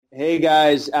Hey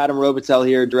guys, Adam Robitel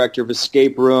here, director of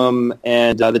Escape Room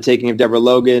and The Taking of Deborah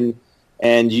Logan,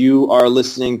 and you are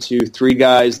listening to Three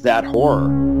Guys That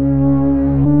Horror.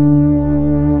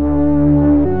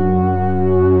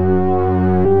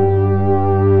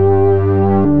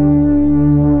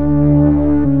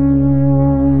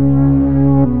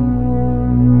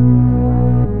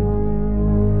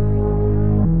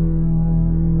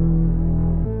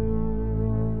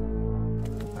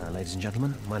 Ladies and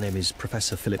gentlemen, my name is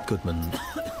Professor Philip Goodman.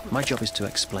 My job is to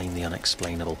explain the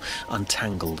unexplainable,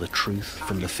 untangle the truth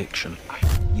from the fiction.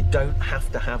 You don't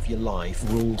have to have your life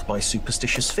ruled by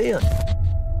superstitious fear.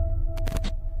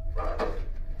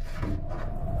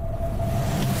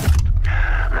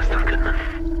 Mr.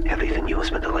 Goodman, everything you have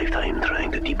spent a lifetime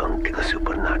trying to debunk the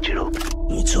supernatural,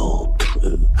 it's all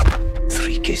true.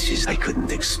 3 cases I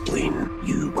couldn't explain.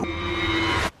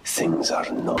 Things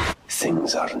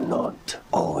are not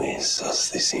always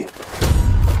as they seem.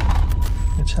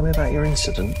 Can you tell me about your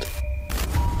incident?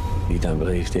 You don't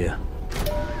believe, do you?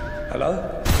 Hello?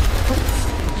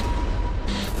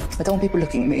 I don't want people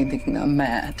looking at me and thinking that I'm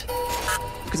mad.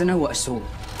 Because I know what I saw.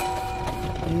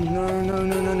 No.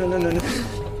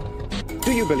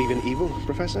 Do you believe in evil,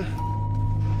 Professor?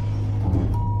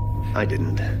 I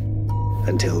didn't.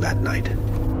 Until that night.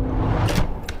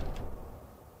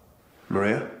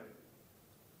 Maria?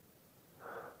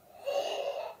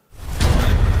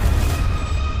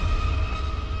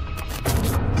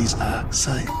 These are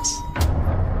signs.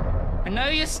 I know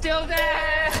you're still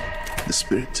there! The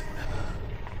spirit.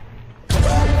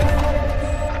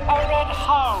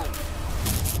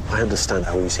 I understand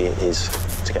how easy it is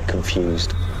to get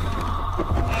confused.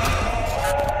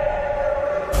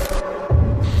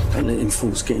 Don't let them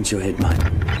fools get into your head, mate.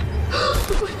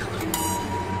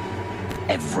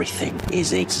 Everything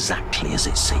is exactly as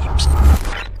it seems.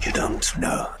 You don't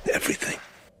know everything.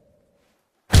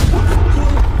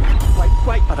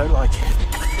 Wait, I don't like it.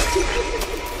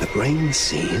 The brain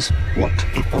sees what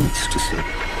it wants to see.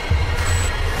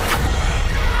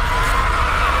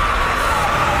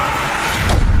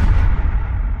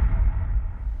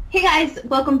 Hey guys,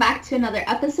 welcome back to another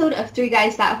episode of Three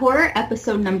Guys That Horror,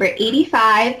 episode number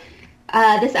 85.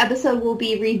 This episode will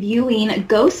be reviewing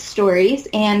ghost stories,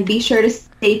 and be sure to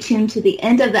stay tuned to the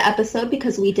end of the episode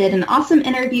because we did an awesome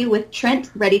interview with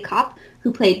Trent Redekop,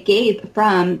 who played Gabe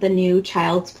from the new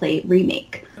Child's Play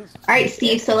remake. All right,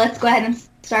 Steve, so let's go ahead and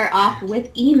start off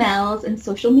with emails and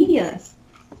social medias.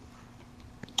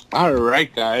 All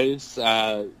right, guys.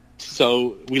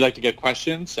 So we like to get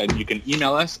questions, and you can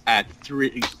email us at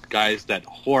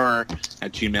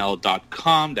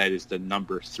 3guysthathorror@gmail.com. That is the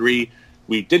number 3.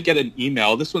 We did get an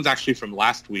email. This one's actually from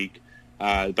last week,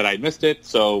 but I missed it,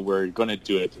 so we're going to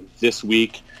do it this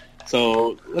week.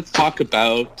 So let's talk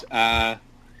about...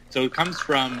 So it comes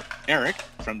from Eric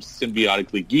from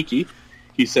Symbiotically Geeky.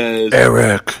 He says...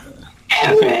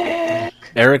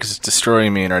 Eric is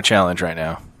destroying me in our challenge right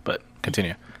now, but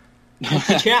continue.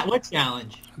 What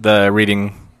challenge? The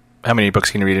reading... How many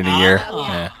books can you read in a year?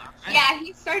 Yeah,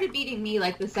 he started beating me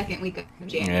like the second week of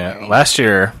January. Yeah, last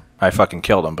year I fucking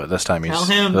killed him, but this time he's... Tell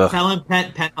him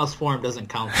Penthouse Forum doesn't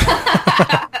count.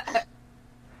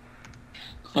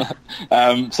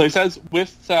 So he says,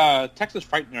 with Texas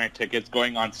Fright Night tickets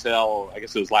going on sale, I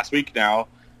guess it was last week now,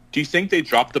 do you think they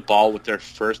dropped the ball with their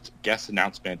first guest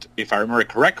announcement? If I remember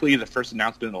correctly, the first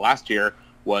announcement in the last year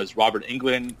was Robert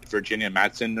Englund, Virginia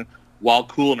Madsen. While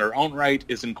cool in her own right,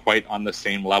 isn't quite on the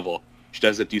same level. She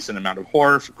does a decent amount of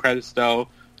horror for credits, though.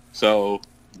 So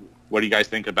what do you guys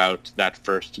think about that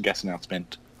first guest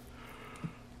announcement?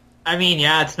 I mean,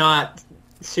 yeah, it's not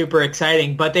super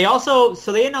exciting, but they also...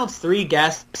 So they announced 3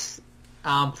 guests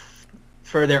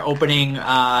for their opening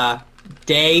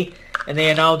day, and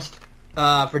they announced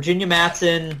Virginia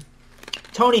Madsen,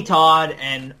 Tony Todd,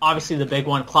 and obviously the big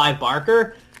one, Clive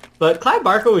Barker. But Clive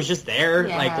Barker was just there,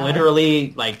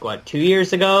 literally, 2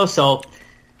 years ago. So,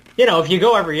 if you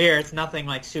go every year, it's nothing,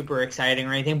 super exciting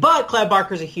or anything. But Clive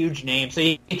Barker's a huge name, so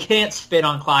you can't spit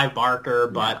on Clive Barker.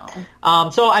 But,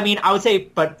 so, I mean, I would say,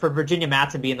 but for Virginia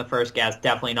Madsen being the first guest,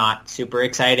 definitely not super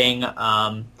exciting.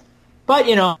 But,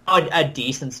 a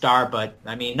decent start. But,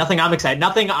 I mean, nothing I'm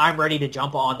ready to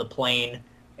jump on the plane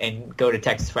and go to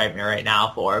Texas Fright Night right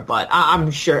now for. But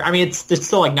I'm sure, I mean, it's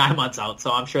still 9 months out,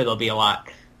 so I'm sure there'll be a lot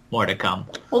more to come.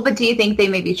 Well, but do you think they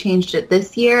maybe changed it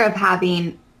this year of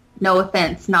having, no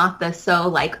offense, not the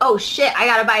oh shit, I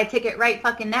gotta buy a ticket right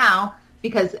fucking now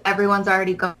because everyone's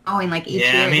already going each year.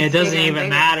 Yeah, I mean, it doesn't even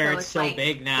matter. So it's so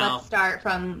big now. Let's start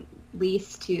from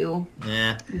least to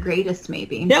Yeah. greatest,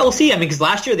 maybe. Yeah, we'll see. I mean, because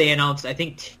last year they announced, I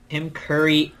think, Tim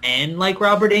Curry and, like,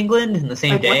 Robert Englund in the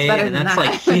same Like, what's day. better And than that's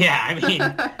that? like, yeah,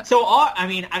 I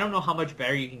mean, I don't know how much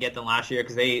better you can get than last year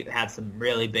because they had some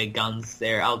really big guns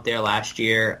out there last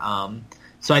year.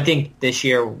 So I think this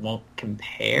year won't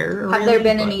compare. Have there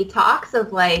been any talks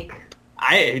of, like...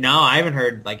 I haven't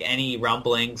heard, like, any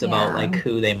rumblings about, like,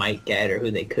 who they might get or who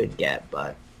they could get.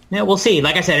 But, yeah, we'll see.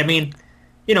 Like I said, I mean,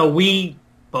 you know, we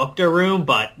booked a room,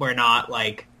 but we're not,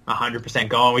 like, 100%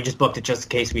 going. We just booked it just in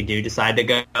case we do decide to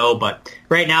go. But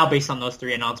right now, based on those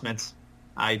 3 announcements,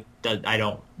 I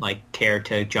don't, like, care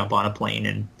to jump on a plane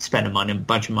and spend a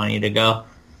bunch of money to go.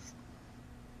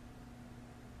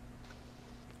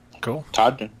 Cool.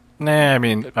 Todd? Nah, I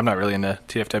mean, I'm not really into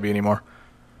TFW anymore.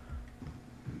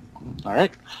 All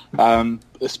right.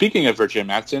 Speaking of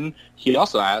Virginia Madsen, he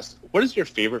also asked, what is your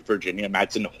favorite Virginia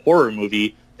Madsen horror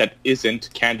movie that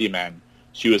isn't Candyman?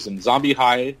 She was in Zombie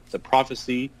High, The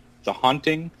Prophecy, The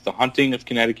Haunting of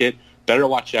Connecticut, Better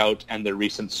Watch Out, and the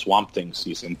recent Swamp Thing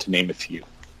season, to name a few.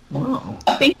 Wow.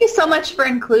 Thank you so much for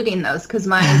including those, because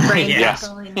my brain Yes.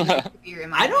 definitely needs to be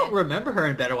reminded. I don't remember her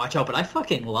in Better Watch Out, but I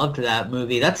fucking loved that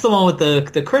movie. That's the one with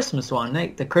the Christmas one,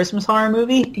 right? The Christmas horror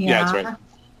movie? Yeah, that's right.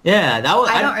 Yeah, that was.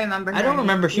 I don't remember. I don't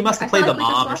remember. She must have I feel played the like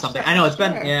we just mom or watched something. it. I know it's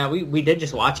been. Sure. Yeah, we did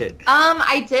just watch it.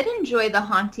 I did enjoy The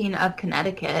Haunting of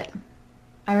Connecticut.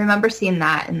 I remember seeing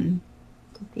that in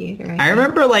the theater. I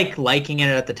remember liking it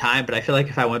at the time, but I feel like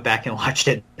if I went back and watched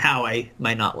it now, I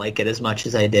might not like it as much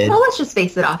as I did. Well, let's just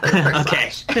face it off as a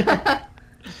first Okay. watch.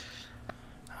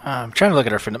 I'm trying to look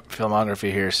at our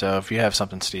filmography here, so if you have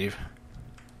something, Steve.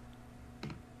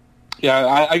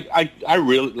 Yeah,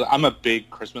 I'm a big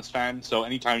Christmas fan, so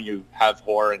anytime you have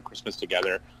horror and Christmas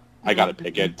together, I gotta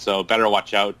pick it. So Better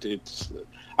Watch Out.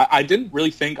 I didn't really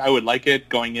think I would like it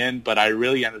going in, but I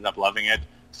really ended up loving it.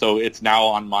 So it's now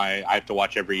on my I have to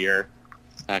watch every year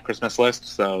Christmas list.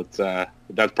 So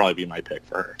that'd probably be my pick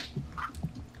for her.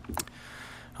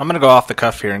 I'm gonna go off the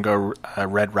cuff here and go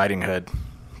Red Riding Hood,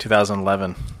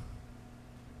 2011.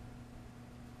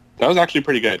 That was actually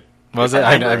pretty good. Was it?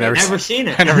 I've never seen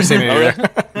it. I've never seen it either.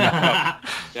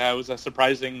 Yeah, it was a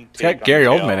surprising. It's got Gary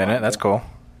Oldman in it. That's cool.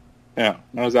 Yeah,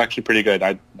 that was actually pretty good.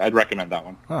 I'd recommend that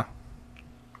one. Huh.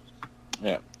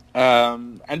 Yeah.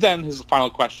 And then his final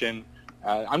question.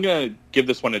 I'm going to give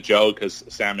this one to Joe because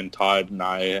Sam and Todd and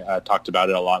I talked about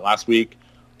it a lot last week.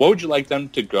 What would you like them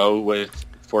to go with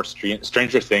for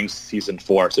Stranger Things Season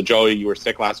 4? So, Joey, you were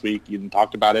sick last week. You didn't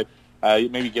talk about it.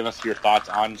 Maybe give us your thoughts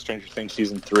on Stranger Things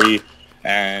Season 3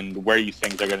 and where you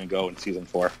think they're going to go in Season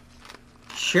 4.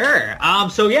 Sure.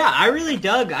 So yeah, I really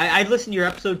dug. I listened to your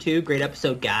episode too. Great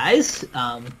episode, guys.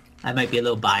 I might be a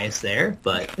little biased there,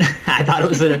 but I thought it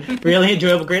was a really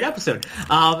enjoyable, great episode.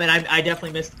 And I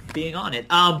definitely missed being on it.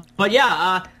 But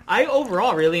yeah, I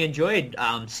overall really enjoyed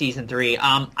season 3.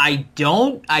 I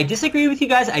disagree with you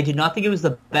guys. I did not think it was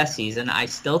the best season. I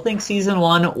still think season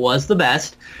 1 was the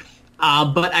best.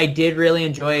 But I did really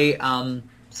enjoy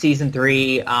season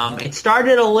 3. It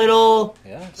started a little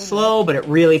slow, but it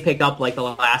really picked up like the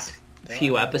last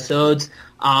few episodes.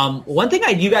 One thing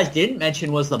you guys didn't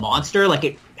mention was the monster. Like,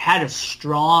 it had a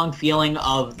strong feeling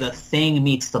of The Thing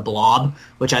meets The Blob,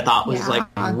 which I thought was like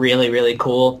really, really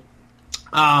cool.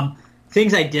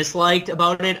 Things I disliked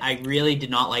about it, I really did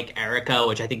not like Erica,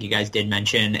 which I think you guys did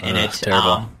mention in it.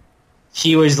 Terrible.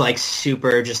 She was like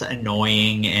super just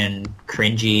annoying and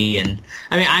cringy, and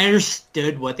I mean, I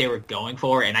understood what they were going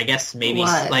for, and I guess maybe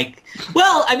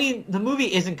the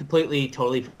movie isn't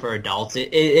totally for adults.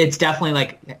 It's definitely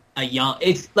like a young.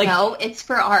 It's like no, it's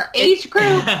for our age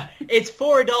group. It's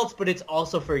for adults, but it's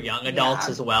also for young adults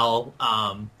as well.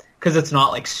 Because it's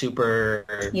not like super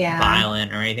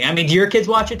violent or anything. I mean, do your kids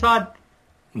watch it, Todd?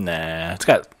 Nah, it's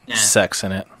got sex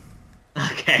in it.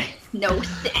 Okay. No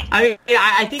sex. I mean,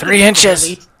 I think 3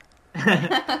 inches.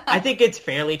 I think it's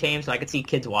fairly tame, so I could see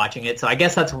kids watching it. So I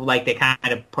guess that's like they kind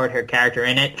of put her character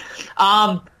in it.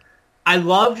 I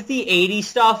loved the 80s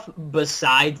stuff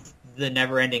besides the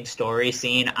never-ending story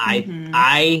scene.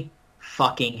 I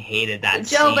fucking hated that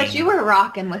scene. Joe, but you were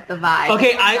rocking with the vibe.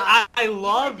 Okay, I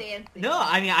love... No,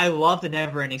 I mean, I love the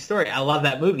never-ending story. I love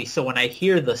that movie. So when I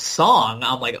hear the song,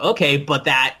 I'm like, okay, but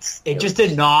it just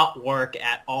did not work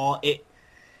at all.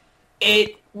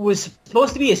 It was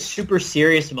supposed to be a super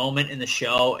serious moment in the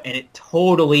show, and it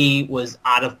totally was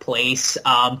out of place.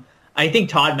 I think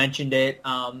Todd mentioned it.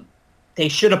 They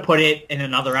should have put it in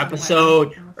another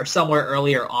episode or somewhere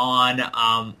earlier on.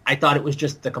 I thought it was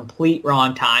just the complete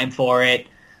wrong time for it.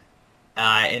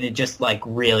 And it just like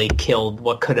really killed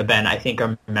what could have been, I think,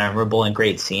 a memorable and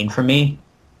great scene for me.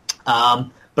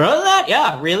 But But other than that,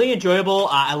 yeah, really enjoyable.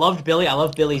 I loved Billy. I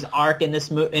loved Billy's arc in this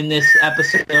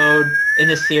episode, in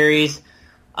this series.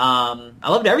 I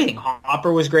loved everything.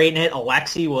 Hopper was great in it.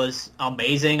 Alexei was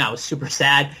amazing. I was super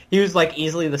sad. He was like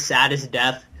easily the saddest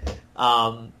death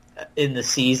in the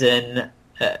season.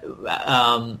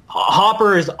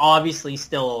 Hopper is obviously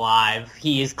still alive.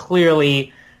 He is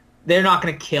clearly... They're not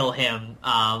going to kill him.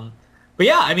 But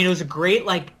yeah, I mean, it was a great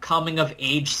like coming of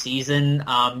age season.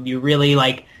 You really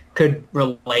like could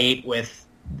relate with,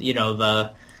 you know,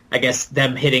 I guess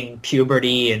them hitting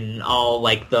puberty and all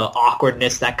like the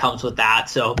awkwardness that comes with that.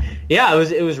 So yeah,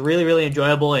 it was really, really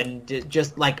enjoyable, and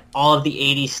just like all of the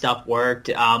 80s stuff worked.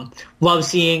 Love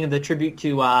seeing the tribute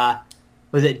to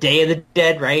was it Day of the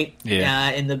Dead, right? Yeah.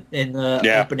 In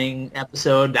the opening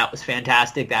episode, that was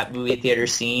fantastic. That movie theater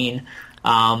scene.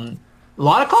 A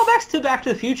lot of callbacks to Back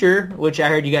to the Future, which I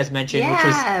heard you guys mention.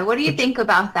 Yeah, what do you think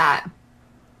about that?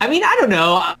 I mean, I don't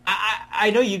know. I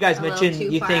know you guys mentioned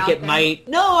you think it might...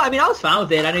 No, I mean, I was fine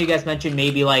with it. I know you guys mentioned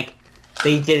maybe, like,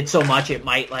 they did so much it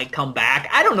might, like, come back.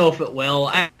 I don't know if it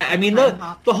will. I mean, the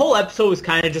whole episode was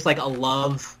kind of just, like, a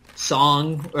love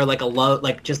song, or,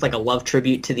 like, just, like, a love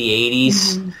tribute to the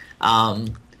 80s.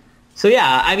 Mm-hmm. So,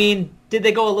 yeah, I mean, did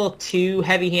they go a little too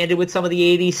heavy-handed with some of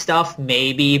the 80s stuff?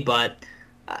 Maybe, but...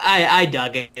 I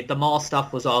dug it. The mall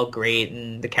stuff was all great,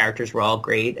 and the characters were all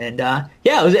great, and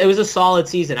yeah, it was a solid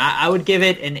season. I would give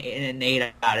it an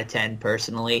 8 out of 10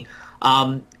 personally.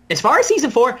 As far as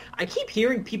season 4, I keep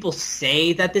hearing people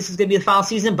say that this is going to be the final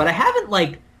season, but I haven't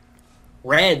like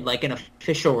read like an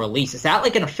official release. Is that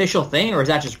like an official thing, or is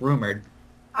that just rumored?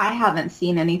 I haven't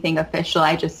seen anything official.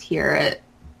 I just hear it,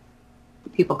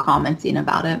 people commenting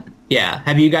about it. Yeah,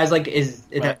 have you guys like is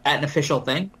that an official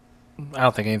thing? I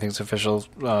don't think anything's official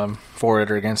for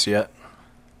it or against it yet.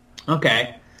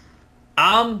 Okay.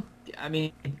 I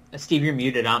mean, Steve, you're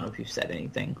muted. I don't know if you've said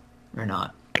anything or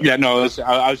not. Yeah, no,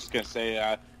 I was just going to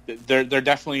say, they're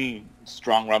definitely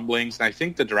strong rumblings, and I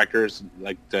think the directors,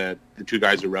 like the two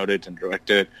guys who wrote it and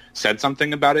directed it, said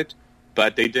something about it,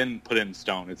 but they didn't put it in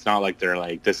stone. It's not like they're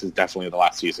like, this is definitely the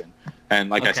last season. And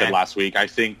like I said last week, I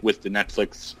think with the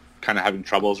Netflix kind of having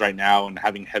troubles right now and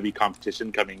having heavy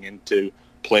competition coming into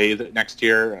play next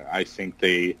year, I think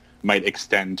they might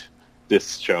extend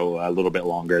this show a little bit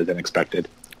longer than expected.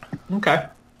 Okay.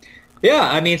 Yeah,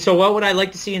 I mean, so what would I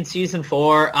like to see in season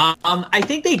 4? I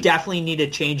think they definitely need to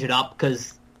change it up,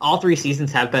 because all 3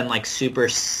 seasons have been like super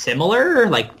similar.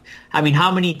 Like, I mean,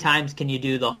 how many times can you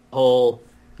do the whole,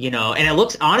 you know, and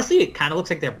it kind of looks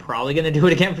like they're probably going to do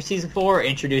it again for season 4,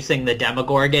 introducing the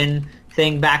Demogorgon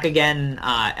thing back again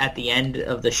at the end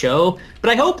of the show. But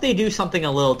I hope they do something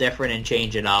a little different and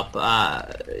change it up.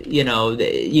 You know,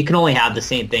 you can only have the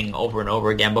same thing over and over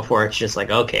again before it's just like,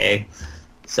 okay.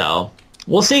 So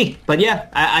we'll see. But yeah,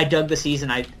 I dug the season.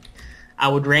 I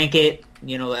would rank it,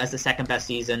 you know, as the second best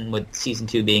season, with season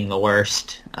 2 being the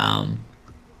worst.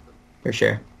 For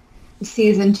sure.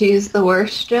 Season 2 is the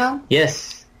worst, Joe?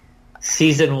 Yes.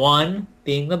 Season 1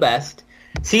 being the best.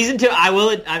 Season 2,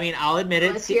 I'll admit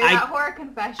it. Let's hear that horror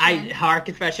confession. Horror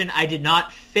confession. I did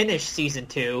not finish season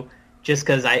 2 just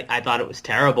because I thought it was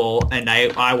terrible, and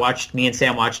me and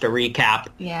Sam watched a recap.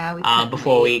 Yeah,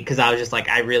 because I was just like,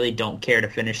 I really don't care to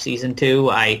finish season 2.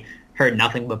 I heard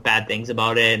nothing but bad things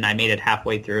about it, and I made it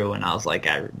halfway through, and I was like,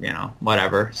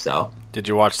 whatever. So, did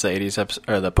you watch the 80s episode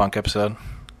or the punk episode?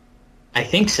 I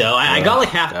think so. I got like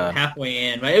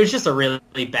halfway in, but it was just a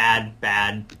really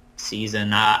bad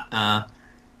season.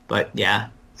 But yeah,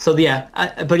 so yeah,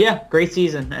 great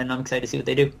season, and I'm excited to see what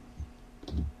they do.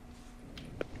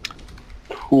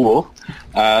 Cool.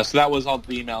 So that was all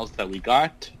the emails that we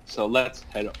got. So let's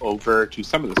head over to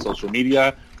some of the social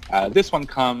media. This one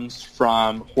comes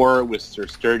from Horror with Sir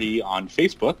Sturdy on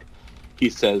Facebook. He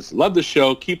says, "Love the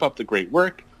show. Keep up the great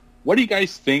work. What do you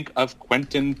guys think of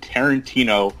Quentin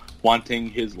Tarantino wanting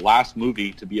his last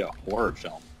movie to be a horror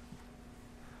film?"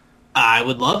 I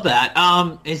would love that.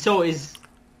 And so is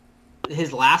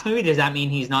his last movie, does that mean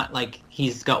he's not, like,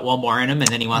 he's got one more in him and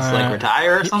then he wants to, like,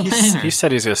 retire or something? He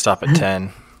said he's going to stop at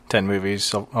 10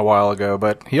 movies a while ago,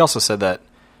 but he also said that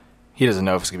he doesn't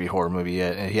know if it's going to be a horror movie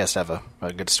yet, and he has to have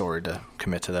a good story to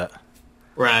commit to that.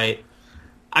 Right.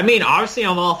 I mean, obviously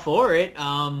I'm all for it.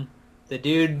 The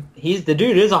dude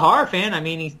is a horror fan. I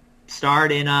mean, he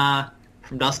starred in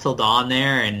From Dusk Till Dawn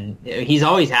there, and he's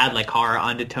always had, like, horror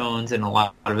undertones in a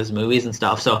lot of his movies and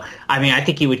stuff. So, I mean, I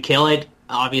think he would kill it.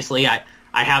 Obviously, I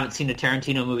haven't seen a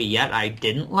Tarantino movie yet I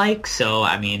didn't like, so,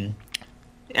 I mean,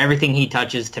 everything he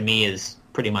touches to me is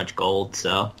pretty much gold,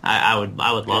 so I would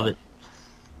love it.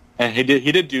 And he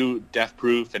did do Death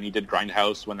Proof, and he did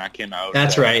Grindhouse when that came out.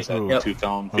 That's right.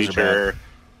 Two-film feature.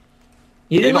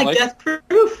 You didn't like Death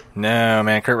Proof? No,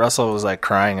 man. Kurt Russell was like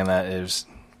crying in that. It was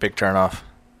a big turn off.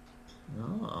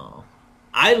 Oh.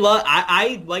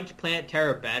 I liked Planet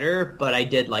Terror better, but I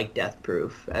did like Death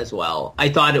Proof as well. I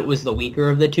thought it was the weaker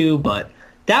of the two, but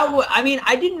I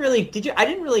didn't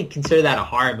really consider that a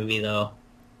horror movie though.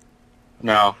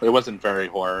 No, it wasn't very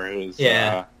horror. It was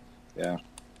yeah. It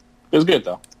was good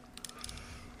though.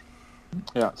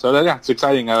 Yeah, so it's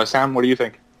exciting. Sam, what do you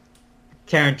think?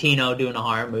 Tarantino doing a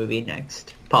horror movie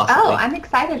next, possibly. Oh, I'm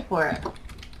excited for it.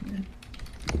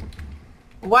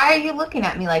 Why are you looking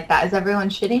at me like that? Is everyone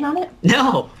shitting on it?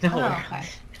 No. Oh,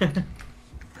 okay.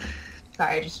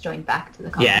 Sorry, I just joined back to the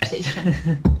conversation.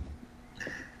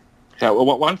 Yeah,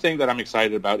 well, one thing that I'm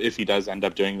excited about, if he does end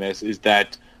up doing this, is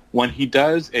that when he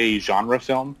does a genre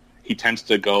film, he tends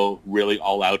to go really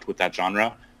all out with that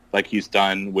genre, like he's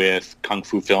done with kung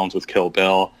fu films with Kill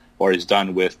Bill, or he's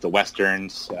done with the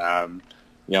westerns.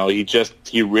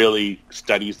 He really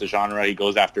studies the genre. He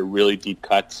goes after really deep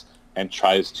cuts and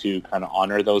tries to kind of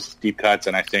honor those deep cuts.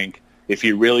 And I think if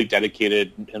he really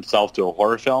dedicated himself to a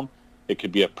horror film, it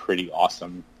could be a pretty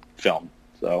awesome film.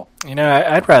 So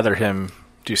I'd rather him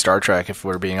do Star Trek, if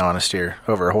we're being honest here,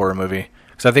 over a horror movie.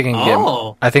 Because I think he can get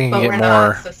more.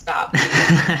 Not, so stop.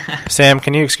 Sam,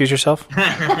 can you excuse yourself?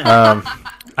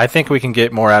 I think we can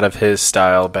get more out of his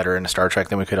style better in Star Trek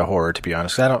than we could a horror, to be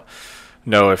honest. I don't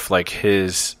know if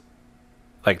his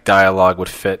dialogue would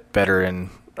fit better in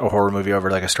a horror movie over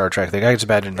a Star Trek thing. I just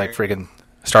imagine freaking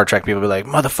Star Trek people be like,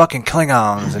 motherfucking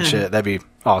Klingons and shit. That'd be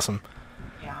awesome.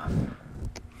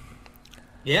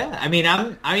 Yeah,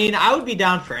 I would be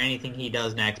down for anything he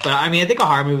does next. But I think a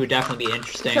horror movie would definitely be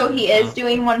interesting. So he is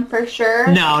doing one for sure?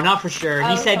 No, not for sure.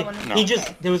 He said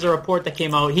there was a report that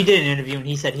came out. He did an interview and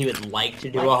he said he would like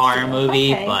to do a horror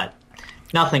movie, but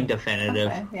nothing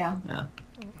definitive. Okay, yeah.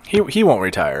 He won't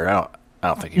retire. I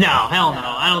don't think he will. No, hell no.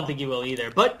 I don't think he will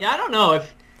either. But I don't know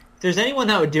if there's anyone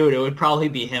that would do it. It would probably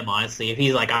be him, honestly. If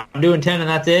he's like, I'm doing 10 and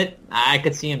that's it, I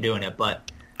could see him doing it.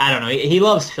 But I don't know. He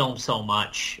loves film so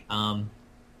much.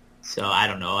 So I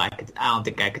don't know. I don't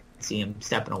think I could see him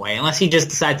stepping away unless he just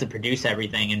decides to produce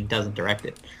everything and doesn't direct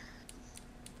it.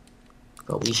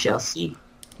 But we shall see.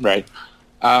 Right.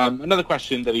 Another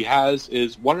question that he has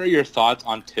is, what are your thoughts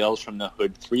on Tales from the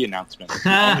Hood 3 announcement?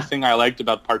 The only thing I liked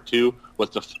about Part 2 was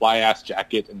the fly-ass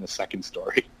jacket in the second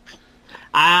story.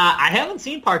 I haven't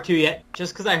seen Part 2 yet,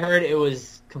 just because I heard it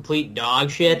was complete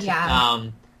dog shit. Yeah.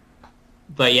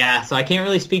 But yeah, so I can't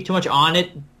really speak too much on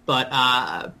it. But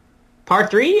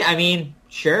Part 3,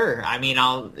 sure.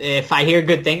 If I hear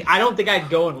good things, I don't think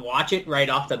I'd go and watch it right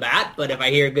off the bat. But if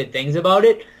I hear good things about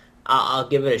it, I'll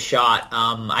give it a shot.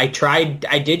 I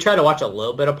did try to watch a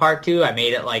little bit of Part 2. I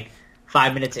made it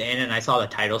 5 minutes in, and I saw the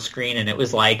title screen, and it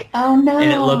was oh no,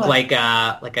 and it looked like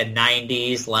a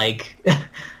 90s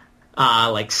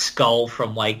skull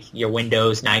from your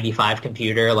Windows 95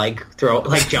 computer,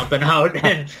 jumping out,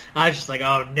 and I was just like,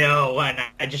 oh no, and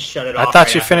I just shut it off. I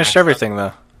thought you finished everything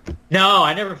though. No,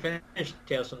 I never finished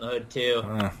Tales from the Hood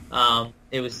 2.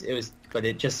 It was, but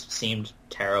it just seemed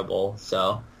terrible.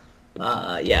 So,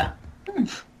 yeah.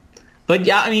 But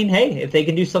yeah, hey, if they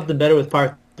can do something better with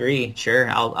Part 3, sure,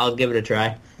 I'll give it a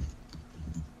try.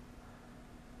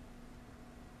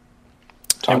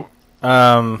 Tom?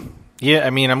 Yeah,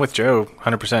 I'm with Joe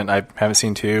 100%. I haven't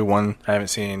seen 2. 1 I haven't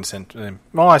seen since,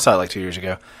 I saw it 2 years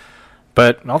ago.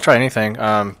 But I'll try anything.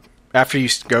 After you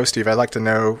go, Steve, I'd like to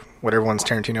know what everyone's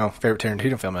favorite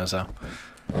Tarantino film is, though.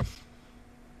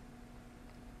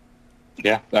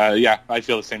 Yeah, I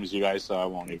feel the same as you guys, so I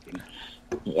won't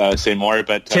even say more.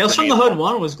 But Tales from the Hood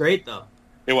 1 was great, though.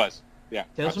 It was, yeah.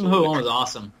 Tales from the Hood 1 was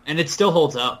awesome, and it still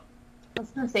holds up. I was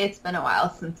going to say it's been a while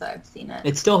since I've seen it.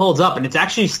 It still holds up, and it's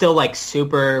actually still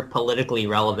super politically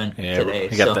relevant today.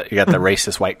 You got the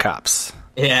racist white cops.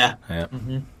 Yeah.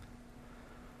 Mm-hmm.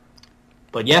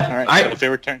 But yeah, all right. So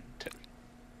favorite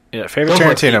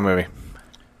Tarantino movie.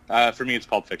 For me, it's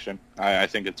Pulp Fiction. I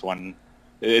think it's one.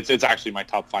 It's actually my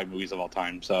top 5 movies of all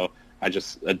time. So I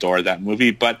just adore that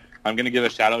movie. But I'm going to give a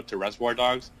shout out to Reservoir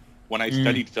Dogs. When I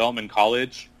studied film in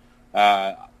college,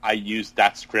 I used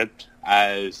that script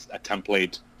as a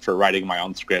template for writing my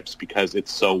own scripts because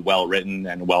it's so well written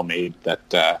and well made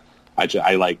that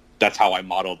I like. That's how I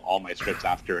modeled all my scripts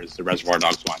after, is the Reservoir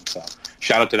Dogs one. So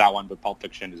shout out to that one, but Pulp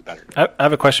Fiction is better. I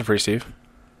have a question for you, Steve.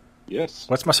 Yes.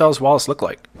 What's Marcellus Wallace look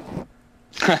like?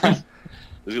 Does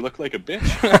he look like a bitch?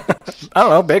 I don't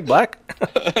know, big, black.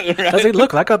 Right? Does he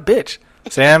look like a bitch?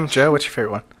 Sam, Joe, what's your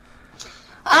favorite one?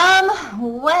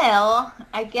 Well,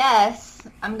 I guess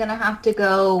I'm gonna have to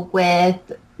go with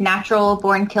Natural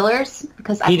Born Killers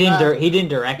because he didn't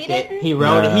direct it. He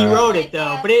wrote it. He wrote it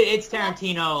though, Yeah. but it's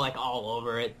Tarantino all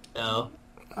over it though.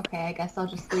 Okay, I guess I'll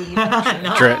just leave.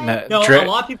 No, Dre- a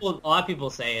lot of people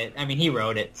say it. I mean, he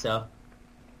wrote it, so.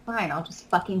 Fine, I'll just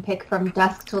fucking pick from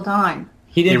dusk till dawn.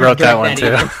 He wrote that one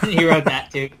too. He wrote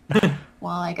that too.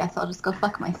 Well, I guess I'll just go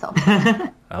fuck myself.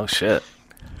 Oh shit.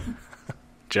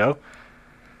 Joe?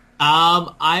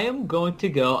 I am going to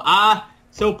go.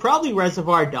 So probably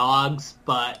Reservoir Dogs,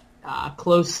 but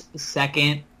close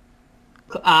second.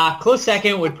 Close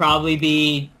second would probably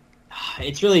be.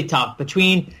 It's really tough.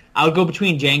 I would go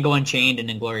between Django Unchained and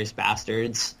Inglourious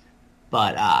Bastards,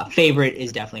 but favorite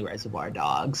is definitely Reservoir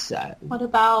Dogs. What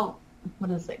about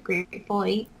what is it? Grateful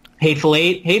Eight. Hateful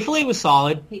Eight. Hateful Eight was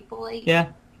solid. Hateful Eight. Yeah,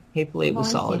 Hateful Eight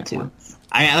was I've only solid seen it too. once.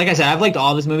 Like I said, I've liked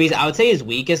all of his movies. I would say his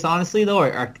weakest, honestly, though,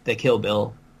 are the Kill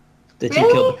Bill. The two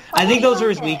Really? Kill Bill. I think those are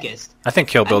his Why not? weakest. I think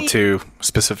Kill Bill 2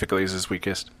 specifically is his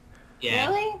weakest. Yeah.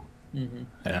 Really? Mm-hmm.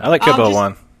 Yeah, I like Kill Bill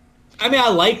 1. I mean, I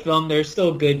like them. They're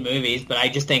still good movies, but I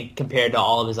just think compared to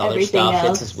all of his other Everything stuff,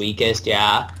 else. it's his weakest,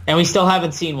 yeah. And we still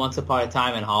haven't seen Once Upon a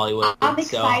Time in Hollywood, I'm so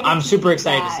excited I'm to super see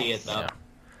excited to that. see it, though. Yeah.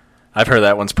 I've heard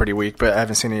that one's pretty weak, but I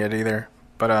haven't seen it yet either.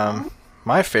 But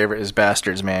my favorite is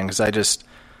Bastards, man, because I just...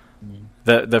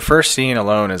 The first scene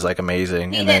alone is, like,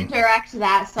 amazing. He and didn't then direct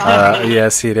that, sorry.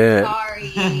 yes, he did.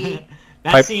 Sorry.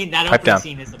 That Pipe opening down.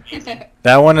 scene is amazing.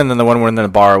 That one and then the one where in the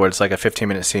bar where it's like a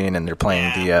 15-minute scene and they're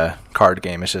playing the card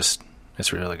game. It's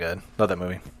really good. Love that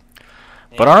movie.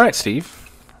 But all right, Steve.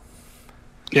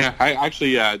 Yeah, I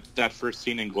actually that first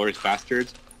scene in Inglourious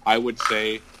Bastards, I would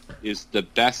say, is the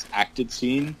best acted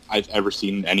scene I've ever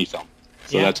seen in any film.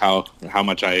 So that's how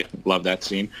much I love that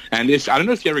scene. And I don't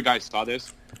know if you ever guys saw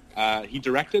this. He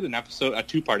directed a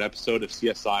 2-part episode of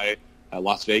CSI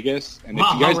Las Vegas, and if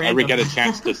you guys ever get a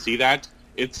chance to see that,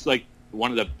 it's like one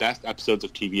of the best episodes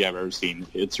of TV I've ever seen.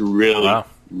 It's really,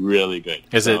 really good.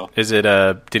 Is it?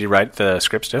 Did he write the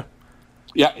scripts too?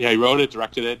 Yeah, he wrote it,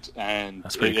 directed it, and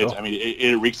that's pretty cool. I mean,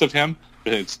 it reeks of him.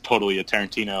 It's totally a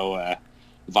Tarantino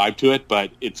vibe to it,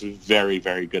 but it's a very,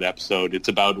 very good episode. It's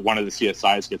about one of the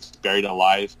CSIs gets buried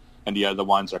alive, and the other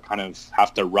ones are kind of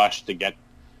have to rush to get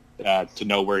to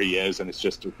know where he is, and it's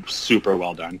just super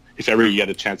well done. If ever you get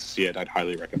a chance to see it, I'd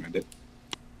highly recommend it.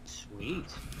 Sweet.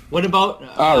 What about...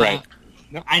 all right.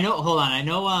 I know... Hold on. I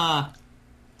know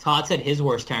Todd said his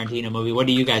worst Tarantino movie. What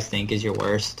do you guys think is your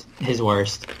worst? His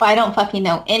worst? Well, I don't fucking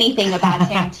know anything about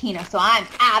Tarantino, so I'm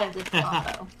out of this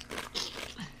combo.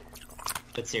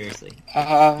 But seriously.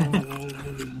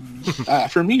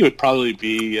 For me, it would probably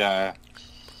be...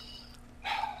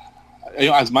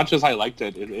 as much as I liked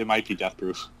it, it might be Death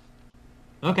Proof.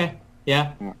 Okay.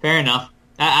 Yeah. Fair enough.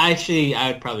 I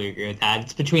would probably agree with that.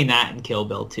 It's between that and Kill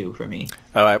Bill 2 for me.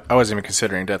 Oh, I wasn't even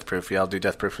considering Death Proof. Yeah, I'll do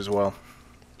Death Proof as well.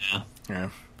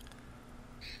 Yeah.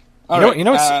 You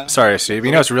know what's... Sorry, Steve.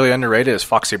 You know what's really underrated is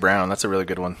Foxy Brown. That's a really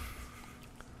good one.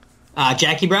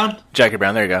 Jackie Brown? Jackie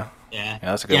Brown, there you go. Yeah.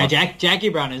 That's a good one. Jackie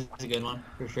Brown is a good one,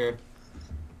 for sure.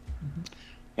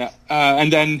 Yeah,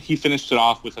 and then he finished it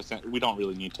off with we don't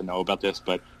really need to know about this,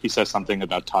 but he says something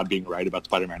about Todd being right about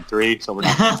Spider-Man 3, so we're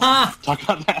not going to talk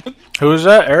about that. Who was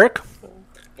that, Eric?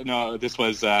 No, this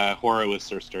was Horror with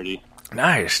Sir Sturdy.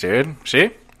 Nice, dude.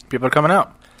 See? People are coming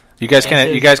out. You guys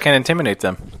can't intimidate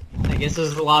them. I guess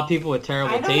there's a lot of people with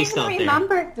terrible taste out there. I don't even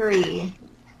remember 3.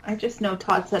 I just know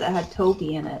Todd said it had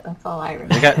Toby in it. That's all I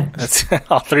remember.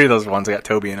 All 3 of those ones got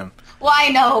Toby in them. Well, I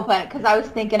know, but because I was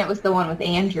thinking it was the one with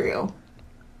Andrew.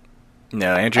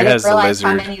 No, Andrew has the lizard.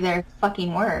 How many there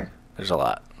fucking were? There's a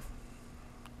lot.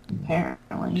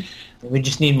 Apparently. We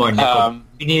just need more nickel.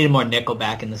 We needed more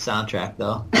Nickelback in the soundtrack,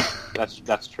 though.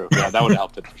 That's true. Yeah, that would have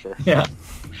helped it for sure. Yeah.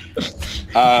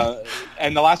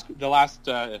 And the last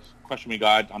question we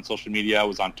got on social media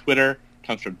was on Twitter. It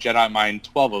comes from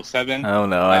JediMind1207. Oh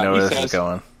no, I know where this is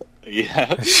going.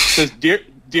 Yeah. It says,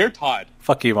 Dear Todd.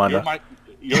 Fuck you, Wanda.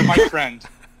 You're my friend.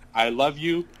 I love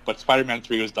you, but Spider-Man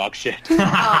 3 was dog shit. He says,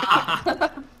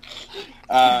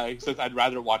 I'd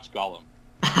rather watch Gollum.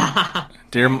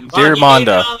 Dear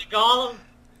Mondo.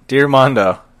 Dear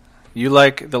Mondo, you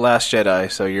like The Last Jedi,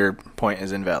 so your point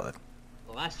is invalid.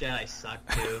 The Last Jedi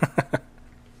sucked, too.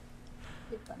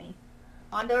 It's funny.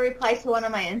 Mondo replied to one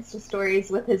of my Insta stories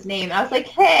with his name. I was like,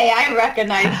 hey, I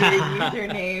recognize your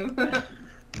username.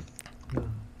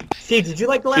 Steve, did you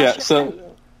like The Last Jedi? So...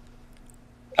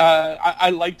 I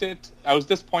liked it. I was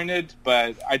disappointed,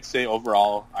 but I'd say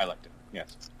overall I liked it.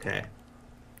 Yes. Okay.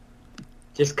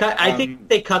 Just cut. I think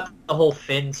they cut the whole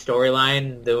Finn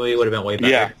storyline. The movie would have been way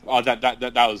better. Yeah. Oh,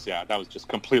 that was just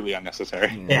completely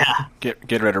unnecessary. Yeah.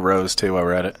 Get rid of Rose too while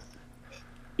we're at it.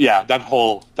 Yeah, that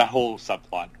whole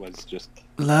subplot was just.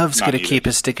 Love's gonna keep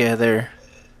us together.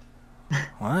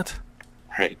 What?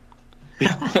 Right.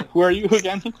 Who are you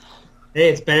again? Hey,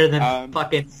 it's better than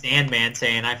fucking Sandman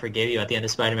saying "I forgive you" at the end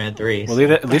of Spider-Man 3. Well,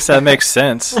 at least that makes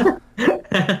sense.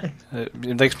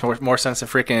 It makes more sense than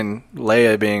freaking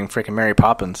Leia being freaking Mary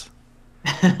Poppins.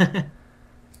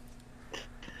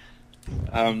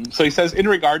 So he says, in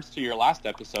regards to your last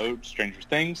episode, Stranger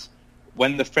Things,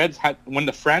 when the friends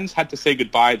had to say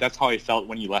goodbye, that's how I felt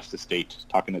when you left the state.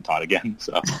 Talking to Todd again.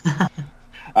 So,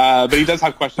 but he does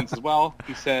have questions as well.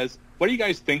 He says, "What do you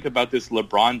guys think about this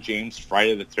LeBron James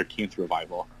Friday the 13th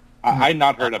revival?" I'd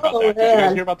not heard about that. Did you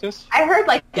guys hear about this? I heard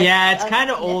it's kind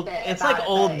of old. It's like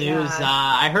old news. Yeah.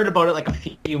 I heard about it like a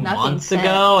few months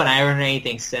ago, and I haven't heard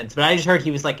anything since. But I just heard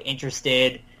he was like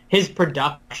interested. His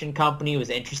production company was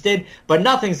interested, but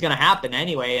nothing's going to happen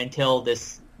anyway until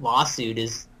this lawsuit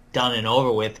is done and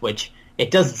over with, which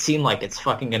it doesn't seem like it's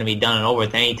fucking going to be done and over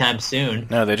with anytime soon.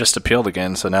 No, they just appealed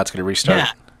again, so now it's going to restart.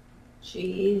 Yeah.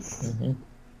 Jeez. Mm-hmm.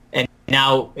 And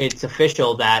now it's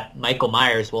official that Michael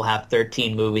Myers will have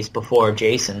 13 movies before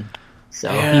Jason.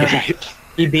 So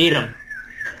he beat him.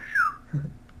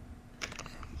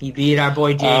 He beat our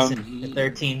boy Jason in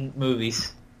 13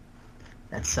 movies.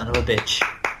 That son of a bitch.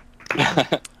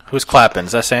 Who's clapping?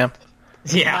 Is that Sam?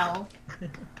 Yeah.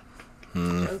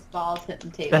 No. Those balls hit the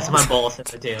table. That's my balls hit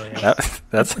the table. Yeah.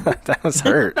 That was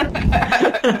hurt.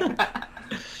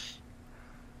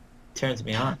 Turns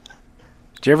me on.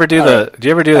 Do you ever do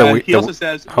the? He also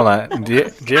says, "Hold on." Do you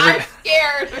ever? I'm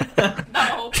scared.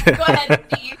 No. Go ahead,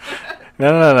 Steve.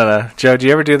 No. Joe, do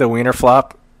you ever do the wiener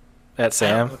flop at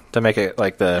Sam to make it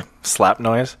like the slap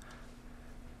noise?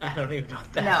 I don't even know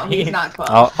what that means. No, he's not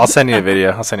 12. I'll send you a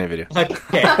video.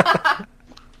 Okay.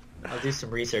 I'll do some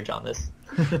research on this.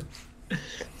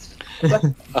 We're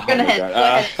gonna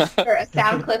hit for a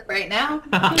sound clip right now.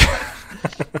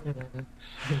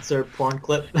 Insert porn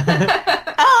clip.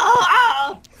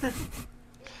 Oh!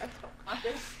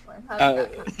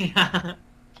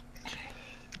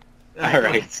 All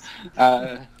right.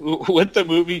 With the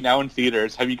movie now in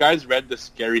theaters, have you guys read the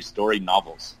Scary Story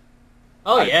novels?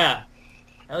 Oh, yeah.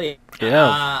 Hell yeah.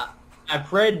 Yeah.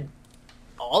 I've read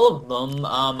all of them.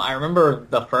 I remember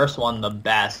the first one the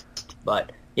best,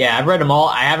 but yeah, I've read them all.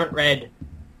 I haven't read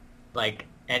like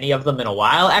any of them in a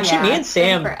while. Actually, me and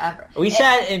Sam, we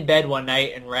sat in bed one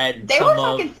night and read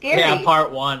fucking scary. Yeah,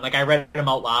 part one. Like I read them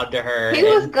out loud to her. He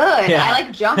was good. Yeah. I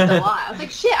like jumped a lot. I was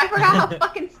like, shit, I forgot how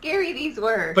fucking scary these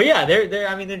were. But yeah,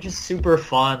 they're just super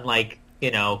fun. Like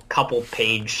couple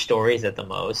page stories at the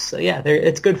most. So yeah,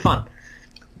 it's good fun.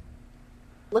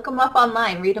 Look them up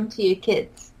online. Read them to your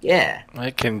kids. Yeah.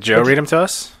 Can Joe read them to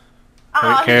us?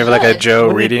 Can we have like a Joe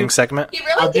reading segment? He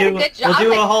really did a good job.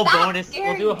 We'll do a whole bonus.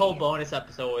 We'll do a whole bonus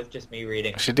episode with just me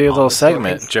reading. We should do a little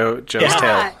segment. Joe's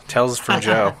tales from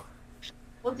Joe.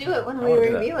 We'll do it when we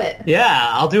review it. Yeah,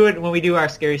 I'll do it when we do our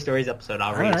Scary Stories episode.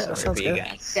 I'll read a story for you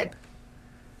guys. Good.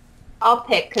 I'll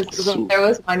pick because there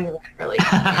was one you read really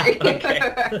scary.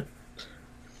 Okay.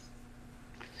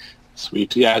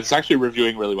 Sweet. Yeah, it's actually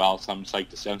reviewing really well, so I'm psyched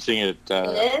to see. I'm seeing it.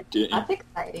 That's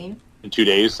exciting. In 2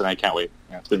 days, and I can't wait.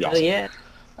 Yeah, it's going to be awesome.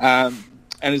 Yeah.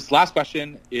 And his last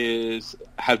question is,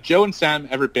 have Joe and Sam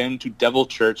ever been to Devil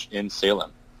Church in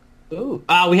Salem? Ooh.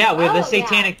 We have. We have the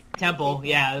Satanic Temple.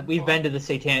 Yeah, we've been to the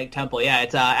Satanic Temple. Yeah,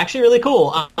 it's actually really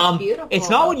cool. Beautiful. It's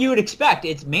not what you would expect.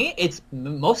 It's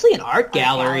mostly an art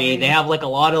gallery. They have like a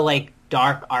lot of like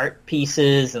dark art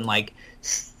pieces and like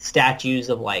statues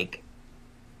of like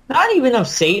not even of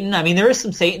Satan. I mean, there is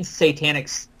some satanic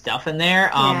stuff in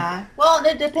there. Yeah. Well,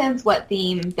 it depends what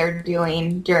theme they're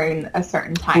doing during a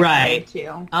certain time. Right.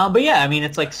 Too. But yeah, I mean,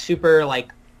 it's like super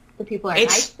like. The people are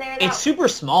nice there. It's super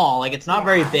small. Like it's not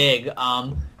very big.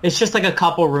 It's just like a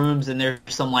couple rooms, and there's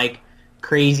some like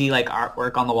crazy like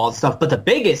artwork on the walls and stuff. But the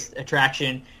biggest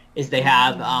attraction is they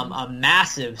have a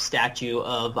massive statue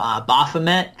of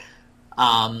Baphomet,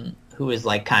 who is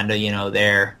like kind of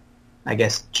their, I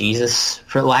guess, Jesus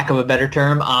for lack of a better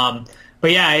term. But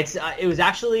yeah, it was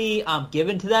actually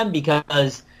given to them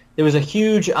because there was a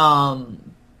huge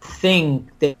thing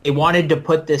that they wanted to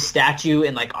put this statue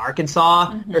in like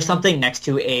Arkansas or something next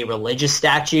to a religious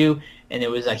statue, and there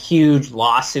was a huge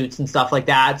lawsuits and stuff like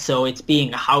that. So it's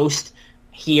being housed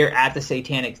here at the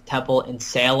Satanic Temple in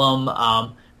Salem.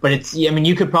 But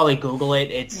you could probably Google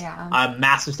it. It's a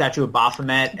massive statue of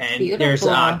Baphomet, and there's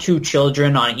 2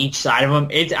 children on each side of him.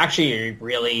 It's actually a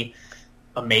really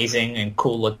amazing and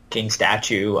cool-looking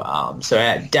statue. So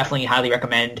I definitely highly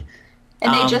recommend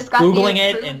and they just got Googling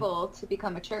the approval to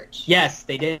become a church. Yes,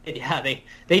 they did. Yeah,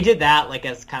 they did that like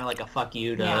as kind of like a fuck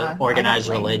you to organized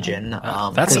religion.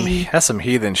 That's some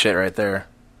heathen shit right there.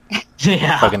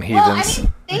 Yeah, fucking heathens.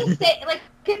 Well, I mean, they say, like,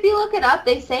 if you look it up,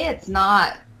 they say it's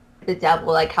not the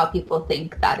devil, like how people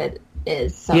think that it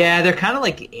is. So. Yeah, they're kind of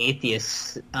like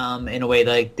atheists in a way,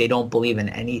 like they don't believe in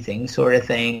anything sort of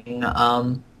thing.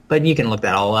 But you can look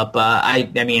that all up. I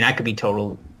mean, I could be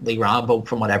totally wrong, but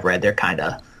from what I've read, they're kind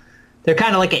of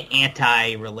like an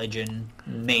anti-religion,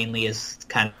 mainly is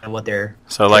kind of what they're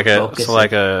like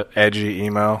a edgy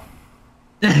emo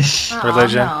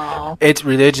religion. No. It's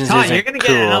religions Todd, isn't you're gonna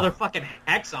cool. get another fucking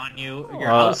hex on your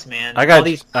house, man. I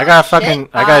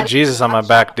got Jesus on my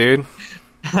back, dude.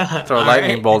 Throw a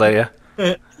lightning bolt at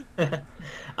you.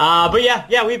 But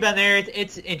yeah, we've been there.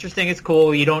 It's interesting. It's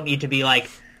cool. You don't need to be like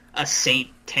a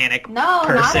satanic person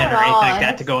or anything like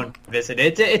that to go and visit.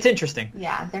 It's interesting.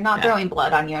 Yeah, they're not throwing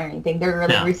blood on you or anything. They're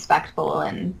really respectful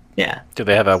and. Yeah. Do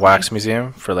they have a wax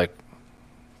museum for like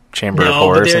Chamber of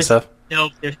Horrors and stuff? No,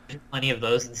 there's plenty of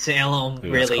those in Salem. Ooh,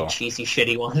 really cool. cheesy,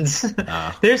 shitty ones.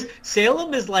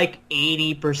 Salem is like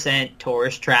 80%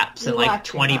 tourist traps and like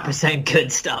 20%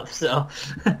 good stuff. So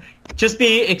just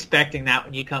be expecting that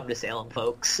when you come to Salem,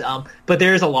 folks. But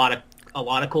there's a lot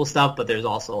of cool stuff, but there's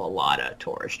also a lot of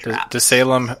tourist traps. Does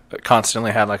Salem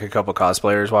constantly have like a couple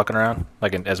cosplayers walking around,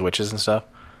 like as witches and stuff?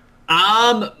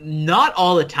 Not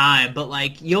all the time, but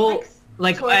like you'll.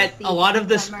 Like at a lot of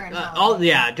this,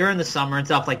 during the summer and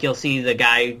stuff, like you'll see a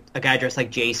guy dressed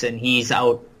like Jason. He's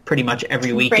out pretty much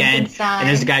every weekend, and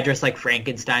there's a guy dressed like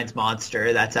Frankenstein's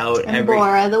monster that's out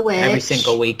every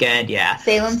single weekend. Yeah,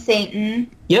 Salem Satan.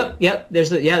 Yep.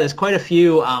 There's quite a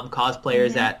few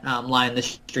cosplayers that line the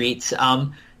streets.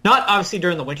 Not obviously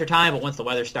during the winter time, but once the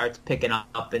weather starts picking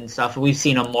up and stuff, we've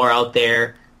seen them more out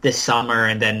there this summer,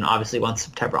 and then obviously once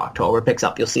September, October picks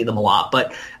up, you'll see them a lot.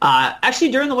 But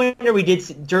actually during the winter,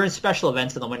 during special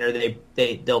events in the winter,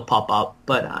 they'll pop up.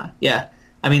 But yeah,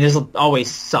 I mean, there's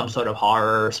always some sort of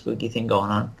horror or spooky thing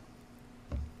going on.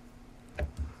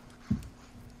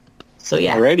 So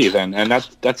yeah. Alrighty then, and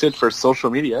that's it for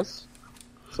social medias.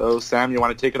 So Sam, you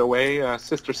want to take it away,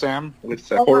 Sister Sam, with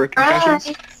Horror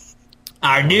Confessions?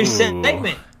 Our new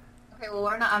segment. Okay, well,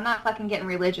 I'm not fucking getting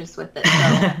religious with it,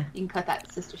 so you can cut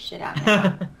that sister shit out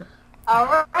now.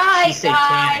 All right,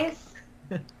 guys.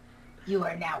 You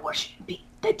are now worshiping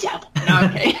the devil. No,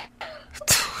 okay.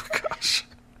 Oh, gosh.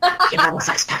 Give all the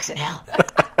sex packs in hell.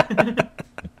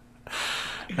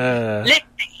 Lick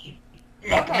me.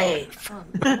 Okay.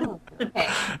 Okay.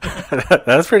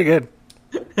 That's pretty good.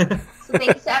 So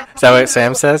thanks to Is that what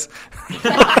Sam says?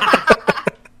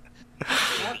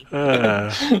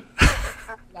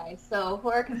 So,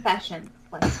 horror confessions.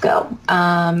 Let's go.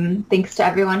 Thanks to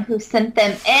everyone who sent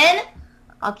them in.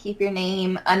 I'll keep your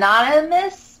name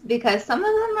anonymous because some of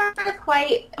them are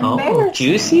quite embarrassing. Oh,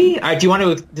 juicy? Do you want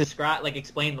to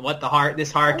explain what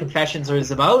this horror confessions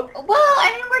is about? Well,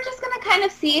 I mean, we're just going to kind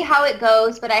of see how it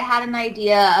goes, but I had an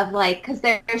idea of, because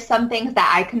there's some things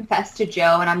that I confess to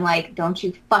Joe, and I'm like, don't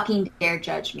you fucking dare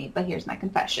judge me, but here's my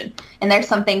confession. And there's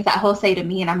some things that he'll say to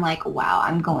me, and I'm like, wow,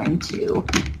 I'm going to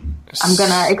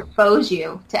expose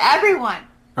you to everyone.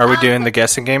 Are we doing the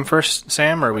guessing game first,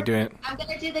 Sam, or are we doing... I'm going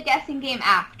to do the guessing game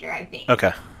after, I think.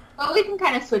 Okay. But we can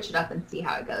kind of switch it up and see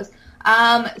how it goes.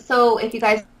 So if you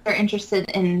guys are interested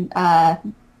in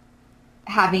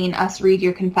having us read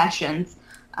your confessions,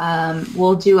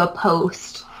 we'll do a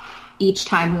post each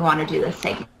time we want to do this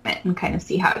segment and kind of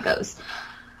see how it goes.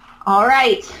 All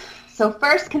right. So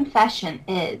first confession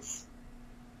is,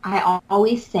 I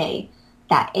always say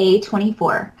that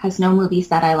A24 has no movies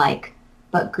that I like,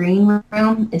 but Green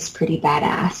Room is pretty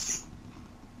badass.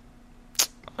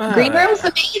 Green Room's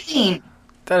amazing.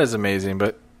 That is amazing,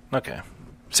 but okay.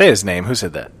 Say his name. Who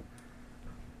said that?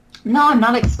 No, I'm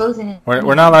not exposing it. We're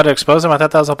not allowed to expose him? I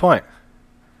thought that was the point.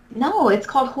 No, it's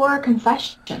called Horror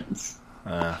Confessions.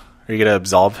 Are you going to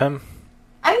absolve him?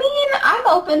 I mean, I'm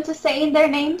open to saying their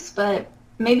names, but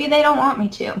maybe they don't want me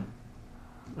to. All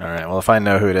right. Well, if I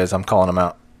know who it is, I'm calling him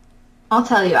out. I'll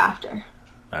tell you after.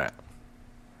 All right.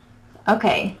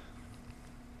 Okay.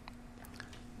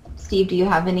 Steve, do you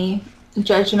have any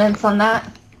judgments on that?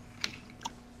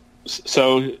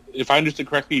 So, if I understood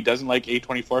correctly, he doesn't like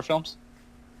A24 films?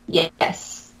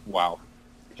 Yes. Wow.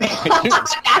 That's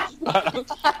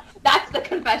the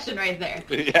confession right there.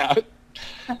 Yeah.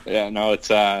 Yeah, no, it's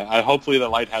hopefully the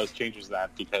Lighthouse changes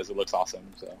that because it looks awesome.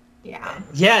 So. Yeah.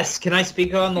 Yes, can I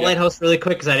speak on the Lighthouse really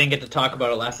quick because I didn't get to talk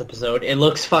about it last episode. It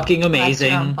looks fucking amazing.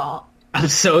 That's your own fault. I'm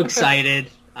so excited.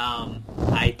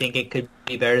 I think it could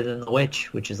be better than The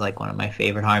Witch, which is like one of my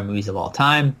favorite horror movies of all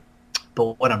time.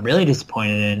 But what I'm really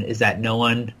disappointed in is that no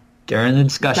one during the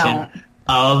discussion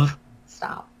of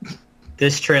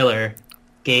this trailer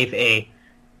gave a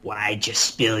 "Why'd you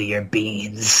spill your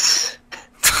beans?"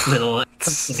 little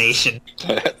explanation.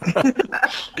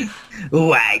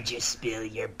 Why'd you spill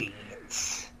your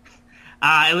beans?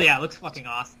 Yeah, it looks fucking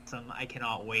awesome. I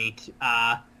cannot wait.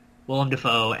 Willem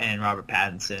Dafoe and Robert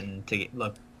Pattinson to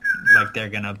look like they're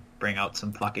gonna bring out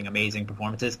some fucking amazing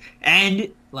performances.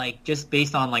 And like just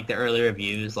based on like the early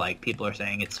reviews, like people are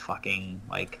saying it's fucking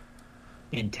like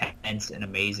intense and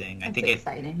amazing. I think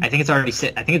exciting. I think it's already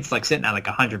I think it's like sitting at like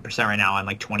 100% right now on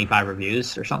like 25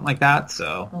 reviews or something like that.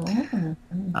 So,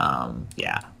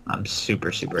 yeah, I'm super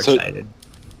excited.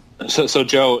 So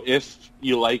Joe, if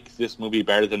you like this movie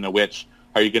better than The Witch,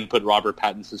 are you going to put Robert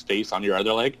Pattinson's face on your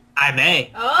other leg? I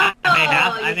may. Oh,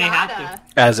 I may have to.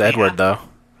 As Edward, though.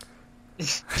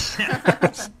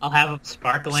 I'll have him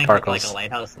sparkling with like a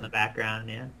lighthouse in the background.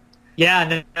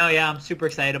 Yeah. Yeah. I'm super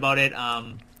excited about it.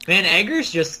 Man,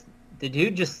 Eggers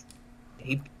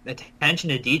he attention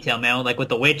to detail, man. Like with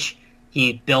The Witch,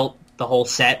 he built the whole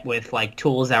set with like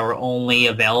tools that were only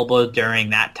available during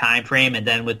that time frame, and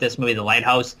then with this movie, The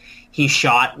Lighthouse, he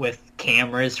shot with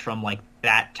cameras from like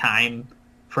that time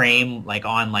frame, like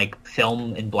on like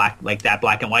film in black, like that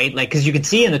black and white, like because you can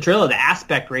see in the trailer the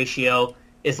aspect ratio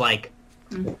is like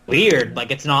weird, like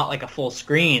it's not like a full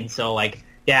screen. So like,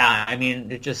 yeah, I mean,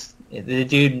 the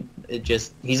dude,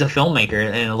 he's a filmmaker,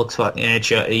 and it looks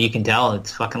you can tell it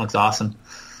fucking looks awesome.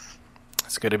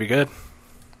 It's good to be good.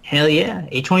 Hell yeah,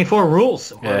 A24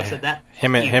 rules. Yeah, said that.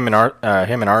 Him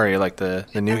and Ari, like the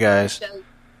new guys.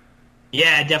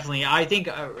 Yeah, definitely. I think.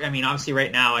 I mean, obviously,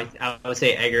 right now, I would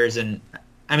say Eggers, and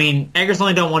I mean, Eggers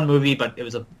only done one movie, but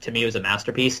to me it was a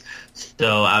masterpiece.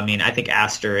 So I mean, I think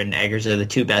Astor and Eggers are the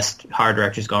two best horror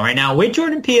directors going right now, with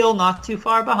Jordan Peele not too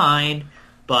far behind.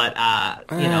 But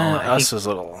you know, Us was a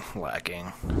little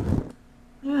lacking.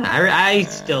 I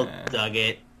still dug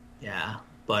it. Yeah,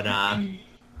 but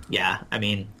yeah, I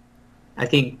mean, I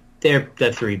think they're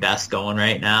the three best going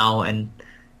right now, and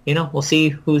you know, we'll see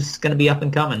who's going to be up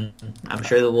and coming. I'm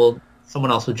sure that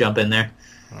someone else will jump in there.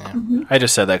 Yeah. I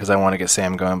just said that because I want to get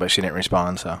Sam going, but she didn't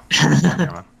respond. So,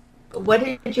 what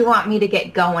did you want me to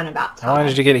get going about? Tom? I wanted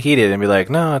you to get heated and be like,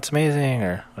 "No, it's amazing,"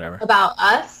 or whatever. About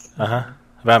us?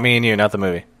 About me and you, not the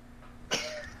movie.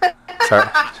 Sorry.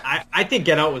 I think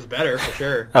Get Out was better for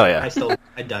sure. Oh yeah.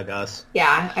 I dug Us.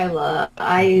 Yeah,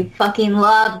 I fucking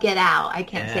love Get Out. I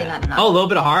can't say that enough. Oh, a little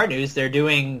bit of hard news. They're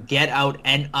doing Get Out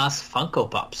and Us Funko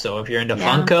Pops. So if you're into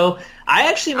Funko, I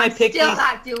actually might pick still these.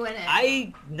 Not doing it.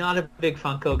 I'm not a big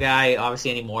Funko guy,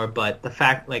 obviously anymore. But the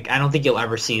fact, like, I don't think you'll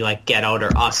ever see like Get Out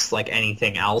or Us like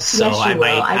anything else. So yes,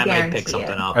 I might pick something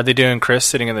up. Are they doing Chris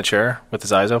sitting in the chair with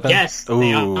his eyes open? Yes. Ooh,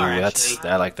 they are,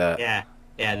 I like that.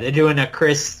 Yeah, they're doing a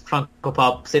Chris Funko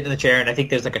Pop sitting in the chair, and I think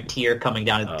there's like a tear coming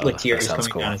down with tears coming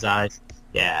down his eyes.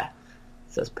 Yeah,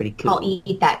 so it's pretty cool. I'll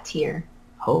eat that tear.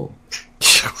 Oh.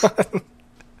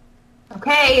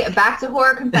 Okay, back to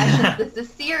horror confessions. This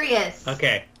is serious.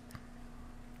 Okay.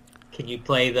 Can you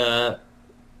play the?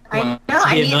 I know.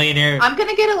 A millionaire. I'm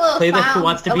gonna get a little play sound, the Who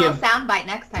Wants to Be a soundbite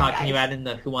next time. Can you add in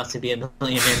the Who Wants to Be a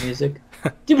Millionaire music?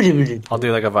 I'll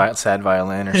do like a sad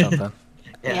violin or something.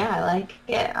 Yeah, I like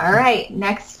it. All right,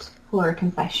 next horror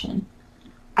confession.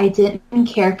 I didn't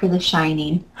care for The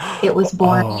Shining. It was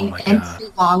boring and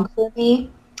too long for me,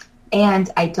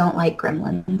 and I don't like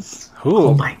Gremlins. Ooh,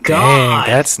 oh my god,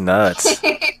 dang, that's nuts.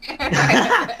 You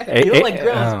don't like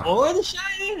Gremlins or The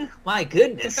Shining? My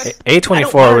goodness.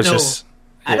 A24 was just...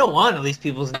 I don't want all these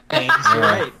people's names. You're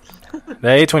right. The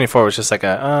A24 was just like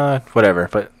whatever,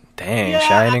 but... Dang,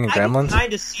 Shining and Gremlins? I can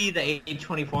kind of see the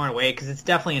A24 in a way, because it's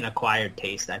definitely an acquired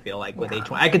taste, I feel like, with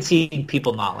A24. I could see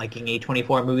people not liking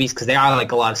A24 movies, because they are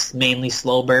like a lot of mainly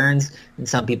slow burns, and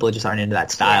some people just aren't into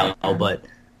that style, but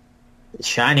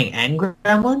Shining and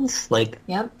Gremlins? Like,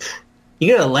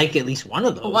 you gotta like at least one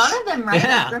of those. One of them, right?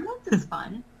 Yeah. Gremlins is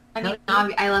fun. I mean,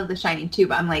 I love The Shining, too,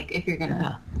 but I'm like, if you're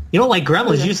gonna... You don't like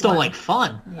Gremlins, you just don't like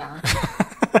fun. Yeah.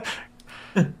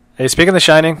 Hey, speaking of The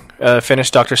Shining,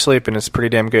 finished Dr. Sleep, and it's pretty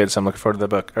damn good, so I'm looking forward to the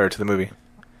book, or to the movie.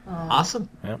 Awesome.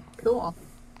 Yeah. Cool.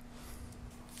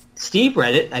 Steve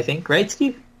read it, I think, right,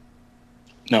 Steve?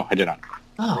 No, I did not.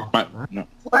 Oh. No.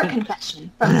 Or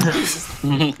confession from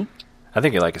Steve. I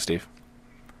think you like it, Steve.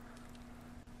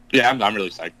 Yeah, I'm really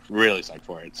psyched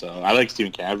for it. So I like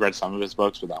Stephen King. I've read some of his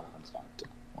books, but that one's not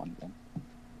one thing.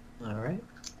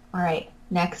 All right.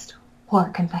 Next horror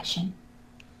confession.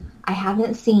 I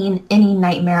haven't seen any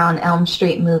Nightmare on Elm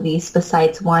Street movies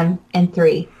besides 1 and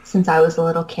 3 since I was a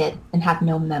little kid and have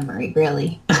no memory,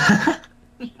 really.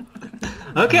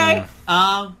 Okay. That's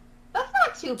not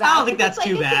too bad. I don't think that's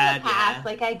too bad. Yeah.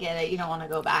 Like, I get it. You don't want to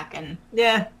go back and...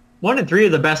 Yeah. 1 and 3 are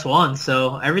the best ones,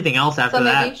 so everything else after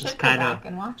that was kind of...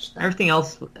 and watch them. Everything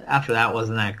else after that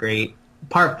wasn't that great.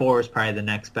 Part 4 is probably the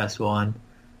next best one.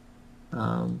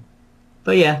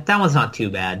 But yeah, that one's not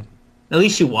too bad. At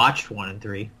least you watched 1 and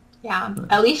 3. Yeah,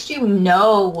 at least you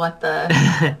know what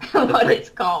what it's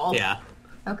called. Yeah.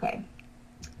 Okay.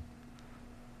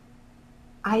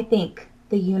 I think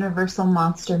the Universal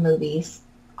monster movies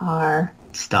are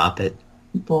Stop it.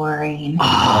 boring.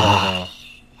 Oh.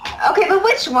 Okay, but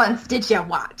which ones did you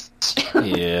watch?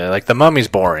 Yeah, like The Mummy's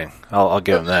boring. I'll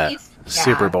give him that. Mummy's-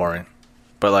 Super yeah. boring.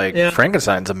 But like Yeah.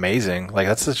 Frankenstein's amazing. Like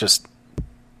that's just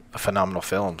a phenomenal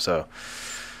film. So,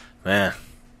 man,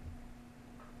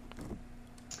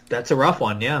 That's a rough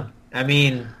one, yeah. I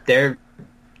mean,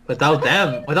 without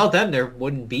them, there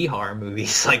wouldn't be horror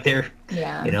movies. Like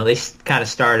Yeah. they kind of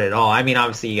started it all. I mean,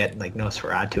 obviously you get like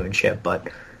Nosferatu and shit, but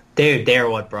they're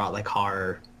what brought like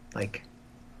horror like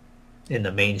in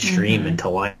the mainstream into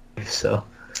life. So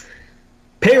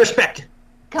pay respect.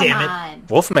 Come Damn it. on.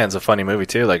 Wolfman's a funny movie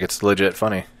too. Like it's legit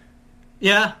funny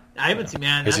Yeah, I haven't seen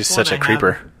man. because he's that's one such a I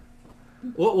creeper.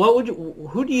 haven't- What would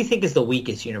who do you think is the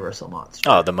weakest Universal monster?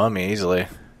 Oh, The Mummy easily.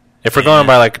 If we're going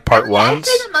by like part I'd ones,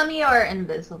 say the Mummy or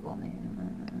Invisible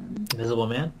Man. Invisible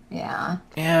Man. Yeah.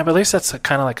 yeah, but at least that's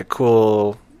kind of like a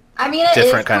cool. I mean, it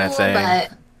Different is kinda cool, thing.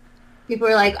 but people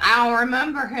are like, I don't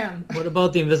remember him. What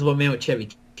about the Invisible Man with Chevy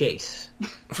Chase?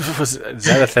 Is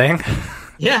that a thing?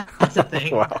 Yeah, that's a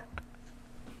thing. Wow.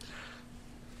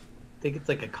 I think it's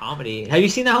like a comedy. Have you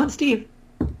seen that one, Steve?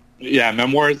 Yeah,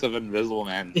 Memoirs of Invisible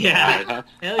Man. Yeah. Hell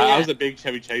yeah. I was a big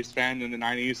Chevy Chase fan in the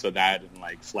 90s, so that and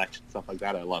like Fletch and stuff like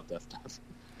that, I love that stuff.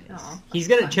 Oh,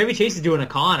 Chevy Chase is doing a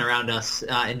con around us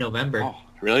in November. Oh,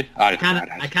 really? I kind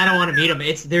of want to meet him.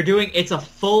 It's a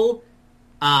full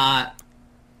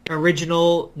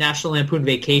original National Lampoon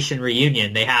Vacation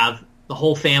reunion. They have the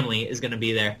whole family is going to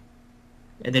be there,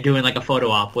 and they're doing like a photo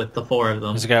op with the four of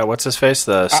them. He's got what's his face,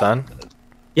 the son.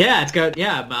 Yeah, it's got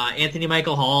Anthony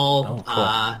Michael Hall, Oh,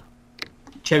 cool.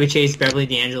 Chevy Chase, Beverly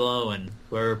D'Angelo, and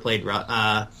whoever played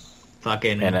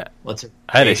fucking And what's her?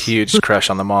 I had a face? huge crush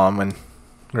on the mom when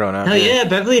growing up. Hell yeah,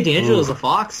 Beverly D'Angelo was Ooh. a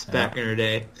fox back in her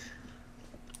day.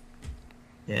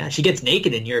 Yeah, she gets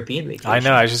naked in European Vacation. I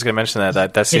know. I was just gonna mention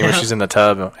that scene where Yeah. she's in the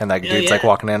tub and that Yeah, dude's like yeah.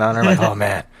 walking in on her. Like, oh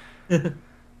man. I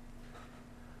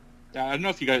don't know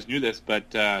if you guys knew this, but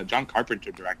John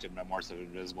Carpenter directed Memoirs of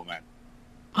Invisible Man.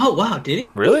 Oh wow, did he?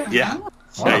 Really? Yeah. Wow.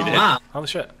 Yeah, he did. Wow, Holy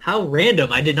shit. how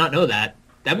random! I did not know that.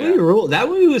 That movie ruled. That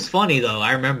movie was funny though.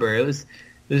 I remember it was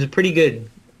a pretty good. It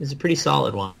was a pretty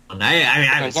solid one. I mean, I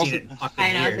haven't It's seen also- it in fucking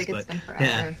I know, years, I think it's but been forever.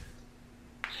 yeah.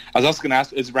 I was also going to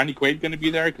ask, is Randy Quaid going to be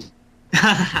there? Because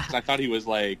I thought he was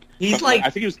like... He's like- I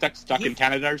think he was stuck in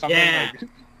Canada or something. Yeah. Like,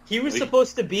 He was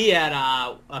supposed to be at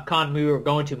a con we were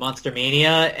going to, Monster Mania,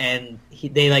 and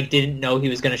they like didn't know he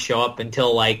was going to show up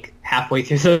until like halfway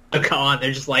through the con.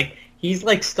 They're just like, he's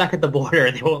like stuck at the border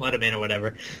and they won't let him in or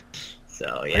whatever.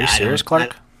 So yeah, Are you serious,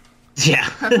 Clark?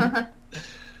 Yeah.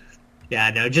 Yeah,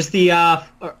 no, just the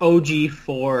OG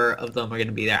 4 of them are going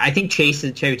to be there. I think Chevy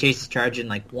Chase is charging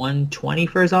like $120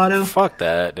 for his auto. Fuck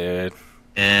that, dude.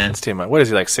 And That's too much. What is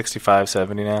he, like 65,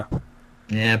 70 now?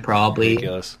 yeah, probably.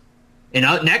 Ridiculous. And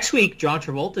next week, John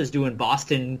Travolta is doing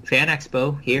Boston Fan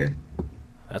Expo here.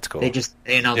 That's cool. They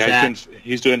announced yeah, that.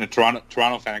 he's doing a Toronto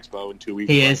Fan Expo in 2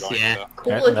 weeks. He I'm is, going, yeah. so.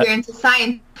 Cool Yeah, if that- you're into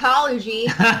Scientology.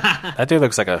 That dude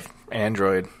looks like a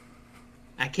android.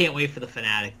 I can't wait for the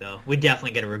Fanatic though. We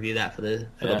definitely got to review that for the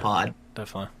Yeah. pod.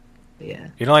 Definitely. Yeah,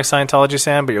 You don't like Scientology,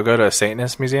 Sam, but you'll go to a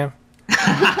Satanist museum?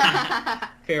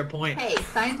 fair point. Hey,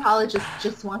 Scientologists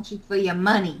just want you for your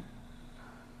money.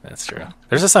 That's true.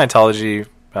 There's a Scientology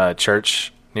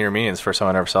church near me. It's the first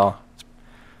time I ever saw.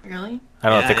 Really? I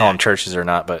don't know if they call Yeah. them churches or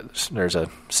not, but there's a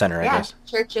center, I Yeah, guess.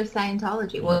 Church of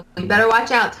Scientology. Well, you better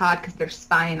watch out, Todd, because they're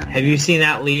spying on Have you seen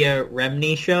that Leah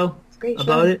Remini show It's a great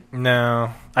about show. it?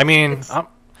 No. I mean, It's-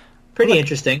 Pretty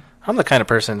interesting. I'm the kind of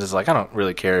person that's like, I don't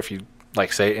really care if you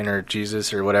like Satan or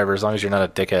Jesus or whatever, as long as you're not a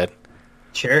dickhead.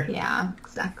 Sure. Yeah,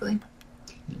 exactly.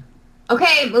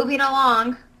 Okay, moving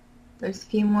along. There's a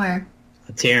few more.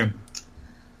 Let's hear him.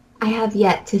 I have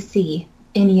yet to see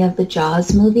any of the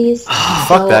Jaws movies.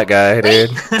 Fuck that guy, dude.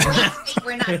 Wait,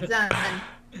 we're not done.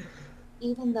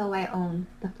 Even though I own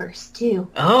the first two.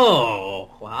 Oh,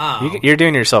 wow. You're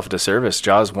doing yourself a disservice.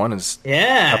 Jaws 1 is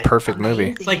Yeah. a perfect movie.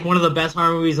 It's like one of the best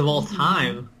horror movies of all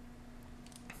time.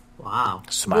 Wow.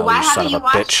 Smiley, Why you son haven't of you a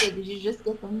watched bitch. it? Did you just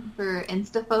get them for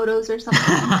Insta photos or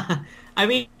something? I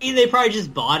mean, they probably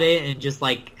just bought it and just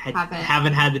like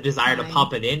haven't had the desire to Fine.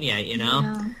 pop it in yet, you know?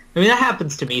 Yeah. I mean, that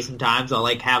happens to me sometimes. I'll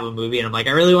like have a movie and I'm like,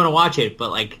 I really want to watch it, but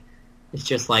like, it's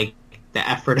just like the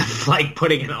effort of like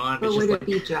putting it on. But It's would just it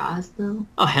like, be Jaws, though?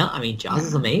 oh hell, I mean, Jaws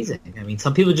is amazing. I mean,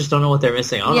 some people just don't know what they're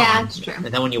missing out Yeah, on. it's true. And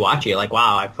then when you watch it, you're like,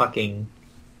 wow, I fucking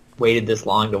waited this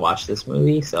long to watch this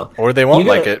movie. So Or they won't You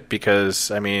like gotta- it because,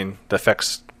 I mean, the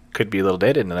effects could be a little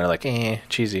dated, and they're like,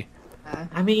 cheesy.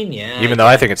 I mean, yeah. Even though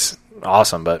I think it's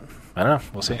awesome, but I don't know.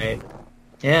 We'll see. Right.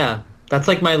 Yeah. That's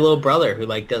like my little brother who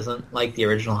like doesn't like the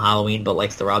original Halloween but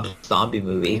likes the Rob Zombie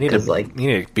movie. You need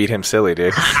to beat him silly,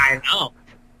 dude. I know.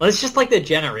 Well, it's just like the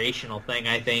generational thing,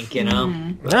 I think, you know?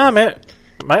 Nah, man.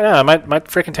 My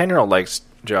freaking 10-year-old likes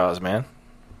Jaws, man.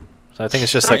 So I think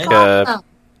it's just like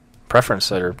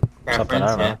preference or something. I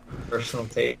don't know. Personal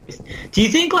taste. Do you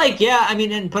think, like,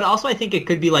 but also I think it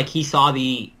could be like he saw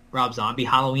the Rob Zombie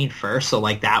Halloween first, so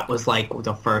like that was like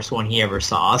the first one he ever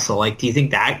saw. So like, do you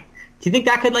think that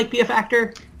could like be a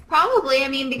factor? Probably. I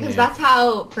mean, because that's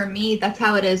how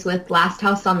it is with Last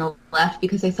House on the Left,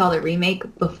 because I saw the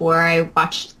remake before I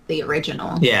watched the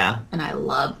original. Yeah. And I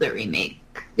love the remake.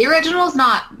 The original's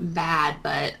not bad,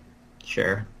 but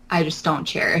sure, I just don't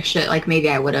cherish it. Like, maybe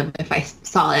I would have if I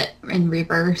saw it in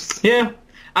reverse. Yeah.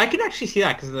 I could actually see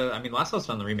that, because Last House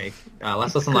on the remake,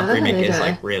 Last House on the Left remake is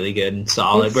like really good and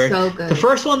solid. It's so good. The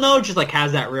first one though just like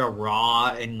has that real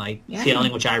raw and like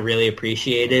feeling, which I really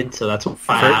appreciated. So that's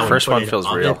why first one feels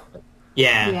real.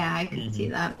 Yeah. Yeah, I can see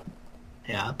that.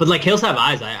 Yeah, but like Hills Have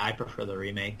Eyes, I prefer the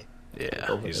remake.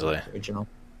 Yeah, easily. The original.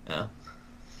 Yeah.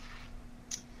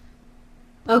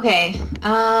 Okay.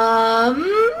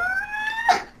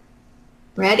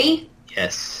 Ready?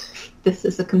 Yes. This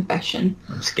is a confession.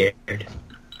 I'm scared.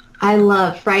 I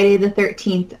love Friday the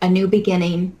 13th, A New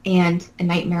Beginning, and A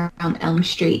Nightmare on Elm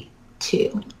Street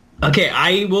 2. Okay,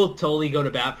 I will totally go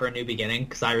to bat for A New Beginning,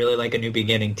 because I really like A New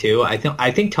Beginning too. I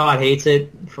think Todd hates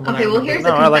it. From what I remember. Here's a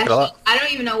confession. I like it a lot. I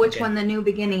don't even know which one The New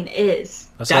Beginning is.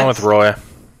 That's the one with Roy.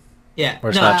 Yeah.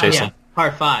 Where it's not Jason. Yeah,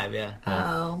 part 5, yeah.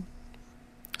 Oh.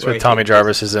 It's where Tommy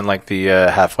Jarvis is in like the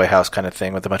halfway house kind of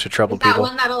thing with a bunch of troubled people. That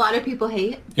one that a lot of people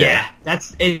hate? Yeah.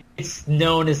 It's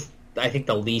known as, I think,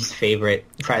 the least favorite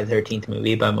Friday the 13th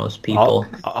movie by most people.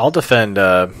 I'll defend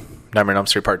Nightmare on Elm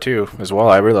Street Part 2 as well.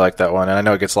 I really like that one, and I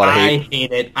know it gets a lot of hate. I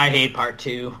hate it. I hate Part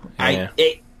 2. Yeah.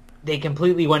 They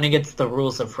completely went against the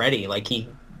rules of Freddy. Like,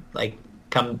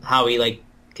 how he like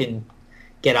can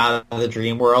get out of the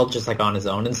dream world just like on his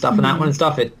own and stuff. And that one and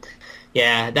stuff.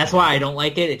 That's why I don't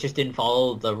like it. It just didn't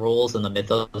follow the rules and the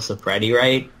mythos of Freddy,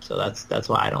 right? So that's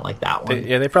why I don't like that one.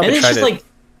 They probably and tried just like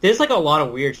there's like a lot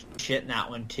of weird shit in that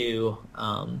one too.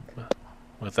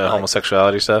 With the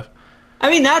homosexuality stuff. I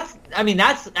mean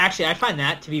that's actually, I find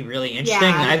that to be really interesting.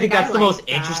 Yeah, I think that's the most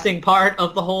interesting part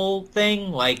of the whole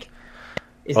thing. Like,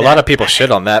 a lot of people shit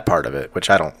on that part of it,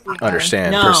 which I don't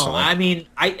understand personally. I mean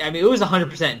it was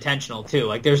 100% intentional too.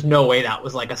 Like, there's no way that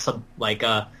was like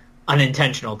a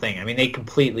unintentional thing. I mean, they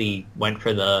completely went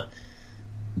for the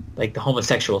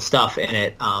homosexual stuff in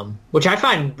it, which I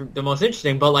find the most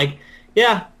interesting. But like,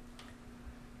 yeah.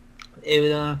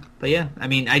 But yeah, I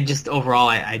mean, I just overall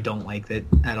I don't like it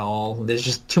at all. There's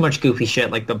just too much goofy shit,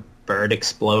 like the bird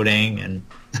exploding, and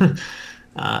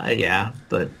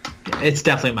but it's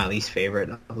definitely my least favorite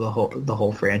of the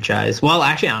whole franchise. Well,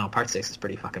 actually, I don't know. Part 6 is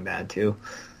pretty fucking bad too.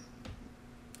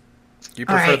 You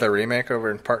prefer the remake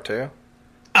over in Part 2?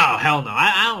 Oh hell no!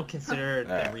 I don't consider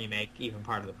the remake even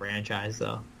part of the franchise,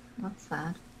 though. That's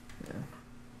sad. Yeah.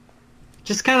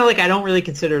 Just kind of like, I don't really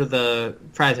consider the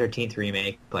Friday the 13th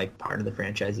remake like part of the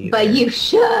franchise either. But you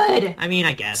should. I mean,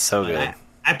 I guess. So good.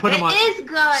 I put them on. It is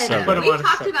good. So We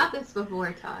talked about this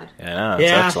before, Todd. Yeah,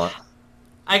 it's excellent.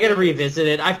 I gotta revisit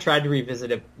it. I've tried to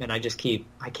revisit it, and I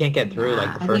can't get through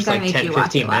like the first 10,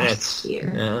 15 minutes.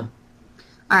 Yeah.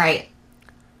 All right.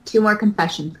 2 more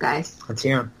confessions, guys. Let's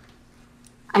hear them.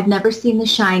 I've never seen The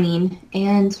Shining,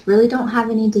 and really don't have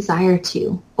any desire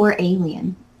to, or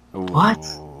Alien. Ooh. What?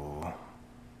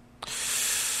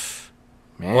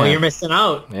 Man. Well, you're missing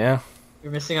out. Yeah.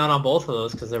 You're missing out on both of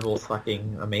those because they're both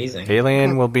fucking amazing.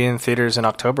 Alien will be in theaters in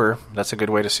October. That's a good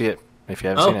way to see it if you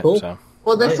haven't seen cool. it. So.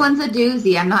 Well, this one's a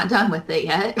doozy. I'm not done with it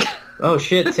yet. Oh,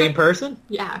 shit. Same person?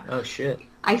 Yeah. Oh, shit.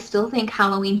 I still think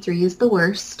Halloween 3 is the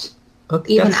worst.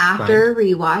 Okay, even after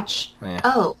rewatch. Yeah.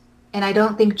 Oh, and I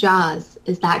don't think Jaws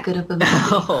is that good of a movie.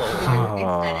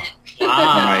 Oh. Oh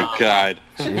my god.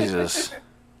 Jesus.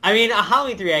 I mean, a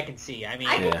Halloween 3 I can see. I mean,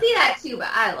 I can see that too, but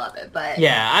I love it. But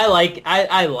yeah, I like it.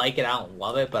 I don't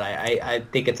love it, but I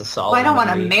think it's a solid. Well, I don't want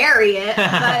to movie. marry it,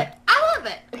 but I love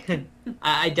it.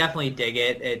 I definitely dig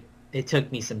it. It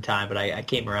took me some time, but I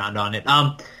came around on it.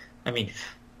 I mean,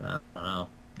 I don't know.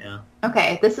 Yeah.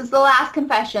 Okay, this is the last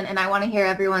confession, and I want to hear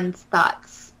everyone's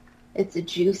thoughts. It's a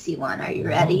juicy one. Are you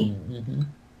ready? Mm-hmm.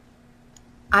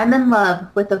 I'm in love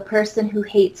with a person who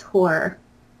hates horror.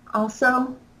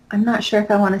 Also, I'm not sure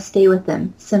if I want to stay with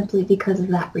them simply because of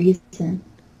that reason.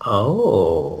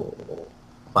 Oh.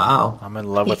 Wow. I'm in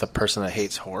love with a person that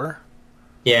hates horror?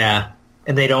 Yeah.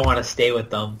 and they don't want to stay with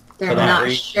them. They're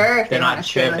not sure if they want to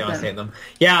stay with them.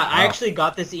 Yeah, wow. I actually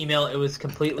got this email. It was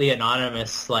completely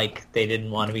anonymous. Like, they didn't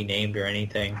want to be named or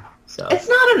anything. So it's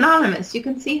not anonymous. You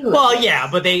can see who. Well, yeah,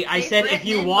 but I said if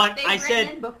you want, I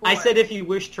said if you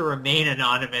wish to remain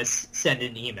anonymous, send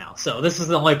an email. So this is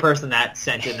the only person that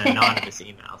sent an anonymous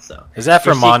email. So is that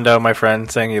from Mondo, my friend,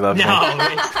 saying he loves me? No,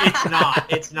 it's not.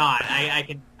 It's not. I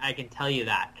can tell you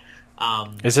that.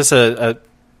 Is this a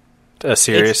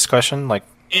serious question? Like.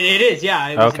 It is, yeah.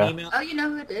 It was an email. Oh, you know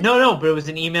who it is? No, but it was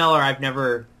an email,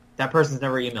 or that person's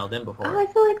never emailed in before. Oh, I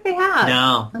feel like they have.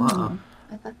 No.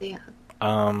 I thought they had.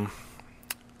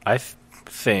 I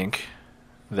think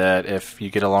that if you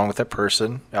get along with that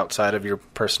person outside of your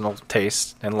personal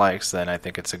tastes and likes, then I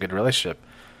think it's a good relationship.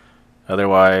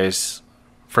 Otherwise,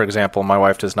 for example, my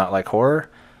wife does not like horror,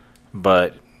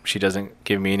 but she doesn't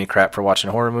give me any crap for watching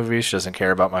horror movies. She doesn't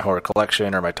care about my horror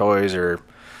collection or my toys or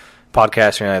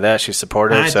podcast or anything like that. She's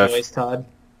supportive. Toys, Todd.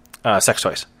 Sex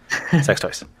toys. Sex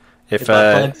toys. If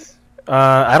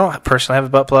I don't personally have a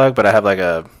butt plug, but I have like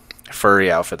a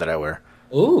furry outfit that I wear.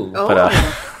 Ooh.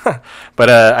 But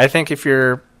I think if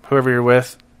whoever you're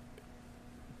with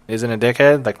isn't a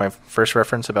dickhead, like my first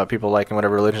reference about people liking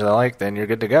whatever religion they like, then you're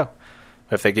good to go.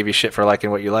 But if they give you shit for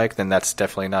liking what you like, then that's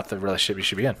definitely not the relationship you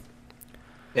should be in.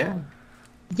 Yeah.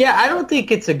 Yeah, I don't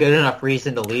think it's a good enough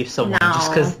reason to leave someone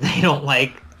just because they don't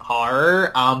like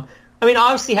horror. I mean,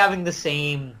 obviously having the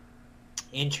same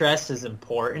interest is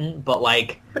important, but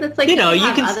it's like you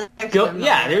can go.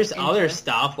 Yeah, there's other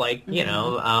stuff like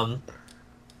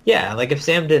yeah, like if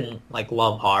Sam didn't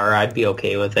love horror, I'd be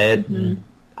okay with it. Mm-hmm.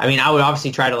 I mean, I would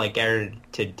obviously try to get her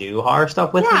to do horror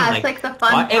stuff with me. Yeah, it's like the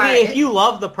fun part. I mean, if you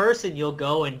love the person, you'll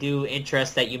go and do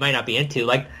interests that you might not be into,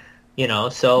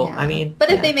 So I mean, but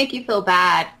if they make you feel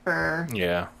bad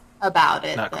about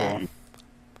it, not cool.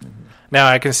 Now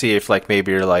I can see if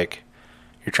maybe you're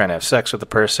you're trying to have sex with the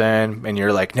person and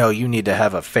you're like, no, you need to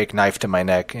have a fake knife to my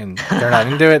neck, and they're not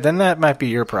into it, then that might be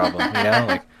your problem.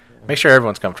 Make sure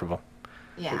everyone's comfortable.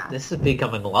 Yeah. This is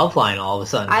becoming Loveline all of a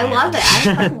sudden. I love it.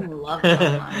 I fucking love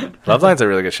Loveline. Loveline's a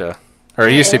really good show. Or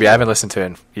it used to be. I haven't listened to it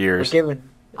in years.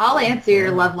 I'll answer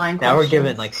your Loveline questions. Now we're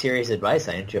giving serious advice.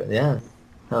 I enjoy it. Yeah.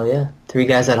 Oh yeah. 3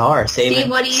 guys at horror.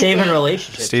 Saving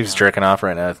relationships. Steve's jerking off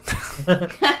right now.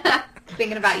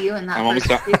 Thinking about you and that.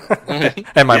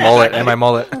 and my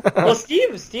mullet. Well,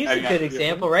 Steve's a good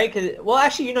example, right?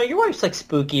 Actually, your wife's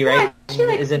spooky, right? Yeah, she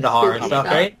is into horror and stuff,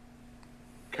 right?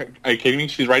 Are you kidding me?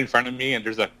 She's right in front of me, and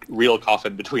there's a real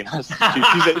coffin between us.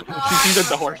 She's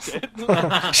into horror shit.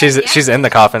 She's in the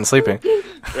coffin sleeping.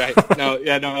 Right?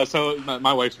 No. So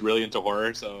my wife's really into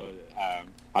horror, so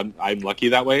I'm lucky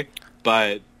that way.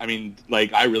 But I mean,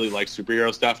 I really like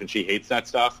superhero stuff, and she hates that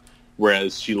stuff.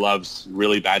 Whereas she loves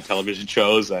really bad television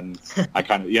shows, and I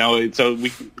kind of, so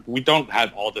we don't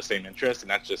have all the same interests,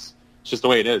 and that's just the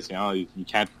way it is. You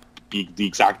can't be the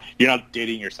exact. You're not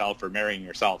dating yourself or marrying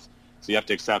yourself, so you have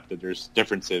to accept that there's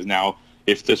differences. Now,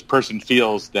 if this person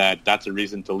feels that that's a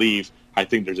reason to leave, I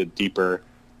think there's a deeper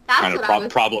kind of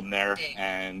problem there,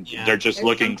 and they're just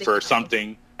looking for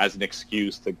something as an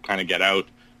excuse to kind of get out.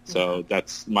 So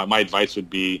that's my advice would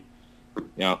be,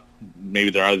 maybe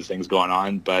there are other things going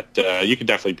on, but you could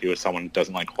definitely be with someone who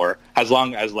doesn't like horror, as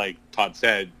long as, like Todd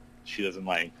said, she doesn't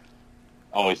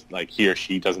always he or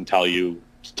she doesn't tell you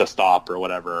to stop or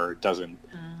whatever, or doesn't,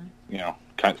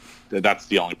 that's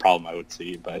the only problem I would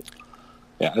see. But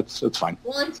yeah, it's fine.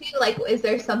 Well, and too, is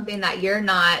there something that you're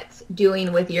not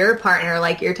doing with your partner?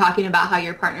 You're talking about how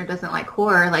your partner doesn't like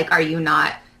horror. Are you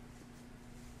not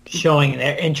showing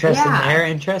their interest in their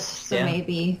interests? So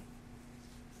maybe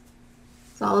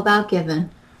it's all about giving.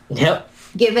 Yep.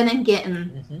 Giving and getting.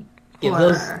 Mm-hmm. Give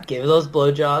those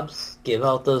blowjobs. Give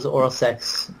out those oral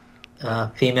sex.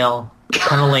 Female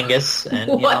cunnilingus,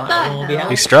 and everyone will be happy.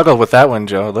 He struggled with that one,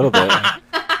 Joe, a little bit.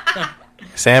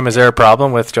 Sam, is there a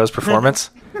problem with Joe's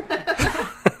performance?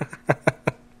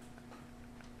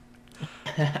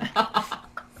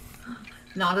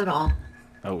 Not at all.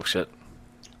 Oh shit.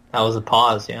 That was a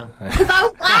pause, yeah. Because I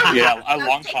was laughing. Yeah, a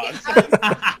long pause.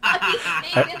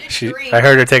 I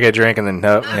heard her take a drink and then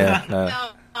no.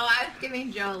 I was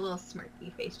giving Joe a little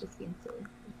smirky face, just being silly.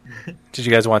 Did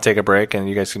you guys want to take a break and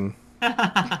you guys can?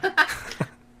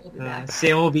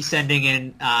 Sam will be sending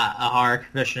in a horror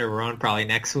confession of her own probably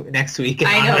next week.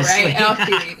 I know, right? I'll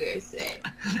see what you guys say.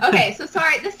 Okay, so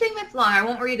sorry, this segment's long. I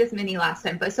won't read as many last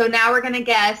time, but so now we're gonna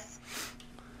guess.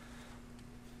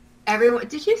 Everyone,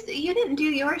 you didn't do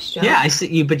yours, Joe? Yeah, I see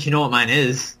you, but you know what mine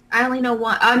is. I only know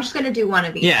one. I'm just gonna do one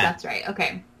of each. Yeah, that's right.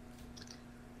 Okay.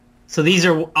 So these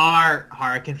are our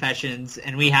horror confessions,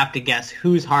 and we have to guess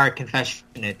whose horror confession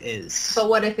it is. But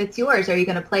what if it's yours? Are you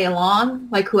going to play along,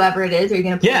 like whoever it is? Are you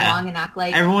going to play along and act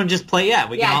like... Everyone just play,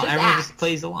 everyone act. just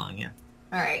plays along, yeah.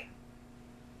 All right.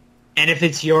 And if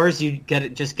it's yours, you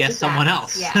just guess someone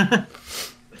else. Yeah.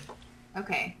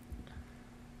 Okay.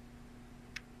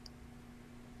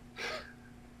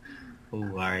 Ooh, all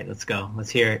right, let's go. Let's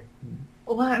hear it.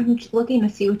 Well, I'm looking to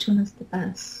see which one is the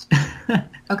best.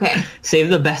 Okay. Save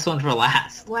the best one for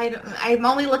last. Well, I'm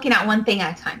only looking at one thing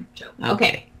at a time, Joe.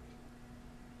 Okay.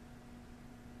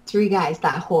 Three Guys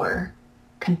That Horror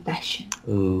confession.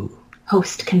 Ooh.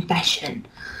 Host confession.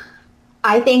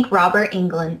 I think Robert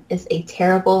Englund is a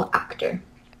terrible actor.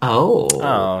 Oh.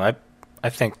 Oh, I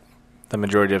think the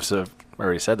majority of us have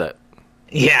already said that.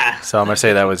 Yeah. So I'm going to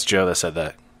say that was Joe that said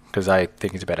that, because I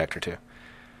think he's a bad actor too.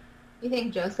 You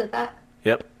think Joe said that?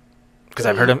 Yep. Because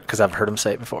I've heard him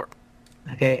say it before.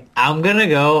 Okay, I'm gonna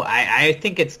go. I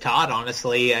think it's Todd.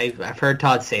 Honestly, I've heard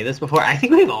Todd say this before. I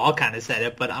think we've all kind of said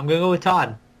it, but I'm gonna go with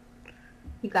Todd.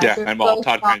 You guys are and both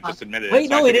Todd kind of wrong. just admitted it. Wait,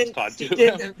 so no, I he think it's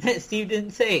didn't. Todd too. Steve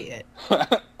didn't say it.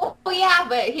 Oh yeah,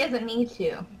 but he doesn't need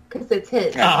to because it's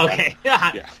his. Oh, okay.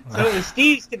 Yeah. So it was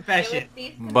Steve's It confession. was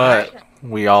Steve's But confession.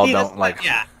 we all Steve, don't like...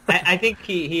 Yeah, I think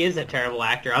he is a terrible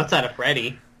actor outside of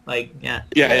Freddy. Like, yeah.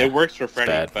 Yeah, it works for Freddy,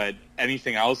 bad. but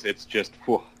anything else, it's just,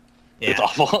 whew, Yeah. it's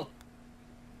awful.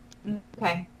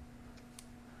 Okay.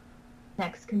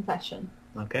 Next confession.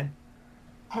 Okay.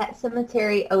 Pet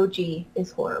Cemetery OG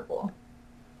is horrible.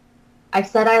 I've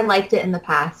said I liked it in the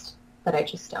past, but I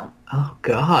just don't. Oh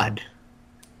God.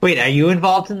 Wait, are you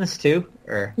involved in this too,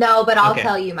 or No, but I'll Okay.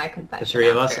 tell you my confession. the three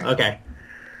of us? after. Okay.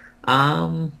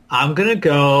 I'm gonna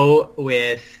go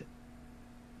with.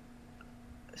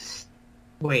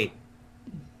 Wait.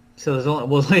 So there's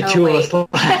only two of us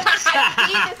left.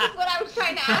 See, this is what I was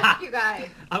trying to ask you guys.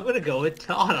 I'm gonna go with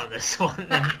Todd on this one.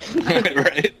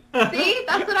 Right? See,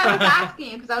 that's what I was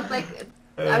asking you because I was like,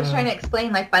 I was trying to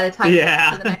explain like by the time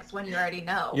Yeah. you get to the next one, you already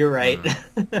know. You're right.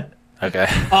 Okay.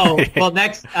 Oh well,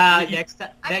 next. I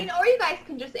mean, or you guys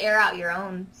can just air out your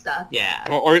own stuff. Yeah.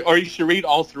 Or you should read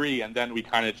all three, and then we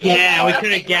kind of just... Yeah, we Okay,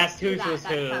 could've let's guessed do whose that. was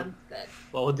That who. sounds good.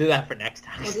 Well, we'll do that for next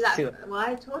time. We'll do that. too. Well,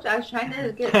 I told you I was trying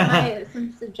to get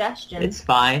some suggestions. It's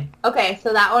fine. Okay,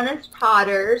 so that one is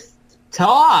Potter's.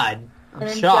 Todd. I'm And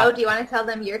then shocked. Joe, do you want to tell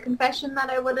them your confession that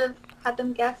I would have had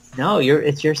them guess? No,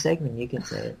 it's your segment. You can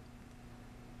say it.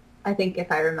 I think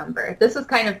if I remember. This was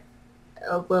kind of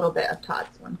a little bit of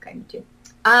Todd's one, kind of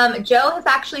too. Joe has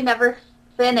actually never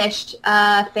finished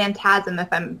Phantasm, if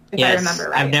I remember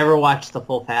right. I've never watched the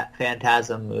full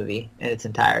Phantasm movie in its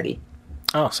entirety.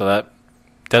 Oh, so that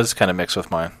does kind of mix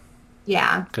with mine,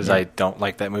 Yeah. because I don't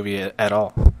like that movie at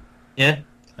all. Yeah.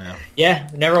 Yeah. Yeah.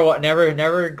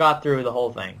 Never got through the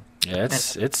whole thing. Yeah,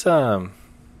 it's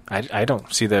I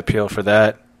don't see the appeal for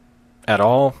that at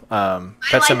all.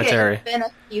 Pet Cemetery. It's been a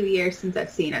few years since I've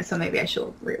seen it, so maybe I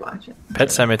should rewatch it. Pet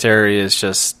Cemetery is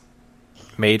just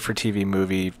made for TV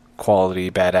movie quality,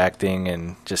 bad acting,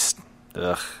 and just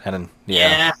ugh. And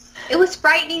yeah. It was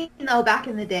frightening though back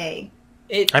in the day.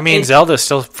 Zelda's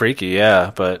still freaky,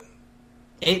 yeah, but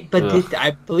I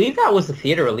believe that was the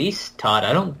theater release, Todd.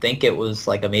 I don't think it was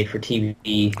like a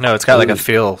made-for-TV. no, it's got like a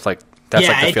feel like that's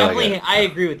like the it feel. definitely. I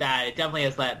agree with that. It definitely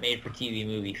has that made-for-TV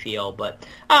movie feel, but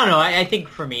I don't know. I think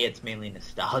for me, it's mainly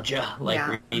nostalgia,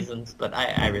 reasons. But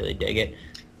I really dig it.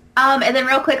 And then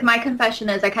real quick, my confession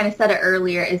is, I kind of said it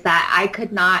earlier, is that I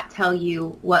could not tell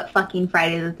you what fucking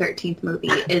Friday the 13th movie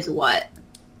is what.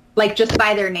 Like, just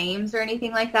by their names or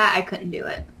anything like that, I couldn't do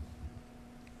it.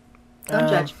 Don't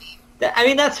judge me. I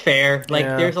mean, that's fair. Like,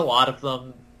 Yeah. there's a lot of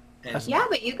them. And, Yeah,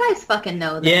 but you guys fucking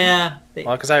know them. yeah.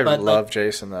 Well, because I but, love like,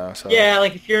 Jason though. So yeah,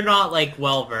 like if you're not like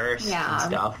well versed Yeah. and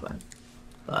stuff,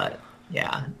 but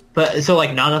yeah, but so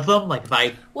like none of them. Like if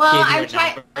I Well, gave you I a tried.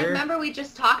 number- I remember we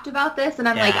just talked about this, and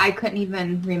I'm Yeah. like, I couldn't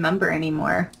even remember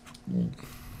anymore.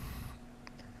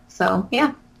 So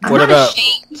yeah, I'm What not about-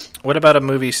 ashamed. what about a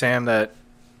movie, Sam, that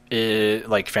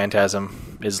like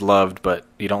Phantasm is loved, but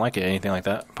you don't like it? Anything like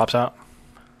that pops out?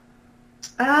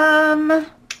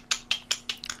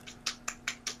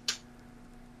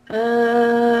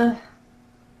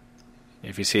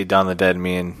 If you see Dawn of the Dead,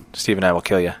 me and Steve and I will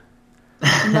kill you.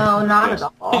 No, not at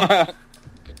all.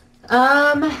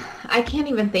 I can't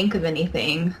even think of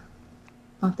anything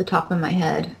off the top of my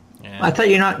head. Yeah. I thought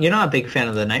you're not a big fan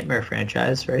of the Nightmare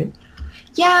franchise, right?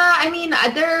 Yeah, I mean,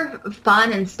 they're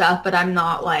fun and stuff, but I'm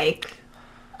not, like,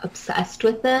 obsessed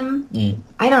with them.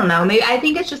 I don't know. Maybe I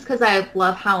think it's just because I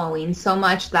love Halloween so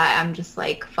much that I'm just,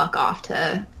 like, fuck off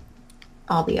to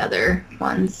all the other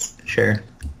ones. Sure.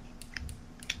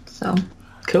 So,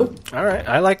 Cool. All right.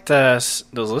 I liked those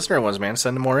listener ones, man.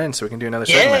 Send them more in so we can do another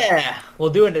segment. Yeah, we'll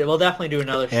do it. We'll definitely do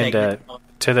another segment.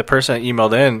 To the person that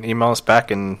emailed in, email us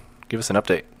back and give us an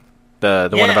update. The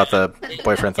one about the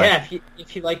boyfriend thing. Yeah,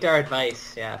 if you liked our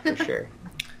advice, yeah, for sure.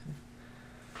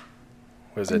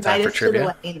 Was it time for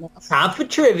trivia? Time for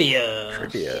trivia.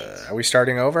 Trivia. Are we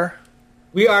starting over?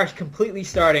 We are completely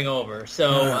starting over.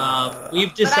 So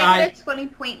we've decided. But I got a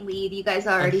 20-point lead. You guys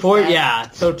already said. Yeah.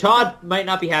 So Todd might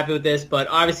not be happy with this, but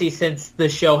obviously since the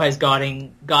show has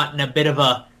gotten a bit of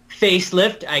a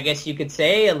facelift, I guess you could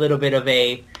say, a little bit of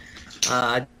a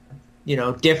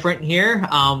different here.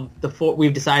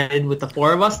 We've decided with the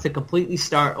four of us to completely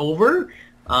start over.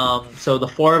 So the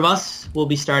four of us will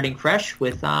be starting fresh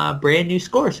with brand new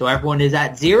scores. So everyone is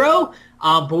at 0,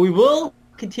 but we will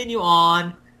continue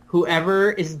on.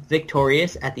 Whoever is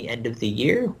victorious at the end of the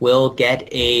year will get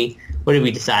what did we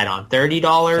decide on?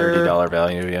 $30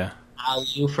 value, yeah.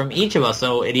 Value from each of us.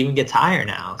 So it even gets higher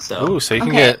now. So you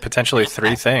can get potentially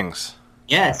 3 things.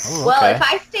 Yes. Ooh, well, if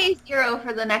I stay 0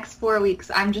 for the next 4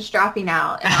 weeks, I'm just dropping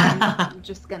out, and I'm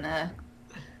just gonna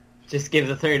give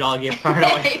the $30 gift card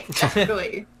away.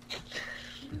 Exactly.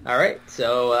 All right.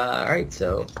 So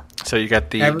you got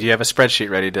do you have a spreadsheet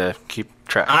ready to keep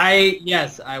track? I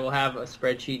will have a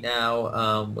spreadsheet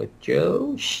now with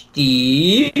Joe,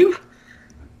 Steve,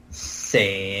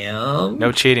 Sam.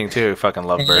 No cheating too, fucking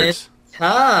lovebirds.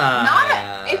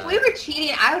 If we were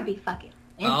cheating, I would be fucking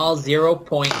all 0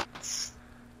 points.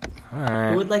 All right.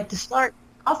 Who would like to start?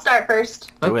 I'll start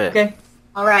first. Do it. Okay.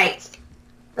 All right.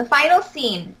 The final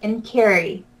scene in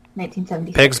Carrie,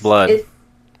 1976. Pig's blood.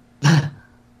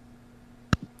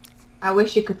 I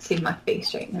wish you could see my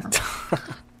face right now.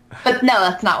 But no,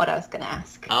 that's not what I was going to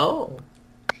ask. Oh.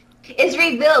 Is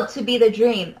revealed to be the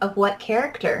dream of what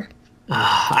character?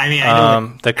 I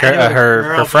know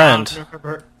her friend.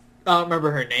 I don't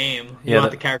remember her name. You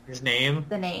want the character's name?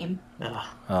 The name.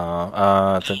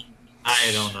 I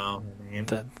don't know her name.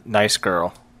 The nice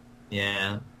girl.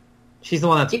 Yeah. She's the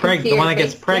one that's pregnant. The one that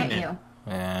gets pregnant.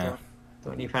 Yeah. The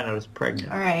one you found out was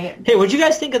pregnant. All right. Hey, what'd you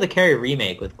guys think of the Carrie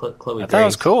remake with Chloe Grace? I thought it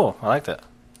was cool. I liked it.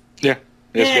 Yeah.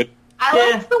 It was good.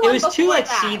 I liked the one it was too before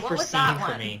scene that. for What was scene that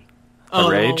for one? me. The Rage?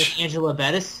 The one with Angela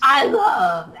Bettis. I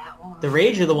love that one. The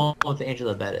Rage or the one with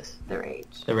Angela Bettis? The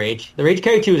Rage. The Rage. The Rage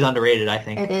Carrie 2 is underrated, I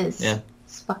think. It is. Yeah.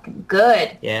 It's fucking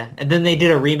good. Yeah. And then they did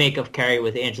a remake of Carrie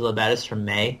with Angela Bettis from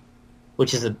May,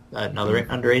 which is another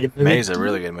underrated movie. May's a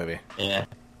really good movie. Yeah.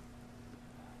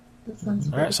 All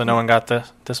right, so no one got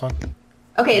this one?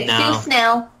 Okay, it's No. Sue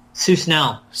Snell. Sue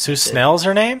Snell. Sue Snell's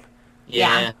her name?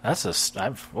 Yeah. That's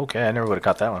okay, I never would have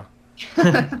caught that one.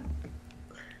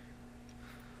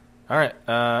 All right,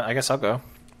 I guess I'll go.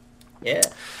 Yeah.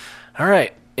 All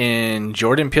right, in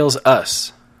Jordan Peele's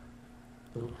Us,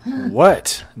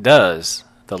 what does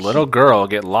the little girl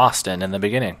get lost in the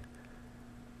beginning?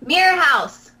 Mirror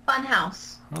House. Fun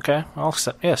House. Okay,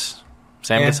 yes.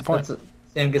 Sam gets the point.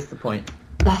 Sam gets the point.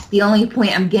 That's the only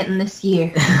point I'm getting this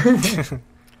year.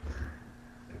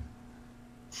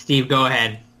 Steve, go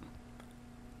ahead.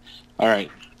 All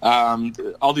right.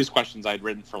 All these questions I'd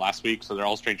written for last week, so they're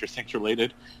all Stranger Things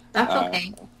related. That's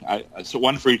okay. So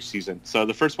one for each season. So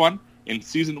the first one, in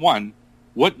season 1,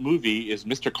 what movie is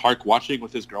Mr. Clark watching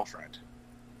with his girlfriend?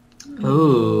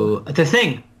 Ooh, The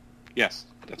Thing. Yes,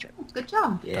 that's right. Good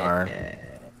job. Yeah. Darn.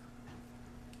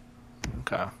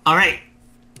 Okay. All right.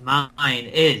 Mine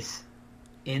is,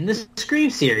 in the Scream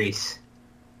series,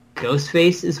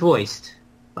 Ghostface is voiced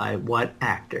by what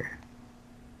actor?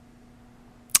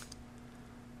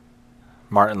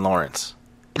 Martin Lawrence.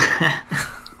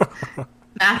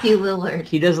 Matthew Lillard.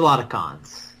 He does a lot of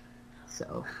cons.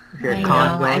 So, if you're a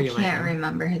con girl, I you might can't know.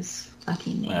 remember his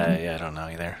fucking name. Yeah, I don't know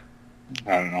either.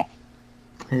 I don't know.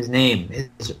 His name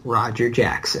is Roger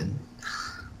Jackson.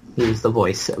 He's the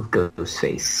voice of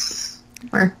Ghostface.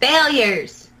 We're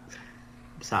failures.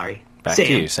 Sorry. Back Sam.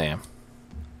 to you, Sam.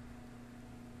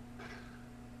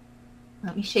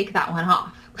 Let me shake that one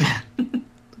off.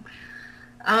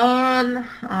 All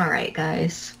right,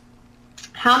 guys.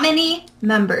 How many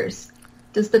members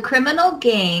does the criminal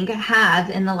gang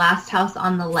have in The Last House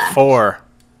on the Left? 4.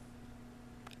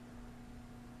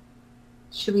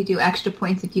 Should we do extra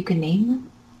points if you can name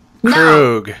them?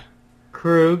 Krug.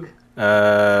 Krug.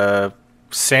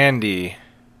 Sandy.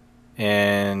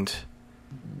 And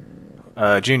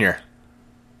Junior.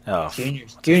 Oh.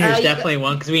 Junior's you definitely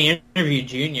one because we interviewed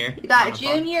Junior. You got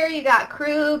Junior, you got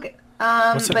Krug.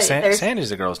 What's but Sandy's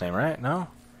the girl's name, right? No?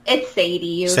 it's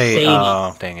Sadie. Sadie.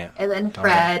 Oh, dang it. And then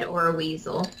Fred or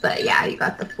Weasel. But yeah, you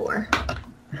got the 4.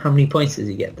 How many points does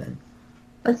he get then?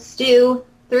 Let's do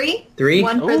Three. Three?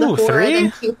 One for the Ooh, horror, three?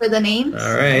 then two for the names.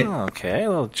 All right. Oh, okay, a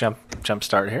little jump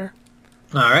start here.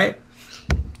 All right.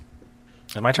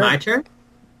 Is it my turn? My turn?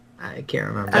 I can't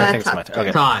remember. I think it's my turn.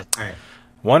 Okay. Todd. All right.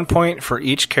 1 point for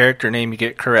each character name you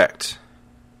get correct.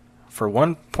 For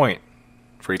 1 point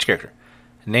for each character.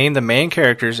 Name the main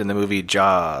characters in the movie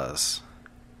Jaws.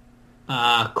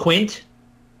 Quint.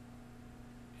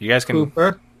 You guys can...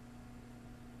 Hooper.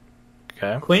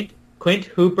 Okay. Quint,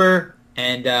 Hooper,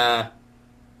 and oh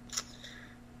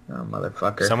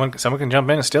motherfucker. Someone can jump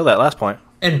in and steal that last point.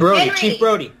 And Brody, Henry. Chief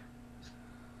Brody.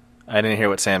 I didn't hear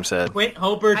what Sam said. Quint,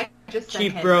 Hooper, I just said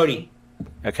Chief Henry. Brody.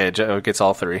 Okay, Joe gets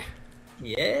all three.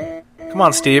 Yeah. Come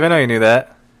on, Steve. I know you knew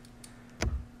that.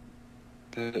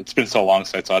 It's been so long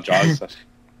since I saw Jaws.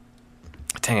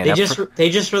 Dang it. They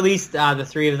just released the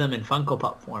three of them in Funko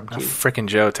Pop form too. Freaking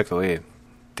Joe took the lead.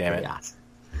 Damn it.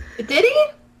 Did he?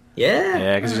 Yeah.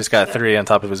 Yeah, because he just got 3 on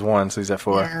top of his 1, so he's at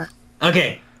 4. Yeah.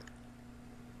 Okay.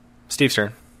 Steve's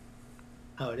turn.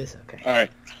 Oh, it is okay. All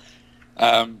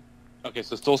right. Okay,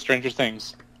 so still Stranger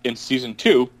Things. In season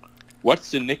 2,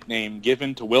 what's the nickname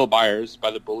given to Will Byers by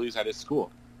the bullies at his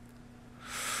school?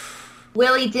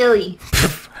 Willy Dilly.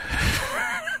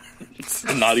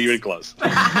 Not even close.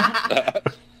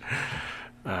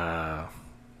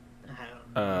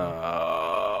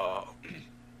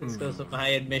 This goes with my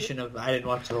admission of I didn't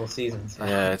watch the whole season. So.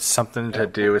 Yeah, it's something to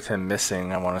do with him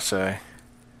missing, I want to say.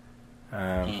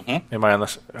 Am I on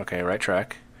this? Okay, right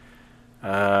track.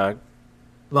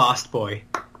 Lost Boy.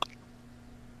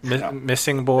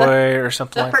 Missing Boy or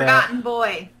something like that? The Forgotten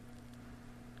Boy.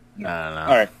 I don't know.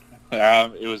 All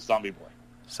right. It was Zombie Boy.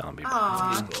 Zombie Boy.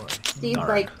 Aw. Steve's All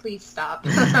like, please stop.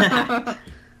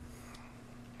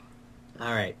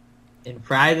 All right. In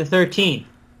Friday the 13th.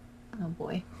 Oh,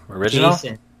 boy. Original?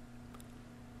 Jason.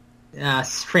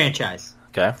 Franchise.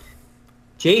 Okay.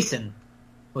 Jason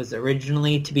was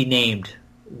originally to be named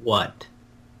what?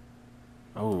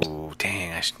 Oh,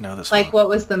 dang, I should know this Like, one. what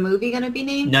was the movie going to be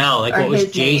named? No, like Or what was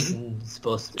his Jason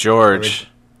supposed to be? George.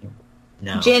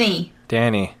 No. Jenny.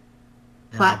 Danny.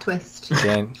 Plot twist.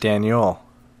 Daniel.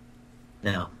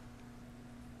 No.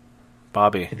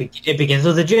 Bobby. It begins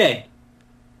with a J.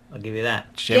 I'll give you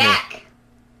that. Jimmy. Jack.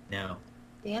 No.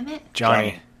 Damn it.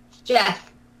 Johnny.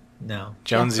 Jeff. No.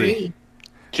 Jonesy.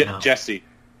 Jeffrey. No. Jesse.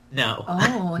 No. Oh,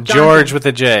 Jonathan. George with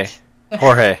a J.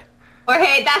 Jorge.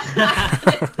 Jorge, that's not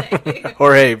what I say.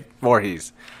 Jorge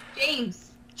Voorhees.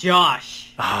 James.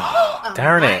 Josh. Oh,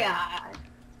 darn my it. God.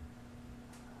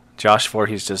 Josh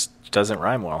Voorhees just doesn't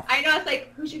rhyme well. I know, it's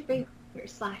like, who's your favorite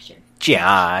slasher?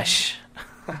 Josh.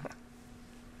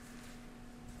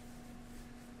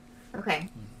 Okay.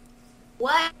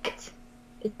 What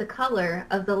is the color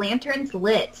of the lanterns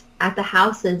lit at the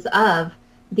houses of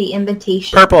the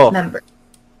invitation Purple. members?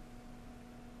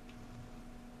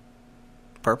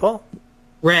 Purple?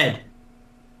 Red.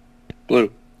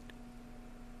 Blue.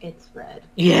 It's red.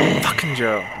 Yeah. Fucking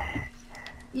Joe.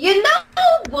 You know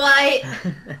what?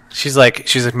 She's like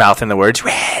mouthing the words.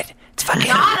 Red. It's fucking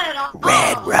Not at all.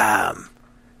 red rum.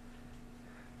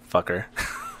 Fucker.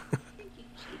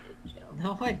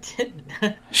 No, I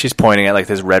didn't. She's pointing at like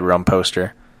this red rum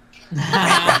poster.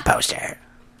 Red rum poster.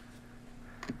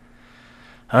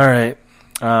 All right.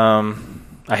 I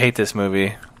hate this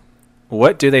movie.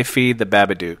 What do they feed the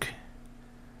Babadook?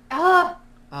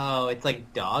 Oh, it's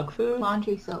like dog food?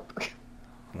 Laundry soap.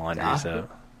 Laundry Dog soap.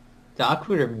 Dog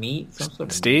food or meat? Some sort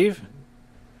of Steve?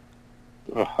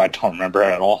 Oh, I don't remember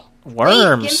at all.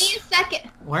 Worms. Wait, give me a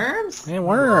second. Worms? Yeah,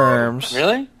 worms.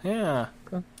 Really? Yeah.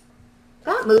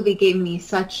 That movie gave me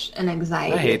such an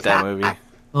anxiety I hate that attack. movie.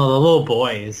 Well, the little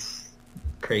boy is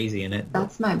crazy in it.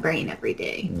 That's my brain every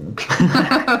day. All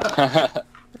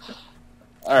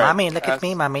right. Mommy, look at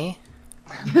me, mommy.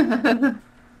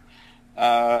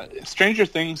 Stranger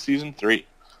Things Season 3.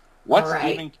 What All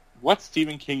right.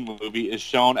 Stephen King movie is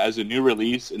shown as a new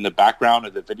release in the background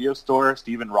of the video store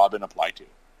Steve and Robin apply to?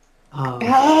 Oh,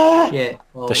 shit.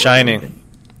 Well, The Shining.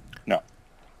 No.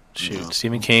 Shoot, no.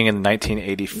 Stephen King in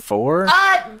 1984?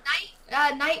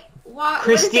 Night walk.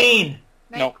 Christine.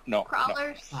 No.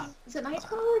 Crawlers. Is it Night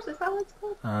Crawlers? Is that what it's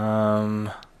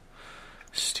called?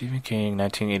 Stephen King,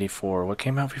 1984. What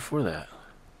came out before that?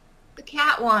 The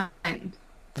cat one.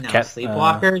 No, Cat-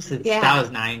 Sleepwalkers? yeah. That was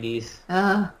 90s.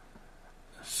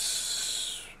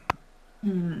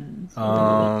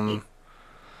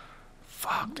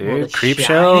 Fuck, dude. Well, The Creepshow?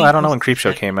 Shining I don't know when was-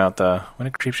 Creepshow came out, though. When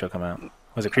did Creepshow come out?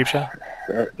 Was it Creepshow?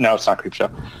 No, it's not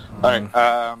Creepshow. All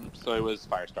right. So it was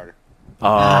Firestarter.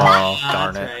 Oh,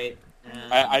 darn That's it. right.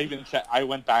 I even I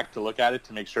went back to look at it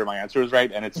to make sure my answer was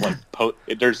right, and it's like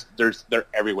they're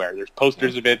everywhere. There's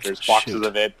posters of it. There's boxes Shoot.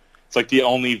 of it. It's like the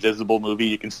only visible movie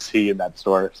you can see in that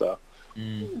store. So,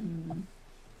 all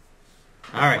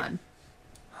right,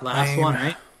 last one,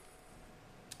 right? Yep.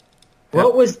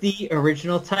 What was the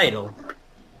original title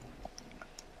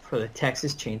for the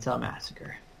Texas Chainsaw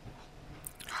Massacre?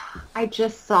 I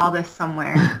just saw this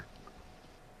somewhere.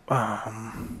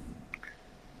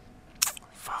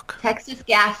 Fuck. Texas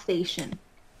gas station.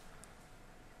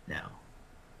 No.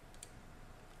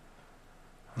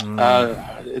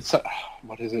 It's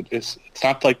what is it? It's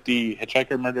not like the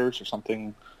Hitchhiker Murders or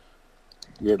something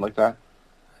weird like that.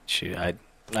 Shoot, I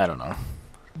don't know.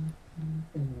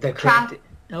 The correct...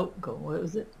 Oh, go. What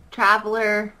was it?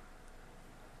 Traveler.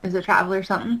 Is it Traveler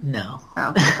something? No.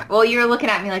 Oh. Well, you were looking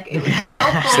at me like... It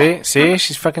was See?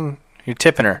 She's fucking... You're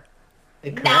tipping her.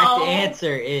 The correct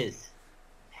answer is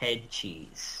Head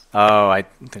Cheese. Oh,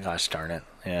 gosh darn it.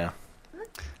 Yeah.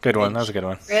 Good one. That was a good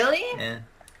one. Really? Yeah.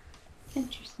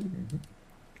 Interesting.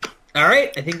 All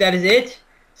right, I think that is it.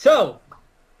 So,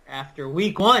 after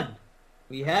week 1,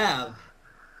 we have,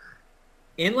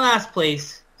 in last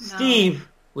place, Steve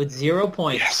with 0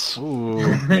 points. Yes. Ooh.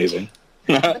 Amazing.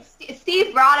 But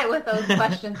Steve brought it with those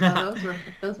questions, so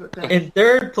those were good. In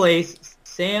third place,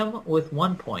 Sam with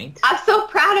 1 point. I'm so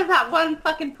proud of that one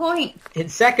fucking point. In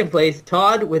second place,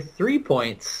 Todd with 3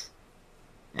 points.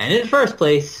 And in first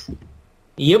place,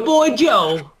 your boy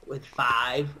Joe with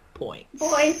 5 points.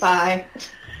 Boy, 5.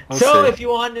 So if you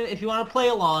want to play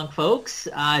along, folks,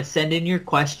 send in your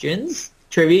questions,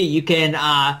 trivia. You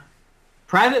can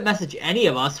private message any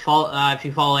of us. If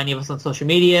you follow any of us on social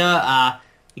media,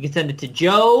 you can send it to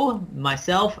Joe,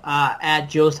 myself, at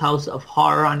Joe's House of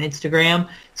Horror on Instagram,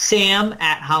 Sam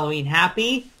at Halloween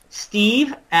Happy,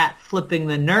 Steve at Flipping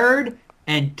the Nerd,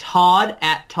 and Todd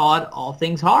at Todd All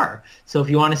Things Horror. So if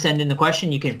you want to send in the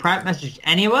question, you can private message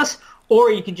any of us, or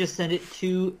you can just send it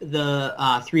to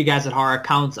the Three Guys at Horror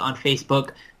accounts on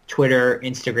Facebook, Twitter,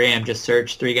 Instagram. Just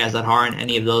search Three Guys at Horror on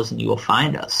any of those, and you will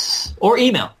find us. Or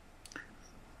email.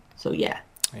 So, yeah.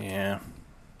 Yeah.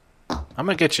 I'm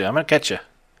going to get you. I'm going to catch you.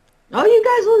 Oh, you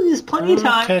guys, well, there's plenty of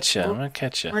time. I'm going to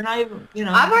catch you. We're not even,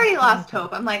 I've already lost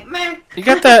hope. I'm like, man. You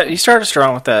got that. You started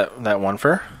strong with that one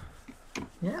fur.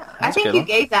 Yeah. I think you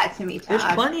gave that to me, Todd.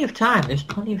 There's plenty of time.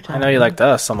 I know you liked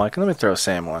us. I'm like, let me throw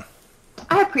Sam one.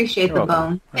 I appreciate the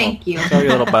bone. Thank you. Throw you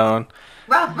a little bone.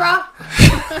 Rough.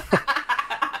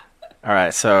 All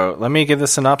right, so let me give the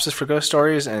synopsis for Ghost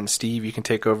Stories, and Steve, you can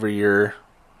take over your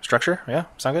structure. Yeah,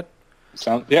 sound good?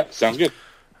 Sounds good.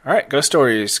 All right, Ghost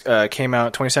Stories came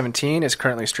out 2017. It's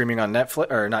currently streaming on Netflix,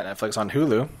 or not Netflix, on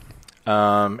Hulu.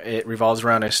 It revolves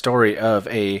around a story of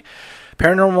a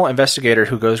paranormal investigator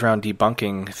who goes around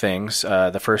debunking things.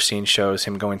 The first scene shows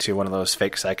him going to one of those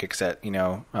fake psychics that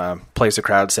plays the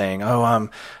crowd, saying, "Oh,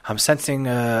 I'm sensing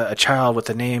a child with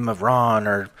the name of Ron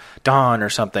or Don or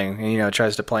something," and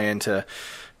tries to play into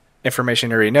information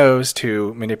he already knows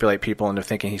to manipulate people into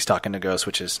thinking he's talking to ghosts,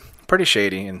 which is pretty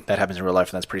shady, and that happens in real life,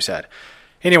 and that's pretty sad.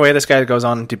 Anyway, this guy goes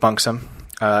on and debunks him,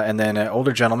 and then an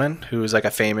older gentleman who's like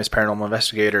a famous paranormal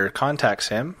investigator contacts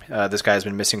him. This guy's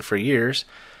been missing for years,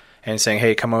 and saying,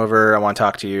 "Hey, come over, I want to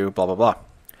talk to you, blah, blah, blah."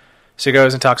 So he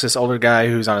goes and talks to this older guy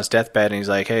who's on his deathbed, and he's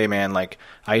like, "Hey, man,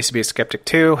 I used to be a skeptic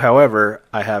too. However,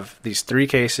 I have these 3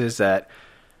 cases that,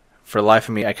 for the life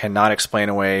of me, I cannot explain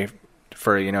away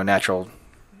for, natural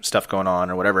stuff going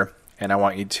on or whatever. And I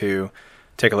want you to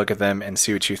take a look at them and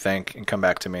see what you think and come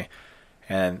back to me."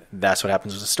 And that's what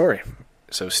happens with the story.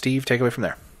 So, Steve, take it away from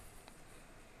there.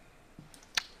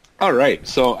 All right.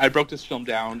 So I broke this film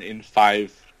down in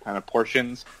 5 kind of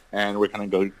portions, and we're going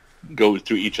to go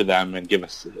through each of them and give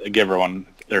everyone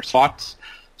their thoughts.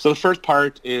 So the first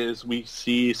part is we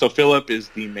see, so Philip is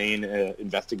the main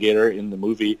investigator in the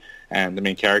movie and the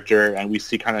main character, and we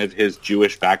see kind of his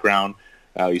Jewish background.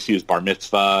 You see his bar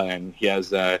mitzvah, and he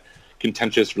has a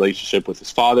contentious relationship with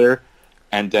his father.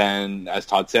 And then, as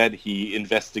Todd said, he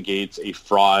investigates a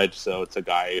fraud. So it's a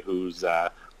guy who's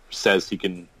says he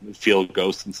can feel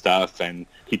ghosts and stuff, and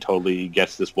he totally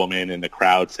gets this woman in the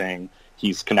crowd saying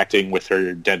he's connecting with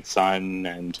her dead son,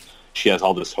 and she has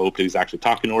all this hope that he's actually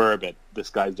talking to her, but this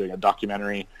guy's doing a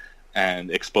documentary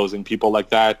and exposing people like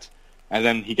that. And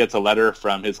then he gets a letter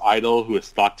from his idol, who is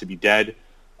thought to be dead,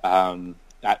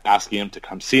 asking him to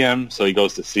come see him. So he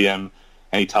goes to see him,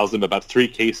 and he tells him about 3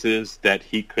 cases that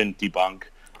he couldn't debunk,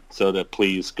 so to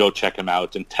please go check him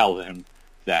out and tell him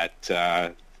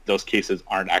that those cases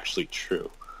aren't actually true.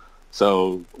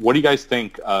 So what do you guys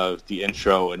think of the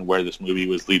intro and where this movie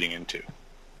was leading into?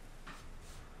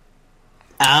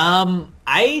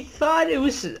 I thought it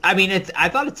was, I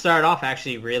thought it started off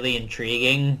actually really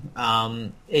intriguing.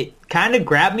 It kind of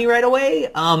grabbed me right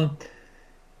away. I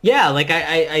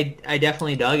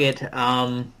definitely dug it.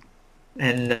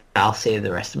 and I'll save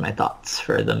the rest of my thoughts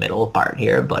for the middle part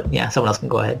here. But yeah, someone else can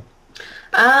go ahead.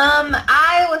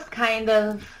 I was kind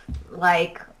of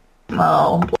like,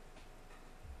 oh.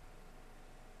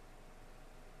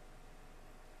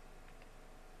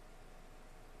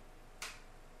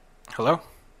 Hello?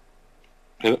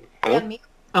 Hello?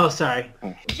 Oh, sorry.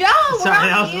 Joe, Sorry,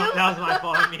 that was my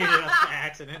fault. I muted us by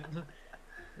accident.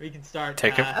 We can start.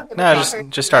 Take it. No,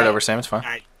 just start over, Sam. It's fine. All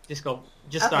right, just go.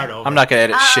 Just start over. I'm not gonna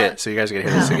edit shit, so you guys gotta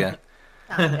hear this again.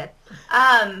 Sounds good.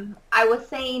 I was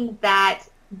saying that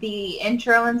the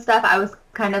intro and stuff, I was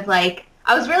kind of like,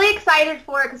 I was really excited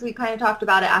for it because we kind of talked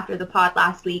about it after the pod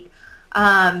last week.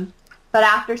 But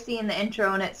after seeing the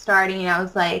intro and it starting, I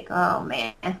was like, oh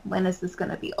man, when is this going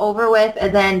to be over with?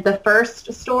 And then the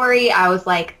first story, I was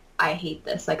like, I hate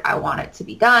this. Like, I want it to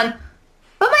be done.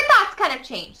 But my thoughts kind of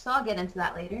changed, so I'll get into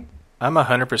that later. I'm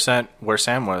 100% where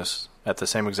Sam was at the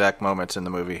same exact moments in the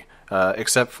movie.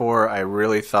 Except for I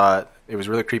really thought it was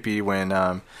really creepy when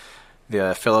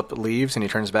the Philip leaves and he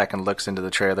turns back and looks into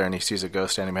the trailer and he sees a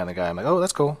ghost standing behind the guy. I'm like, oh,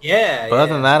 that's cool. Yeah. But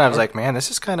other than that, I was like, man,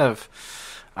 this is kind of...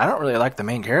 I don't really like the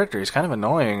main character. He's kind of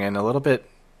annoying and a little bit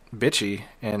bitchy.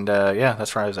 And yeah,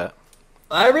 that's where I was at.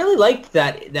 I really liked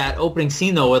that opening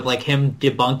scene though, with like him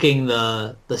debunking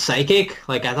the psychic.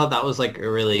 Like I thought that was like a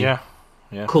really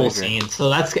cool scene. So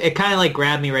it kind of like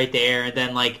grabbed me right there. And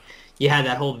then like you had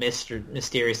that whole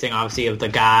mysterious thing, obviously, of the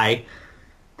guy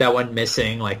that went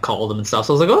missing, like called him and stuff.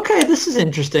 So I was like, okay, this is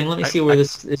interesting. Let me see where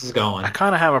this is going. I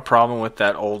kind of have a problem with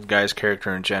that old guy's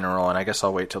character in general, and I guess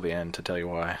I'll wait till the end to tell you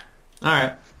why. All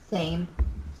right. Same.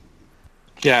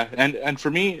 Yeah, and for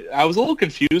me, I was a little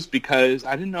confused because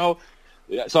I didn't know.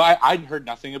 So I'd heard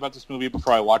nothing about this movie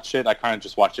before I watched it. I kind of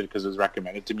just watched it because it was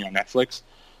recommended to me on Netflix.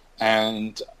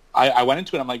 And I went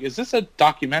into it, I'm like, is this a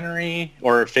documentary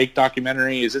or a fake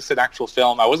documentary? Is this an actual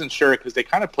film? I wasn't sure because they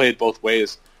kind of play it both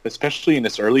ways, especially in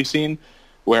this early scene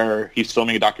where he's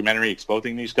filming a documentary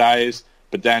exposing these guys.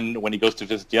 But then when he goes to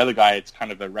visit the other guy, it's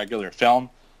kind of a regular film.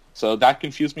 So that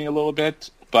confused me a little bit.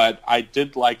 But I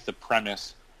did like the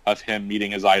premise of him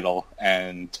meeting his idol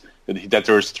and that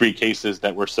there was 3 cases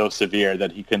that were so severe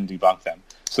that he couldn't debunk them.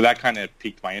 So that kind of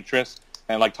piqued my interest.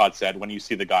 And like Todd said, when you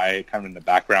see the guy kind of in the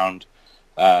background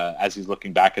as he's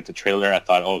looking back at the trailer, I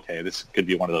thought, oh, okay, this could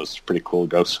be one of those pretty cool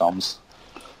ghost films.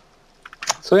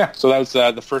 So yeah, so that was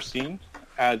the first scene.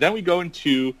 Then we go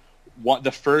into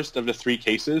the first of the 3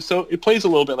 cases. So it plays a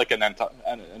little bit like an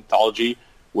anthology,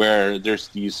 where there's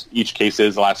each case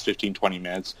is the last 15, 20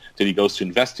 minutes that he goes to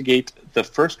investigate. The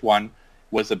first one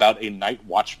was about a night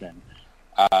watchman.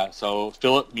 So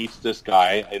Philip meets this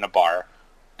guy in a bar,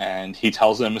 and he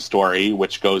tells him a story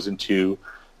which goes into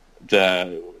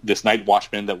this night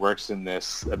watchman that works in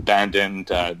this abandoned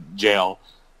jail,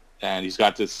 and he's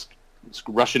got this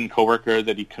Russian coworker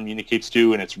that he communicates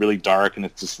to, and it's really dark, and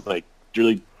it's this like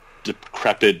really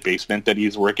decrepit basement that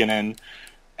he's working in.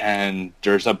 And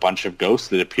there's a bunch of ghosts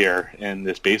that appear in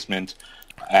this basement,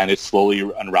 and it slowly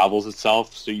unravels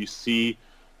itself. So you see,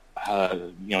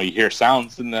 you hear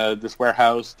sounds in this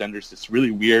warehouse. Then there's this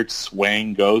really weird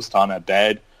swaying ghost on a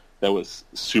bed that was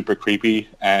super creepy.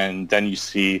 And then you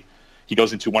see he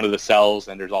goes into one of the cells,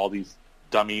 and there's all these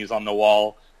dummies on the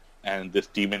wall, and this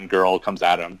demon girl comes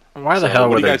at him. Why the hell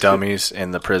were there dummies in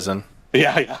the prison?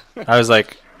 Yeah. I was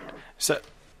like,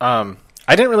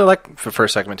 I didn't really like the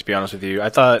first segment, to be honest with you. I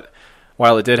thought,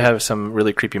 while it did have some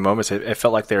really creepy moments, it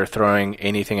felt like they were throwing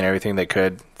anything and everything they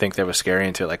could think that was scary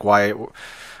into it. Like, why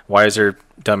is there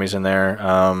dummies in there?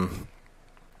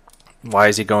 Why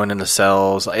is he going into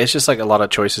cells? It's just like a lot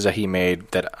of choices that he made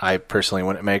that I personally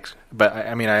wouldn't make. But,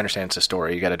 I mean, I understand it's a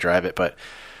story. You got to drive it. But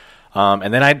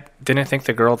and then I didn't think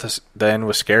the girl then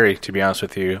was scary, to be honest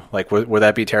with you. Like, would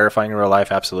that be terrifying in real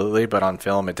life? Absolutely. But on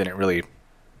film, it didn't really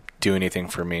do anything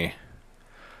for me.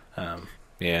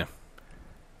 Yeah,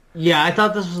 I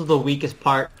thought this was the weakest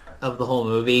part of the whole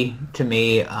movie to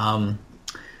me.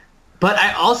 But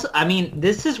I mean,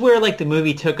 this is where like the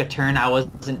movie took a turn I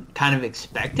wasn't kind of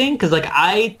expecting, because like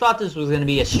I thought this was going to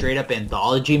be a straight up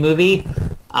anthology movie.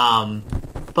 But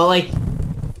like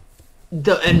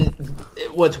and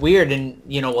what's weird, and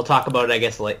we'll talk about it I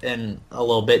guess like in a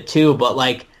little bit too, but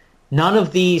like none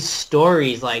of these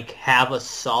stories like have a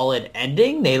solid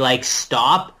ending. They like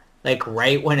stop like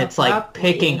right when it's like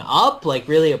picking up, like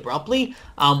really abruptly,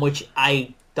 which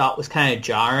I thought was kind of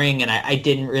jarring and I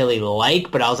didn't really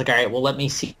like, but I was like, all right, well, let me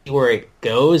see where it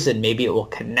goes and maybe it will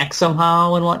connect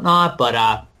somehow and whatnot.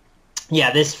 But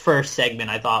yeah, this first segment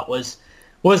I thought was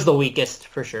the weakest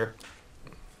for sure.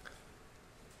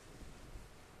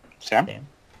 Sam?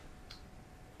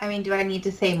 I mean, do I need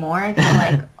to say more? I feel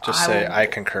like just say I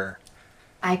concur.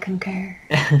 I concur.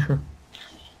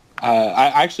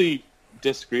 I actually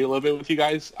disagree a little bit with you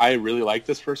guys. I really like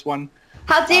this first one.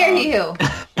 How dare you?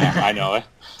 Yeah, I know it.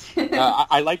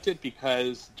 I liked it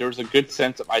because there was a good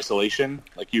sense of isolation.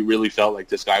 Like, you really felt like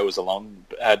this guy was alone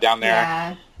down there.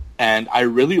 Yeah. And I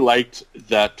really liked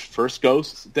that first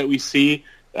ghost that we see.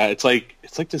 It's like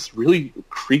this really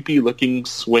creepy looking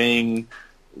swaying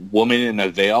woman in a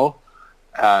veil.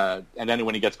 And then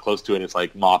when he gets close to it, it's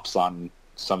like mops on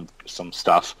some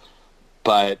stuff.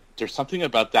 But there's something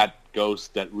about that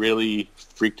ghost that really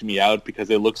freaked me out because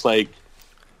it looks like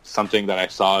something that I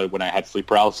saw when I had sleep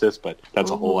paralysis, but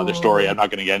that's a whole other story I'm not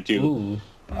going to get into.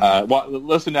 Well,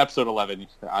 listen to episode 11.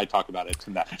 I talk about it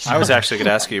in that. I was actually going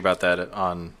to ask you about that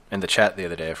in the chat the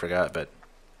other day. I forgot, but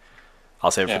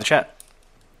I'll save it for the chat.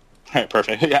 All right,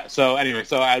 perfect. Yeah, so anyway,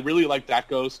 so I really liked that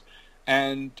ghost.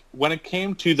 And when it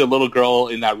came to the little girl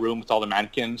in that room with all the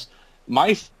mannequins,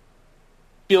 my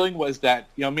feeling was that,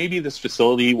 maybe this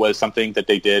facility was something that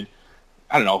they did,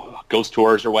 I don't know, ghost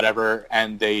tours or whatever,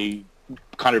 and they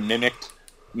kind of mimicked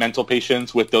mental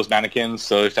patients with those mannequins,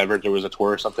 so if ever there was a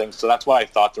tour or something. So that's why I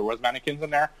thought there was mannequins in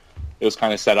there. It was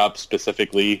kind of set up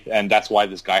specifically, and that's why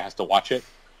this guy has to watch it.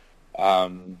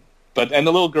 And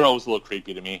the little girl was a little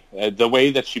creepy to me. The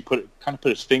way that she put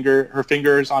her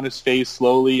fingers on his face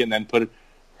slowly, and then put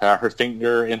her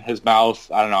finger in his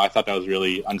mouth. I don't know. I thought that was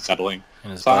really unsettling.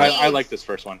 So I like this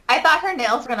first one. I thought her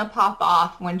nails were gonna pop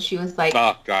off when she was like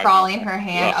crawling her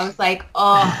hand. Ugh. I was like,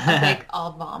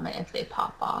 I'll vomit if they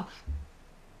pop off.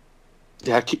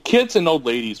 Yeah, kids and old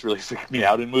ladies really freak me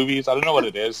out in movies. I don't know what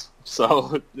it is.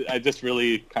 So I just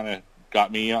really kind of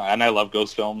got me, and I love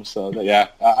ghost films. So yeah,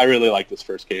 I really like this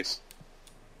first case.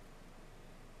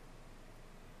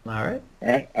 All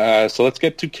right. So let's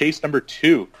get to case number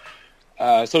 2.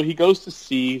 So he goes to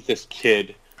see this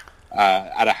kid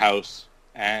at a house,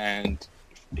 and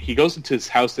he goes into his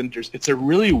house, and it's a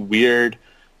really weird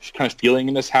kind of feeling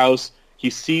in this house. He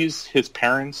sees his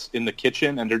parents in the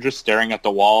kitchen, and they're just staring at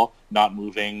the wall, not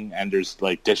moving, and there's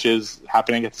like dishes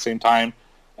happening at the same time,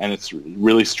 and it's a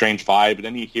really strange vibe. And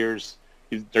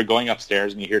then they're going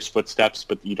upstairs, and he hears footsteps,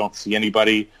 but you don't see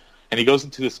anybody. And he goes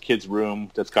into this kid's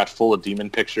room that's got full of demon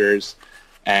pictures,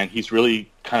 and he's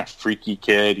really kind of freaky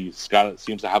kid.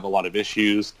 Seems to have a lot of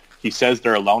issues. He says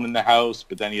they're alone in the house,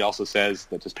 but then he also says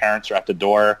that his parents are at the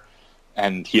door.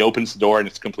 And he opens the door, and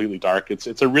it's completely dark. It's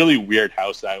a really weird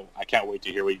house. I can't wait to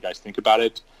hear what you guys think about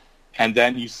it. And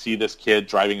then you see this kid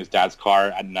driving his dad's car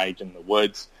at night in the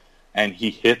woods, and he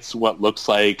hits what looks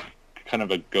like kind of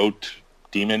a goat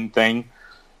demon thing.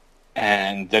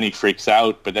 And then he freaks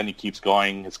out, but then he keeps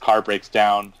going. His car breaks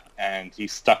down, and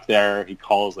he's stuck there. He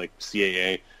calls like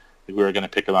CAA. We were going to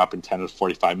pick him up in 10 to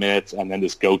 45 minutes, and then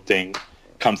this goat thing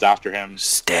comes after him.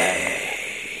 Stay.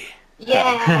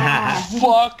 Yeah.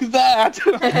 Fuck that.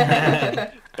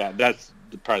 Yeah, that's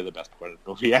probably the best part of the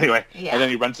movie. Anyway, Yeah. And then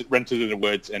he runs into the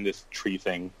woods, and this tree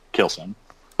thing kills him.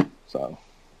 So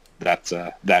that's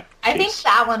that. I think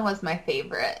that one was my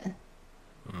favorite.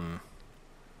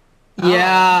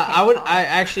 Yeah, I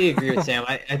actually agree with Sam.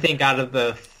 I think out of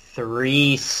the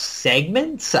 3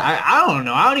 segments, I don't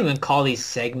know. I don't even call these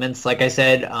segments, like I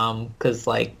said, because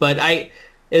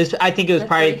I think it was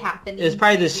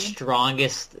probably the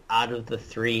strongest out of the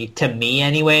 3 to me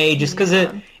anyway, just because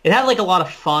it had like a lot of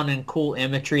fun and cool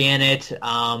imagery in it.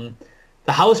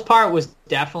 The house part was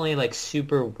definitely like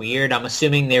super weird. I'm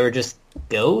assuming they were just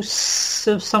ghosts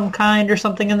of some kind or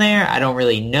something in there. I don't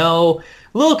really know.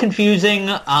 A little confusing,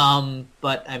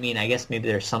 but I mean, I guess maybe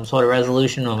there's some sort of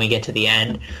resolution when we get to the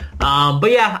end.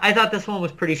 But yeah, I thought this one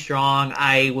was pretty strong.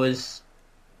 I was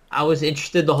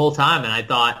interested the whole time, and I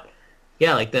thought,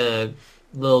 yeah, like the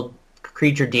little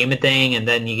creature demon thing, and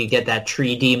then you could get that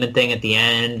tree demon thing at the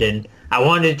end, and I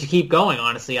wanted to keep going,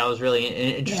 honestly. I was really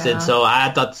interested, so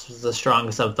I thought this was the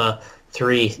strongest of the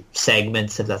 3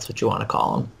 segments, if that's what you want to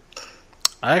call them.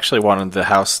 I actually wanted the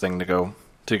house thing to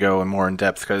go more in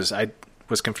depth, because I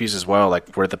was confused as well.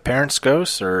 Like, were the parents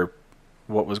ghosts, or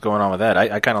what was going on with that?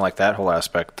 I kind of like that whole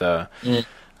aspect. I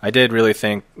did really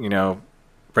think,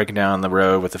 breaking down the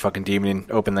road with the fucking demon,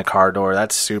 open the car door,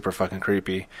 that's super fucking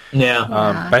creepy. Yeah.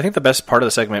 But I think the best part of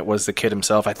the segment was the kid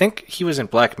himself. I think he was in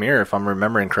Black Mirror, if I'm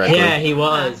remembering correctly. Yeah, he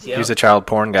was. Yep. He was a child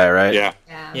porn guy, right? Yeah.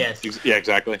 Yes. Yeah,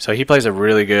 exactly. So he plays a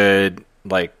really good,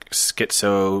 like,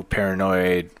 schizo,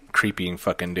 paranoid, creepy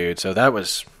fucking dude. So that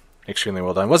was extremely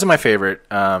well done. Wasn't my favorite.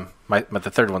 The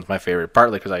third one's my favorite,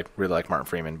 partly because I really like Martin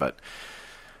Freeman, but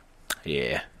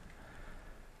yeah.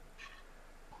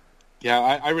 Yeah,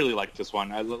 I really like this one.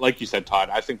 Like you said,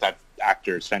 Todd, I think that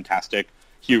actor is fantastic.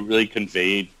 He really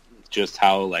conveyed just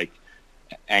how, like,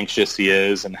 anxious he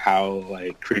is and how,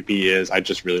 like, creepy he is. I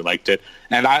just really liked it.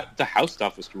 And the house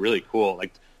stuff was really cool.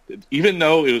 Like, even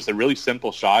though it was a really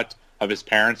simple shot of his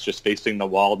parents just facing the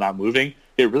wall, not moving,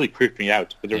 it really creeped me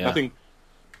out. But there's nothing.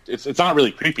 It's not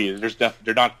really creepy.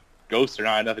 They're not ghosts. They're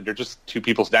not nothing. They're just two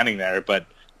people standing there. But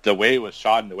the way it was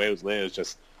shot and the way it was lit was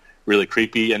just really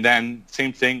creepy. And then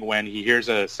same thing when he hears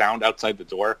a sound outside the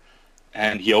door,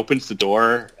 and he opens the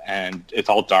door and it's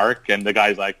all dark, and the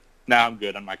guy's like, "Nah, I'm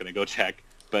good. I'm not going to go check."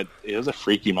 But it was a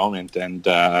freaky moment, and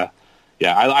I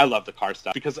love the car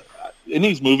stuff because in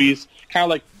these movies, kind of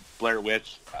like Blair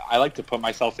Witch, I like to put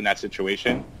myself in that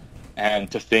situation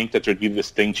and to think that there'd be this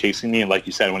thing chasing me. And like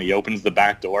you said, when he opens the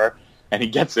back door and he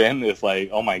gets in, it's like,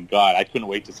 oh my God, I couldn't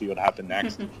wait to see what happened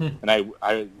next. And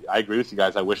I agree with you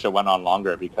guys. I wish it went on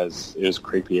longer because it was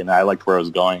creepy and I liked where it was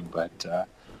going. But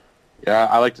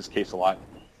I like this case a lot.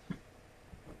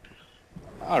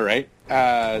 All right.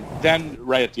 Then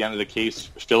right at the end of the case,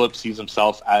 Philip sees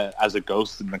himself as a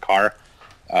ghost in the car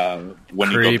when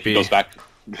he goes back.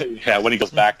 Yeah, when he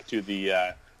goes back to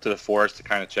the forest to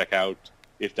kind of check out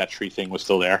if that tree thing was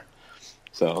still there.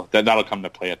 So that'll come to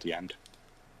play at the end.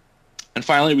 And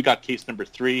finally, we got case number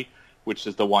 3, which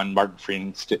is the one Martin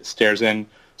Freeman stares in.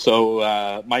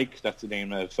 So Mike, that's the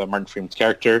name of Martin Freeman's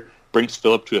character, brings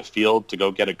Philip to a field to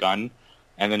go get a gun,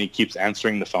 and then he keeps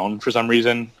answering the phone for some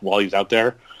reason while he's out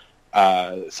there.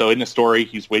 So in the story,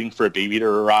 he's waiting for a baby to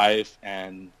arrive,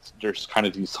 and there's kind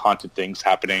of these haunted things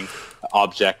happening.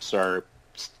 Objects are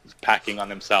packing on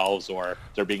themselves, or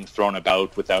they're being thrown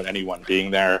about without anyone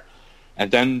being there. And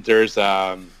then there's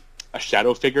a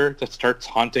shadow figure that starts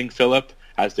haunting Philip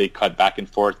as they cut back and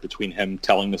forth between him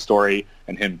telling the story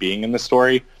and him being in the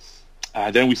story.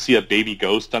 Then we see a baby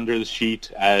ghost under the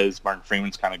sheet as Martin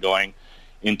Freeman's kind of going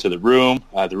into the room.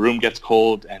 The room gets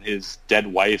cold, and his dead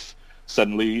wife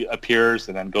suddenly appears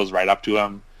and then goes right up to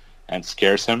him and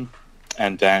scares him.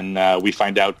 And then we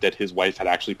find out that his wife had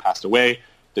actually passed away.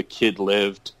 The kid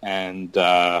lived, and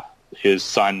his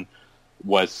son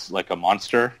was like a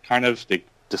monster, kind of. They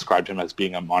described him as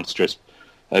being a monstrous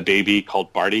baby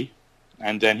called Barty.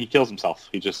 And then he kills himself.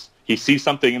 He sees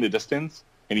something in the distance,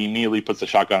 and he immediately puts the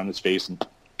shotgun on his face and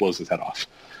blows his head off.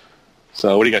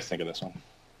 So what do you guys think of this one?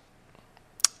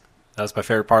 That was my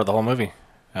favorite part of the whole movie.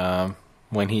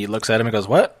 When he looks at him and goes,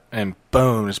 "What?" and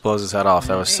boom, just blows his head off.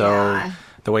 That was so...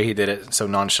 The way he did it so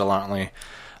nonchalantly.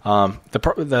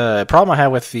 The problem I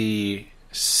have with the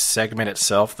segment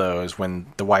itself, though, is when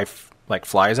the wife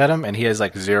flies at him and he has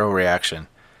zero reaction.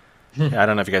 I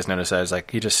don't know if you guys noticed that.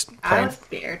 It's he just I was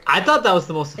scared. I thought that was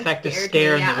the most effective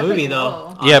scare in the movie,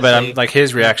 though. Yeah, but I'm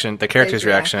his reaction, the character's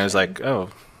reaction is oh,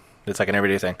 it's like an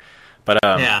everyday thing. But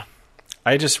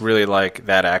I just really like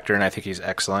that actor, and I think he's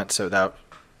excellent. So that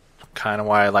kind of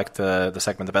why I like the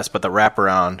segment the best. But the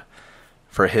wraparound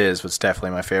for his was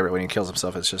definitely my favorite. When he kills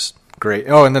himself, it's just great.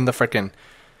 Oh, and then the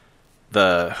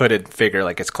hooded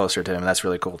figure gets closer to him. That's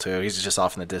really cool too. He's just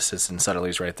off in the distance, and suddenly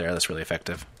he's right there. That's really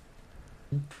effective.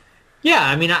 Yeah,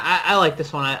 I mean, I like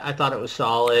this one. I thought it was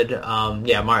solid.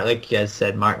 Like you guys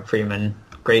said, Martin Freeman,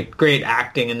 great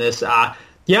acting in this.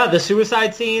 The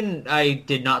suicide scene I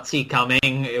did not see coming.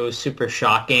 It was super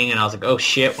shocking, and I was like, oh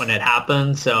shit, when it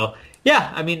happened. So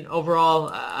yeah, I mean, overall,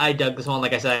 I dug this one.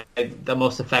 Like I said, the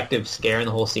most effective scare in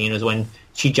the whole scene was when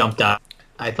she jumped up.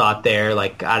 I thought there,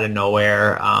 out of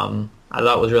nowhere. I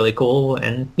thought it was really cool,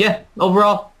 and yeah,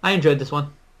 overall, I enjoyed this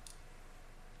one.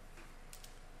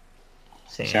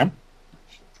 Sam?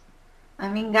 I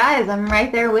mean, guys, I'm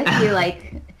right there with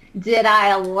you. Did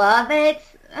I love it?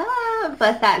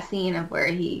 But that scene of where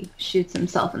he shoots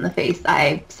himself in the face,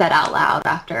 I said out loud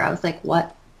after. I was like,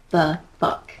 what the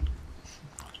fuck?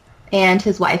 And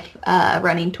his wife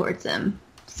running towards him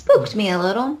spooked me a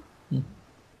little.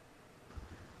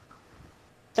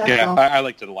 Yeah, I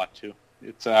liked it a lot, too.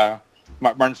 It's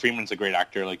Martin Freeman's a great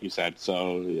actor, like you said,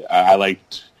 so I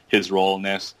liked his role in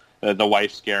this. The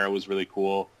wife scare was really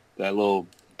cool. That little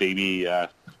baby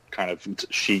kind of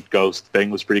sheet ghost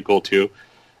thing was pretty cool too,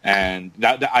 and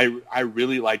that I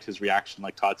really liked his reaction.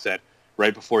 Like Todd said,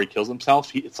 right before he kills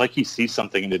himself, it's like he sees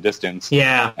something in the distance.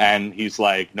 Yeah, and he's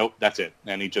like, "Nope, that's it,"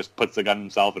 and he just puts the gun on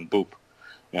himself and boop.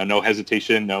 No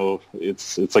hesitation. No,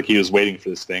 it's like he was waiting for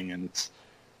this thing, and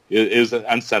it was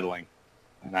unsettling,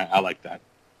 and I like that.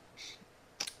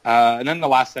 And then the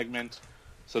last segment.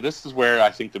 So this is where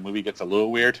I think the movie gets a little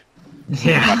weird.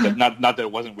 Yeah. Not that it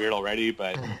wasn't weird already,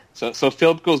 but so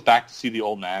Philip goes back to see the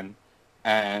old man,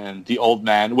 and the old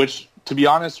man, which to be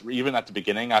honest, even at the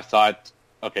beginning, I thought,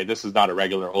 okay, this is not a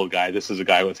regular old guy. This is a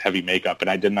guy with heavy makeup, and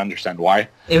I didn't understand why.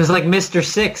 It was like Mr.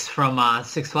 Six from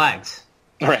Six Flags.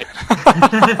 Right.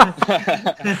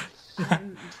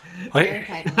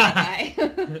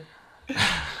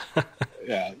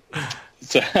 Yeah.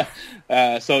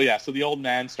 So the old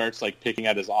man starts like picking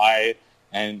at his eye,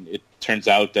 and it turns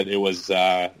out that it was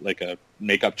like a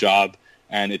makeup job,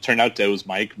 and it turned out that it was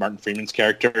Mike, Martin Freeman's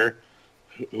character,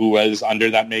 who was under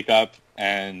that makeup.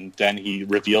 And then he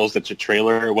reveals that the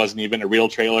trailer wasn't even a real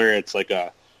trailer. It's like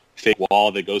a fake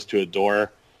wall that goes to a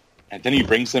door. And then he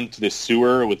brings them to this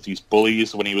sewer with these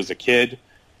bullies when he was a kid.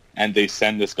 And they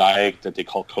send this guy that they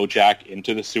call Kojak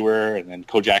into the sewer. And then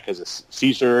Kojak has a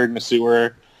seizure in the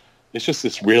sewer. It's just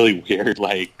this really weird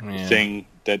thing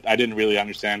that I didn't really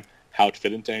understand how it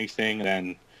fit into anything. And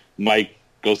then Mike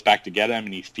goes back to get him,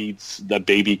 and he feeds the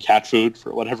baby cat food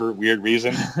for whatever weird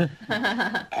reason. Well,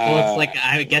 it's like,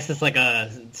 I guess it's like a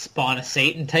spawn of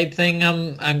Satan type thing.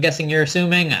 I'm guessing you're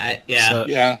assuming.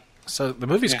 So the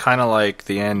movie's kind of like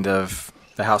the end of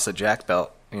The House of Jack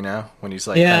built, you know, when he's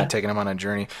like kind of taking him on a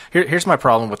journey. Here's my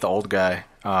problem with the old guy.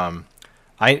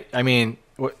 I mean,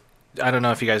 I don't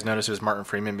know if you guys noticed it was Martin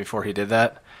Freeman before he did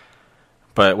that.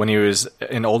 But when he was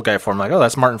in old guy form, like, oh,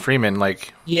 that's Martin Freeman.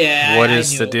 Like, what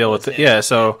is the deal with it? Yeah,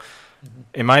 so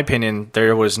in my opinion,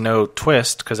 there was no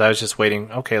twist because I was just waiting.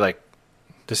 Okay, like,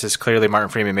 this is clearly Martin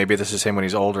Freeman. Maybe this is him when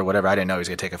he's old or whatever. I didn't know he was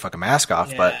going to take a fucking mask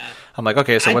off. But I'm like,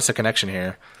 okay, so what's the connection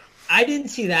here? I didn't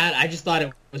see that. I just thought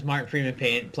it was Martin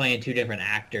Freeman playing two different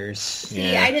actors.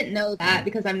 See, I didn't know that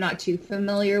because I'm not too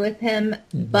familiar with him.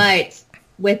 But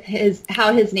with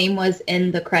how his name was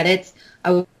in the credits, I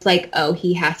was like, oh,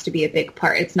 he has to be a big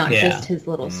part. It's not just his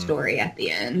little story at the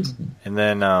end. And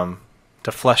then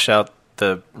to flesh out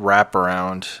the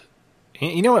wraparound,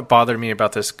 you know what bothered me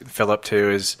about this Philip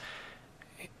too is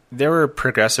there were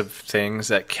progressive things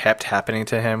that kept happening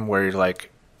to him where you're like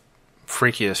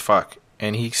freaky as fuck,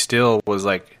 and he still was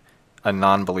like a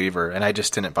non-believer, and I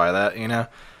just didn't buy that, you know?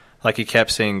 Like, he kept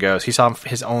seeing ghosts. He saw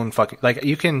his own fucking... Like,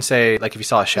 you can say, like, if you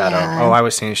saw a shadow, oh, I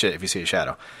was seeing shit if you see a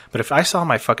shadow. But if I saw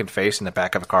my fucking face in the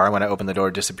back of a car when I opened the door,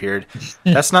 it disappeared,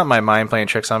 that's not my mind playing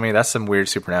tricks on me. That's some weird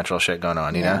supernatural shit going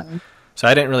on, you know? So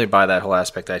I didn't really buy that whole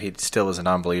aspect that he still is a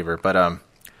non-believer. But,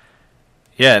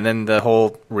 and then the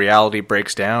whole reality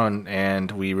breaks down, and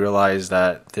we realize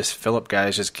that this Philip guy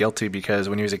is just guilty because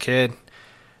when he was a kid,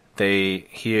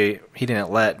 he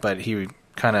didn't but he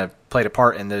kind of played a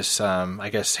part in this, I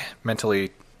guess,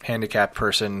 mentally handicapped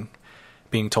person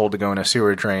being told to go in a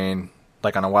sewer drain,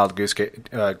 like on a wild goose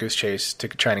chase to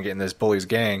try to get in this bully's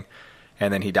gang,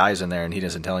 and then he dies in there and he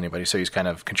doesn't tell anybody, so he's kind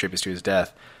of contributes to his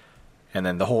death. And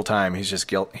then the whole time he's just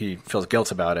he feels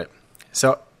guilt about it.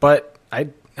 So, but I,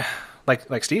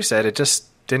 like Steve said, it just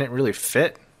didn't really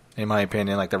fit, in my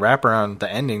opinion. Like the wraparound, the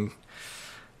ending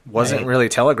wasn't really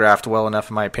telegraphed well enough,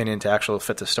 in my opinion, to actually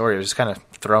fit the story. It was just kind of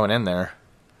thrown in there.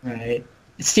 Right.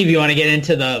 Steve, you want to get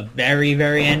into the very,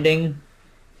 very ending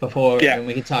before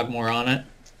we can talk more on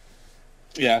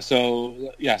it?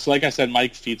 So like I said,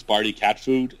 Mike feeds Barty cat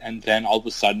food, and then all of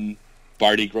a sudden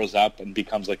Barty grows up and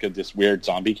becomes like this weird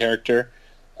zombie character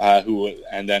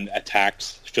and then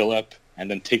attacks Philip and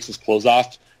then takes his clothes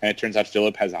off, and it turns out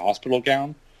Philip has a hospital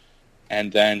gown,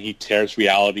 and then he tears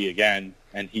reality again,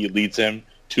 and he leads him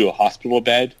to a hospital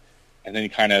bed, and then he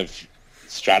kind of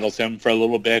straddles him for a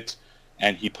little bit,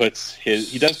 and he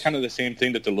does kind of the same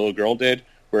thing that the little girl did,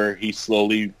 where he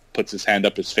slowly puts his hand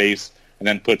up his face and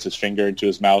then puts his finger into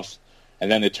his mouth, and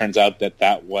then it turns out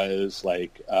that was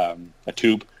like a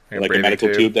tube, like a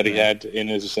medical tube that he had in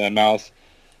his mouth.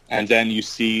 And then you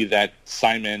see that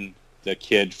Simon, the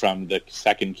kid from the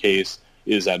second case,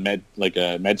 is a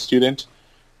med student,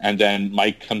 and then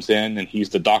Mike comes in and he's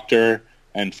the doctor,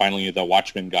 and finally the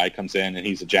watchman guy comes in and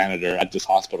he's a janitor at this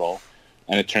hospital.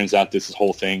 And it turns out this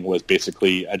whole thing was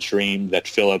basically a dream that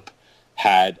Philip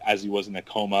had as he was in a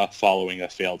coma following a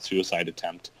failed suicide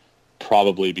attempt,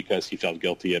 probably because he felt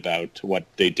guilty about what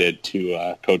they did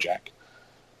to Kojak.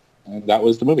 And that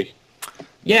was the movie.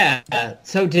 Yeah.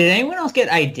 So did anyone else get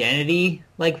Identity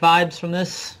vibes from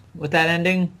this with that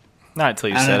ending? Not until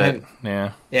you said it.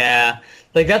 Yeah. Yeah.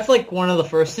 That's one of the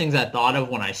first things I thought of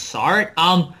when I saw it.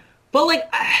 But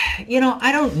I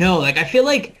don't know. I feel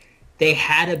like they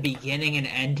had a beginning and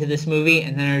end to this movie,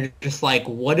 and then they're just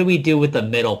what do we do with the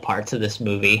middle parts of this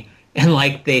movie? And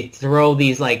they throw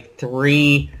these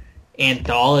 3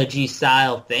 anthology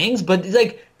style things, but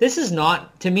this is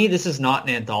not, to me, this is not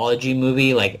an anthology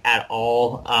movie at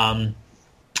all.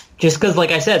 Just because, like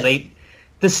I said,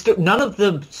 none of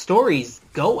the stories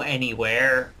go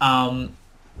anywhere, and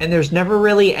there's never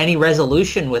really any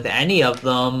resolution with any of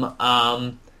them.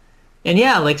 And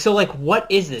yeah, so what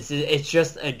is this? It's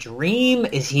just a dream?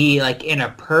 Is he in a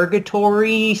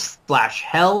purgatory /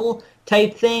 hell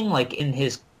type thing, in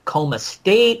his coma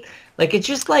state? It's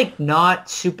just not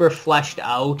super fleshed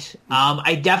out.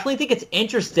 I definitely think it's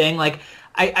interesting.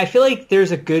 I feel like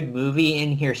there's a good movie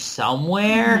in here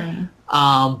somewhere,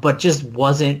 but just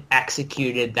wasn't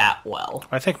executed that well.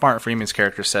 I think Martin Freeman's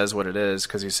character says what it is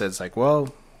because he says like,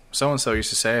 well, so-and-so used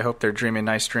to say, I hope they're dreaming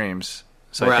nice dreams.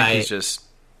 So I think he's just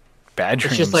bad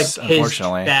dreams, it's just like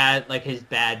unfortunately. his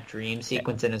bad dream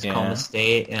sequence in his coma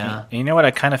state. Yeah. And you know what?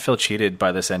 I kind of feel cheated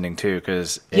by this ending too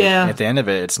because at the end of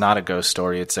it, it's not a ghost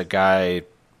story. It's a guy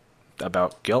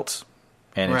about guilt.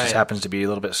 And it just happens to be a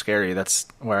little bit scary. That's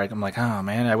where I'm like, oh,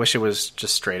 man, I wish it was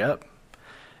just straight up.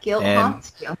 Guilt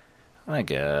haunts you. I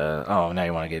guess. Oh, now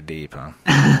you want to get deep, huh?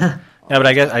 Yeah, but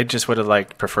I guess I just would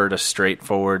have preferred a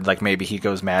straightforward, maybe he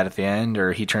goes mad at the end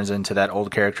or he turns into that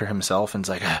old character himself and is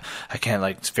like, I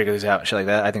can't figure this out, shit like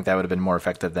that. I think that would have been more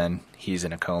effective than he's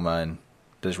in a coma and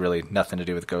there's really nothing to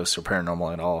do with ghosts or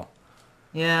paranormal at all.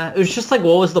 Yeah, it was just what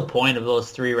was the point of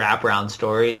those 3 wraparound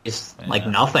stories?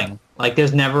 Nothing.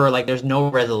 There's never, there's no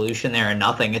resolution there and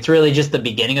nothing. It's really just the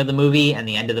beginning of the movie and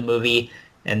the end of the movie,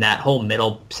 and that whole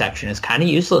middle section is kind of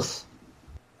useless.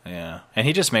 Yeah, and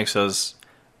he just makes those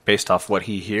based off what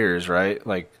he hears, right?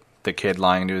 The kid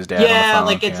lying to his dad on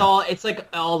the phone. It's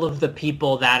all of the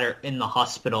people that are in the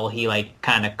hospital, he,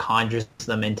 kind of conjures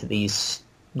them into these,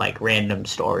 random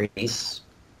stories.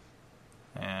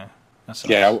 Yeah.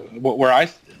 Yeah, where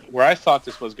I thought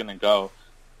this was going to go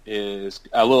is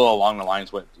a little along the lines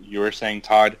of what you were saying,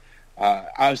 Todd.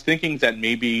 I was thinking that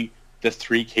maybe the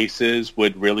 3 cases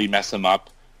would really mess him up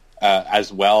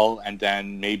as well, and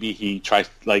then maybe he tries,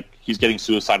 he's getting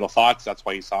suicidal thoughts. That's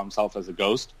why he saw himself as a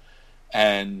ghost,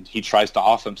 and he tries to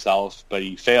off himself, but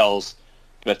he fails.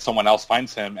 But someone else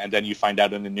finds him, and then you find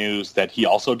out in the news that he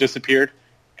also disappeared.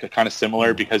 Kind of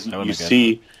similar because you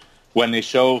see. When they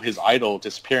show his idol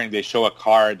disappearing, they show a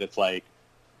car that's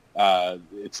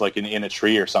it's in a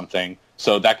tree or something.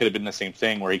 So that could have been the same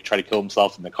thing where he tried to kill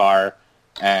himself in the car.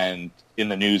 And in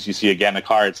the news, you see again a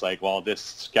car. It's this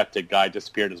skeptic guy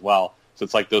disappeared as well. So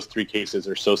it's those 3 cases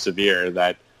are so severe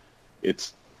that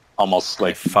it's almost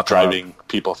driving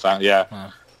people.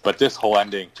 But this whole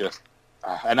ending just...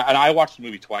 and I watched the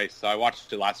movie twice. So I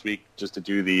watched it last week just to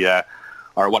do the...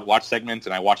 our What Watch segment,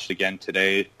 and I watched it again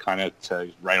today kind of to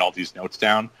write all these notes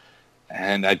down.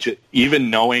 And even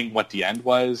knowing what the end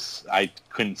was, I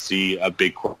couldn't see a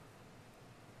big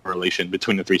correlation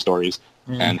between the 3 stories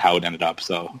and how it ended up.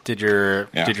 So did your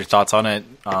thoughts on it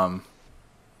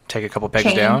take a couple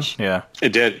pegs down? Yeah,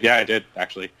 it did. Yeah, it did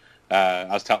actually. I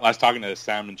was talking to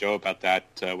Sam and Joe about that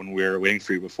when we were waiting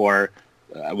for you before.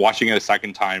 Watching it a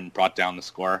second time brought down the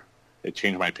score. It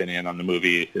changed my opinion on the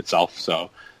movie itself. So.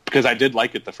 Because I did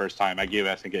like it the first time. I gave it,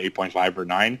 I think, an 8.5 or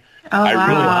 9. Oh,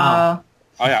 wow.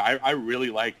 I really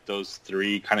like those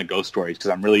 3 kind of ghost stories because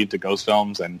I'm really into ghost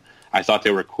films, and I thought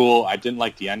they were cool. I didn't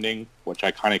like the ending, which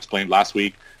I kind of explained last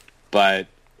week, but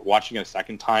watching it a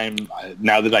second time,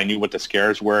 now that I knew what the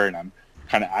scares were and I'm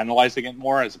kind of analyzing it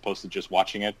more as opposed to just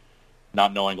watching it,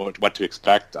 not knowing what to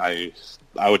expect, I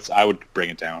would bring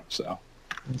it down. So,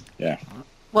 yeah.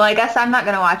 Well, I guess I'm not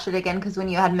going to watch it again because when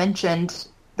you had mentioned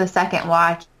the second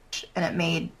watch, and it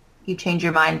made you change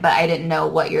your mind, but I didn't know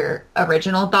what your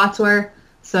original thoughts were.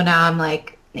 So now I'm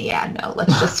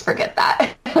let's just forget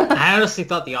that. I honestly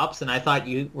thought the opposite. I thought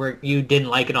you didn't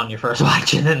like it on your first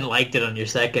watch and then liked it on your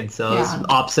second. So it's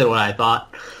opposite of what I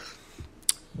thought.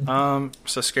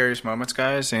 So scariest moments,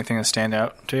 guys. Anything that stand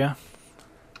out to you?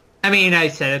 I mean, I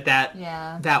said it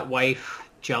that wife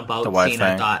jump out scene. Thing.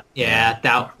 I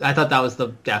thought, I thought that was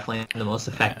definitely the most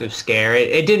effective scare.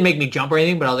 It didn't make me jump or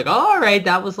anything, but I was like, oh, all right,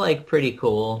 that was pretty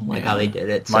cool, how they did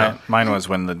it. So. Mine was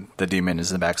when the demon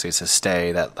is in the backseat says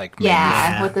 "stay." That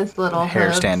with this little hair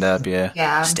hooves. stand up,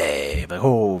 stay.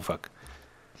 Oh fuck.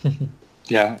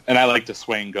 Yeah, and I like the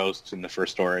swaying ghost in the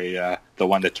first story, the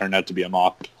one that turned out to be a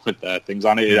mop with things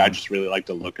on it. I just really like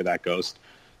the look of that ghost.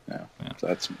 Yeah, so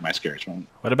that's my scariest one.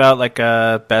 What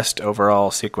about best overall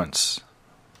sequence?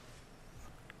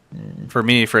 For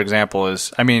me, for example,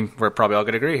 we're probably all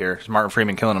going to agree here, is Martin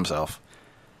Freeman killing himself.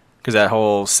 Because that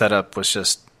whole setup was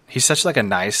just, he's such a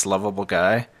nice, lovable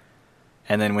guy.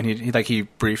 And then when he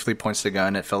briefly points the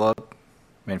gun at Philip,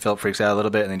 and Philip freaks out a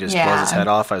little bit and then just blows his head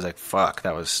off. I was like, fuck,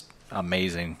 that was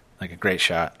amazing. A great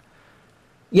shot.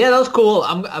 Yeah, that was cool.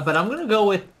 But I'm going to go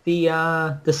with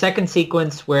the second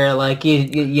sequence where, like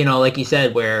you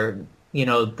said, where,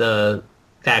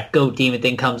 that goat demon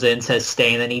thing comes in, says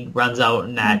stay, and then he runs out,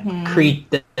 and that tree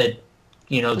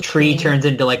turns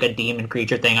into a demon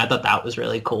creature thing. I thought that was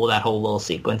really cool, that whole little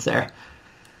sequence there.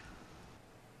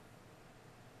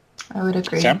 I would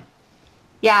agree. Sam?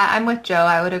 Yeah, I'm with Joe.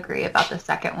 I would agree about the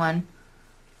second one.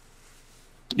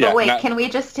 But wait, can we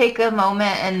just take a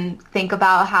moment and think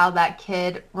about how that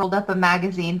kid rolled up a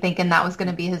magazine thinking that was going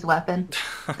to be his weapon?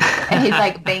 And he's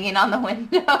like banging on the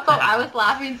window. I was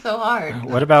laughing so hard.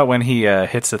 What about when he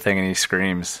hits the thing and he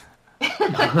screams?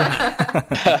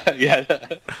 Yeah.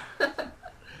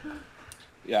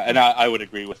 Yeah, and I would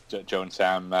agree with Joe and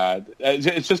Sam.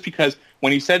 It's just because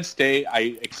when he said stay,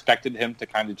 I expected him to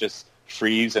kind of just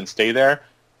freeze and stay there.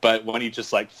 But when he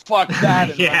just like, fuck that,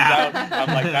 and runs out,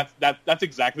 I'm like, that's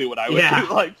exactly what I would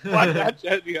do. Like, fuck that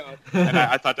shit, you know. And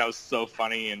I thought that was so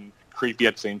funny and creepy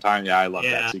at the same time. Yeah, I love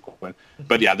that sequence.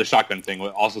 But yeah, the shotgun thing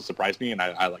also surprised me, and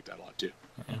I liked that a lot too.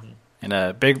 Mm-hmm. And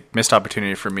a big missed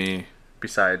opportunity for me,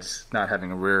 besides not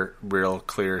having a real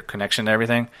clear connection to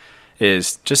everything,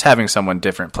 is just having someone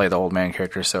different play the old man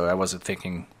character. So I wasn't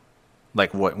thinking,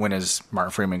 like, when is Martin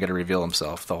Freeman going to reveal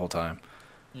himself the whole time?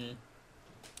 Mm.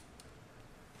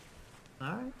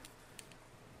 All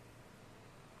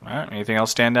right. Anything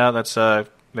else stand out that's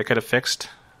they could have fixed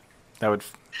that would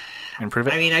improve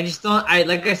it? I mean, I just don't.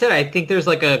 Like I said, I think there's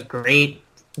like a great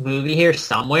movie here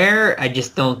somewhere. I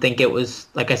just don't think it was,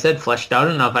 like I said, fleshed out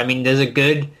enough. I mean, there's a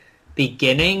good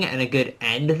beginning and a good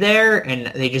end there, and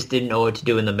they just didn't know what to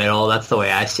do in the middle. That's the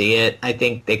way I see it. I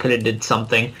think they could have did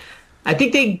something. I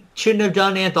think they shouldn't have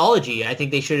done an anthology. I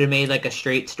think they should have made like a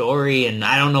straight story, and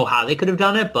I don't know how they could have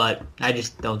done it, but I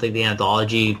just don't think the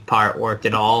anthology part worked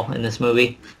at all in this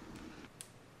movie.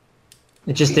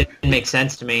 It just didn't make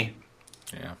sense to me.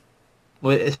 Yeah.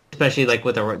 Especially like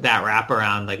with that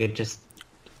wraparound, like it just,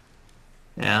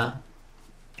 yeah.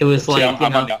 It was like,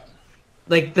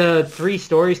 like the 3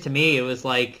 stories to me, it was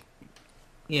like,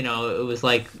 it was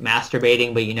like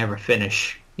masturbating, but you never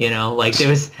finish. Like there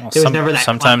was never that.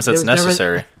 Sometimes it's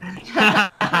necessary.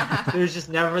 There was just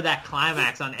never that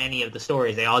climax on any of the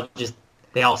stories. They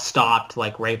all stopped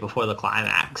like right before the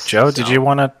climax. Joe, did you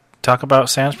want to talk about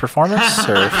Sam's performance?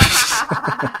 Or?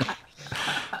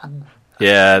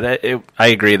 Yeah, I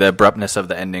agree. The abruptness of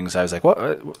the endings. I was like,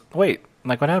 what? Wait,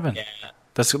 like what happened? Yeah.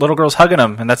 This little girl's hugging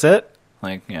him, and that's it.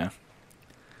 Like, yeah.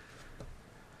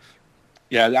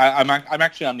 Yeah, I'm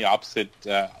actually on the opposite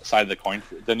side of the coin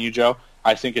than you, Joe.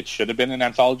 I think it should have been an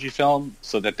anthology film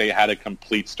so that they had a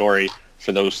complete story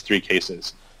for those 3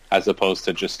 cases, as opposed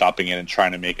to just stopping it and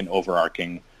trying to make an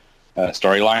overarching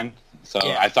storyline. So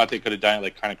I thought they could have done it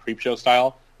like kind of Creepshow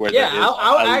style, where there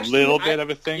is a little bit of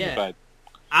a thing, but...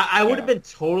 I would have been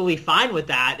totally fine with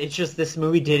that. It's just this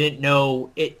movie didn't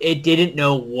know it didn't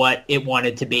know what it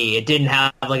wanted to be. It didn't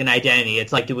have like an identity.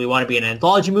 It's like, do we want to be an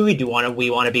anthology movie? We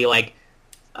want to be like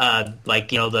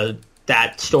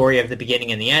that story of the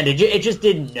beginning and the end? It just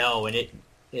didn't know, and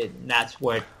that's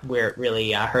where it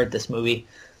really hurt this movie.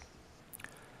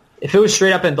 If it was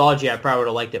straight up anthology, I probably would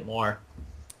have liked it more.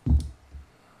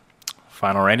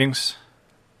 Final ratings.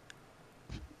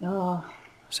 Oh.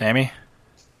 Sammy.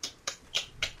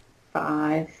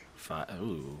 5.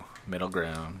 Ooh, middle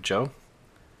ground. Joe?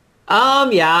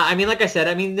 Yeah, I mean, like I said,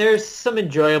 I mean, there's some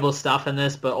enjoyable stuff in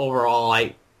this, but overall,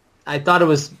 I thought it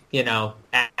was,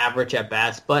 average at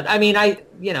best. But, I mean, I'm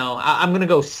going to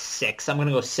go 6. I'm going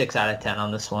to go 6 out of 10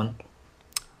 on this one.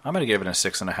 I'm going to give it a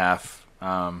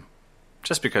 6.5,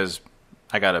 just because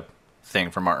I got a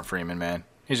thing for Martin Freeman, man.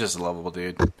 He's just a lovable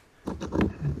dude.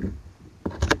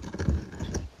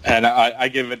 And I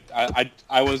give it,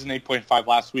 I was an 8.5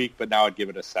 last week, but now I'd give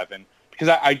it a 7. Because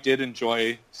I did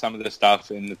enjoy some of the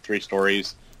stuff in the 3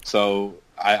 stories. So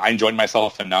I enjoyed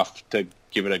myself enough to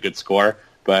give it a good score.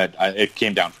 But it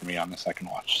came down for me on the second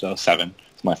watch. So 7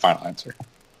 is my final answer.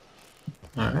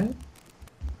 All right.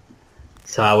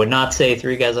 So I would not say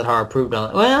 3 Guys at Horror approved on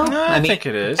it. Well, no, I think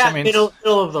it is. I mean, middle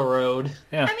of the road.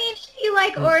 Yeah. I mean, if you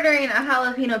like ordering a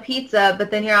jalapeno pizza,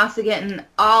 but then you're also getting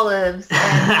olives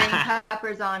and green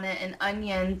peppers on it and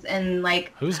onions and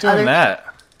like... Who's doing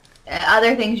that?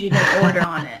 Other things you didn't order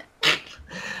on it.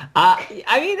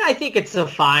 I mean, I think it's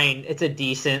a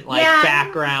decent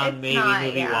background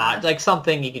movie watch, like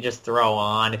something you can just throw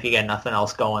on if you got nothing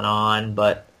else going on.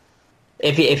 But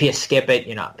if you skip it,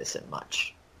 you're not missing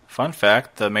much. Fun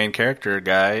fact: the main character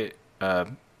guy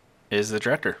is the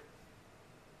director.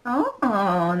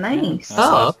 Oh, nice!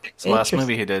 It's the last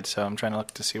movie he did, so I'm trying to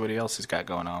look to see what else he's got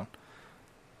going on.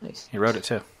 Nice. He wrote it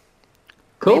too.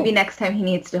 Cool. Maybe next time he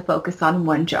needs to focus on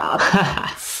one job.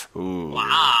 Ooh.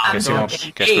 Wow. Guess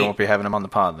we won't be having him on the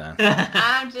pod then.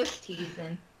 I'm just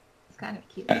teasing. It's kind of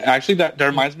cute. Actually, that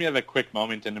reminds me of a quick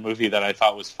moment in the movie that I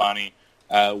thought was funny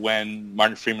when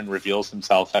Martin Freeman reveals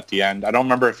himself at the end. I don't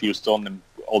remember if he was still in the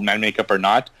old man makeup or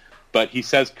not, but he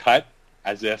says cut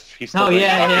as if he's still in the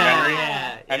documentary.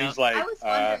 Yeah. And he's like,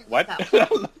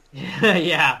 what?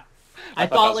 Yeah. I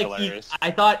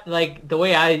thought like the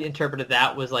way I interpreted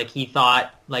that was like he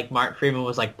thought like Martin Freeman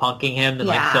was like punking him and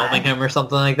like filming him or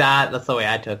something like that. That's the way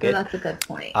I took it. That's a good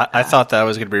point. I thought that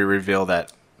was going to be revealed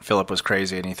that Philip was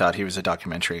crazy and he thought he was a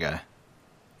documentary guy,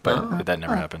 but that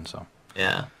never happened. So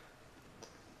yeah.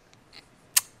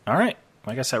 All right,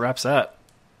 I guess that wraps that.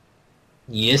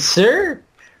 Yes, sir.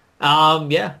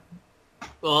 Yeah.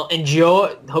 Well,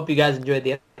 enjoy. Hope you guys enjoyed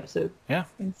the episode. Yeah.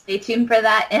 And stay tuned for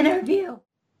that interview.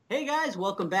 Hey guys,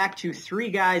 welcome back to Three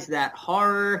Guys That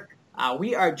Horror.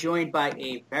 We are joined by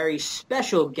a very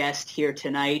special guest here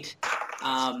tonight.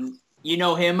 You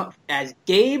know him as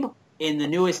Gabe in the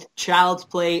newest Child's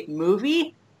Play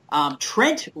movie.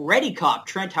 Trent Redekop.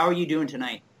 Trent, how are you doing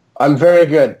tonight? I'm very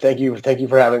good. Thank you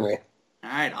for having me. All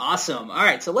right, awesome. All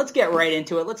right, so let's get right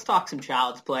into it. Let's talk some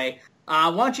Child's Play.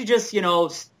 Why don't you just,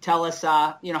 tell us,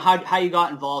 how you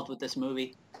got involved with this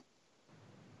movie?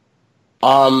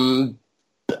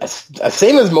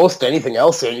 Same as most anything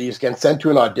else. You just get sent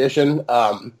to an audition.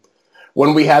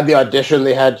 When we had the audition,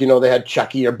 they had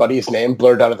Chucky, your buddy's name,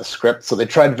 blurred out of the script. So they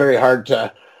tried very hard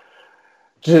to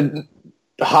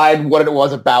hide what it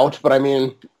was about. But I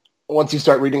mean, once you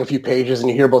start reading a few pages and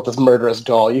you hear about this murderous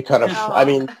doll, you kind of,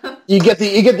 you get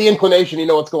the inclination, you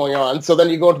know what's going on. So then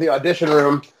you go into the audition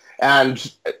room,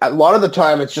 and a lot of the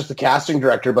time it's just the casting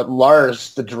director, but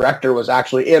Lars, the director, was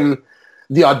actually in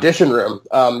the audition room.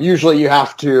 Usually you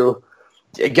have to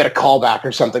get a callback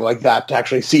or something like that to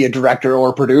actually see a director or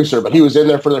a producer, but he was in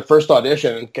there for the first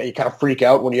audition, and you kind of freak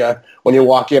out when you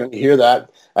walk in and you hear that.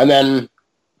 And then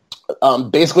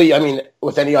basically, I mean,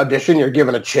 with any audition, you're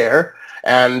given a chair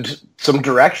and some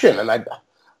direction, and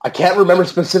I can't remember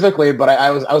specifically, but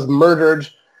I was murdered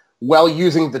while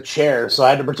using the chair, so I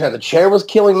had to pretend the chair was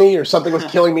killing me or something was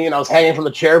killing me, and I was hanging from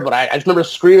the chair, but I just remember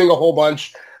screaming a whole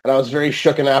bunch, and I was very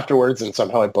shooken afterwards, and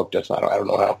somehow I booked it. I don't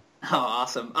know how. Oh,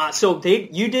 awesome. So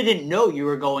you didn't know you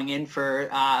were going in for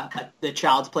the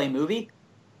Child's Play movie?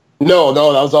 No, that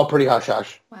was all pretty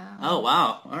hush-hush. Wow. Oh,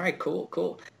 wow. All right,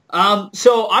 cool.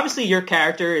 So obviously your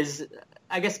character is,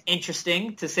 I guess,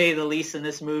 interesting, to say the least, in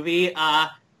this movie.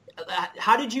 How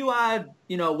did you,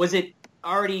 was it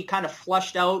already kind of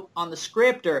flushed out on the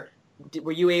script, or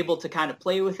were you able to kind of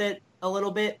play with it a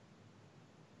little bit?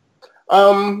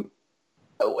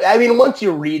 I mean, once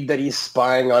you read that he's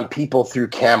spying on people through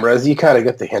cameras, you kind of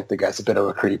get the hint the guy's a bit of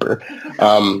a creeper.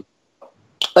 And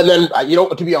then,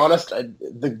 to be honest,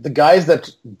 the guys that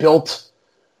built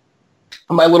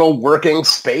my little working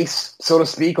space, so to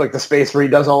speak, like the space where he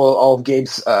does all of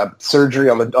Gabe's surgery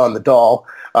on the doll,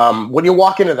 when you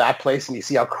walk into that place and you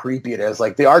see how creepy it is,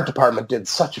 like the art department did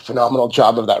such a phenomenal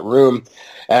job of that room.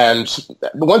 And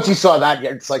once you saw that,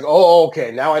 it's like, oh,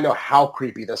 okay, now I know how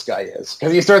creepy this guy is.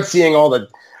 Because you start seeing all the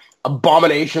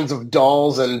abominations of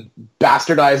dolls and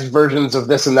bastardized versions of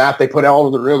this and that they put all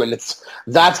over the room, and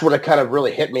that's when it kind of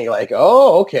really hit me, like,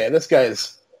 oh, okay, this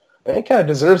guy's, he kind of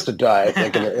deserves to die, I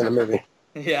think, in a movie.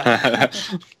 Yeah.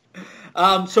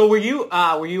 So were you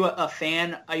a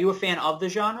fan? Are you a fan of the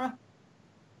genre?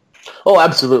 Oh,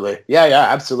 absolutely. Yeah,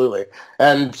 absolutely.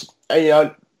 And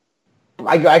I've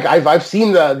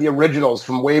seen the originals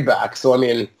from way back, so I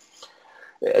mean,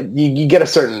 you get a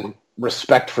certain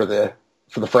respect for the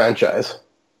franchise.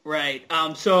 Right.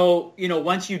 So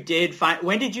once you did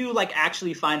when did you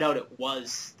actually find out it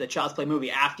was the Child's Play movie?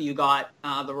 After you got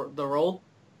the role?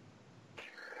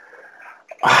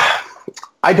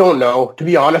 I don't know, to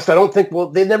be honest. I don't think. Well,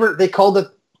 they called it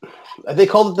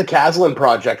the Caslin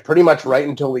Project pretty much right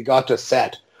until we got to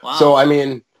set. Wow. So I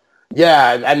mean,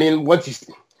 yeah. I mean, once you,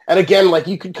 and again, like,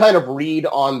 you could kind of read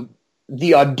on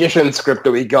the audition script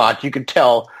that we got, you could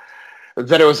tell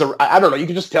that it was I don't know. You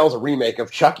could just tell it was a remake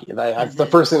of Chucky. And that's the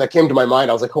first thing that came to my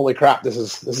mind. I was like, holy crap, this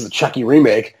is a Chucky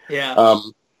remake. Yeah.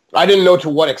 I didn't know to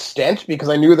what extent, because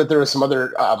I knew that there was some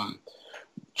other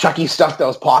Chucky stuff that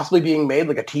was possibly being made,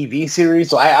 like a TV series.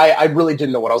 So I really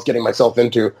didn't know what I was getting myself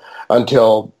into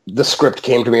until the script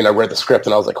came to me and I read the script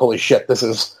and I was like, holy shit, this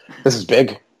is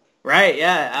big. Right.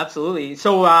 Yeah, absolutely.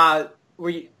 So were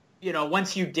you,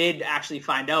 once you did actually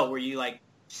find out, were you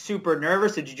super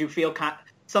nervous, or did you feel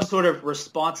some sort of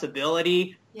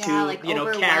responsibility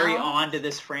to carry on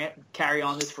this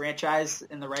franchise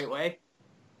in the right way?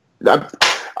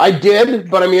 I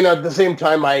did, but I mean, at the same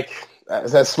time,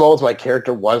 as small as my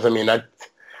character was, I mean,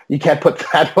 you can't put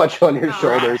that much on your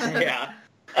shoulders. Right. Yeah.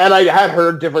 And I had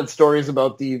heard different stories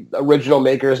about the original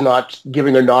makers not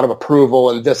giving their nod of approval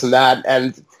and this and that,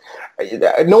 and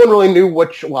no one really knew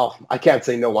which. Well, I can't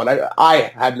say no one.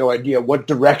 I had no idea what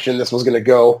direction this was going to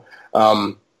go.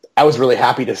 I was really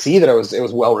happy to see that it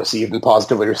was well received and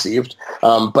positively received.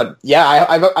 But yeah,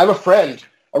 I have a friend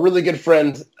a really good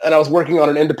friend, and I was working on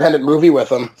an independent movie with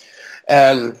him,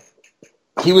 and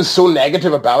he was so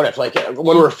negative about it. Like,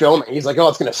 when we were filming, he's like, oh,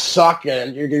 it's going to suck,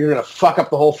 and you're going to fuck up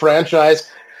the whole franchise.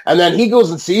 And then he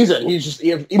goes and sees it, and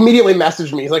he immediately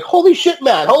messaged me. He's like, holy shit,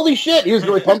 man, holy shit. He was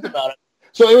really pumped about it.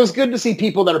 So it was good to see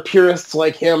people that are purists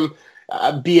like him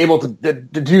be able to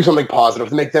do something positive,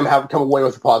 to make them come away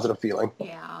with a positive feeling.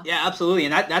 Yeah, absolutely.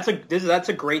 And that's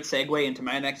a great segue into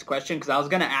my next question, because I was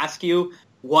going to ask you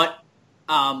what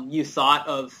you thought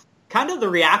of kind of the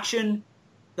reaction,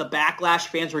 the backlash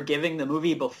fans were giving the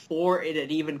movie before it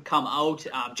had even come out.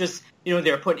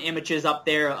 They were putting images out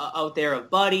there of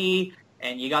Buddy,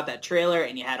 and you got that trailer,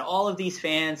 and you had all of these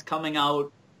fans coming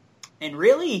out and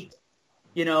really,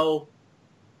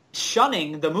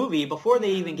 shunning the movie before they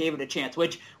even gave it a chance,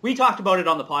 which we talked about it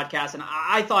on the podcast, and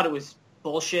I thought it was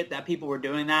bullshit that people were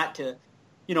doing that to,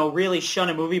 really shun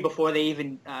a movie before they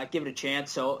even give it a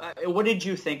chance. So what did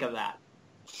you think of that?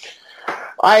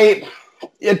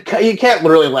 You can't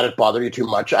really let it bother you too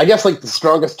much. I guess, like, the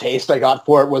strongest taste I got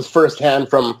for it was firsthand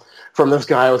from this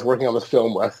guy I was working on this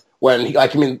film with. When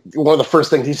one of the first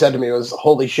things he said to me was,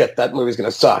 "Holy shit, that movie's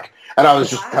gonna suck," and I was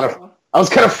just kind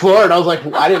of floored. I was like,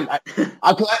 I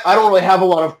don't really have a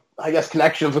lot of, I guess,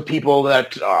 connections with people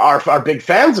that are big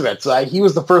fans of it. So he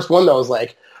was the first one that was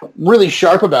like really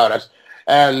sharp about it,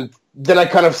 and then I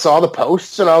kind of saw the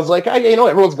posts, and I was like,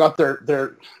 everyone's got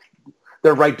their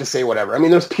right to say whatever. I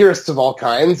mean, there's purists of all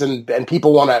kinds, and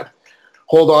people want to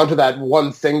hold on to that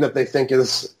one thing that they think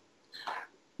is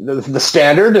the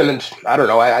standard, and I don't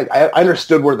know. I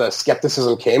understood where the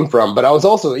skepticism came from, but I was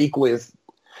also equally as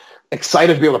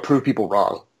excited to be able to prove people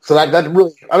wrong. So that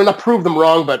really, not prove them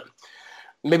wrong, but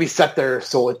maybe set their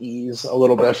soul at ease a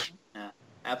little bit. Yeah,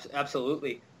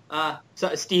 absolutely.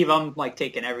 So Steve, I'm like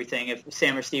taking everything. If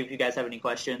Sam or Steve, if you guys have any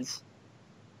questions.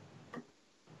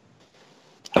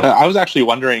 I was actually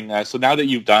wondering, so now that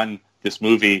you've done this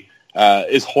movie,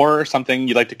 is horror something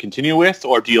you'd like to continue with,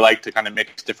 or do you like to kind of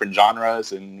mix different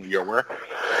genres in your work?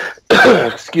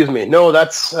 Excuse me. No,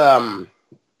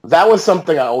 that was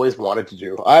something I always wanted to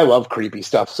do. I love creepy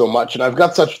stuff so much, and I've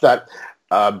got such that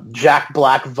Jack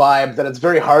Black vibe that it's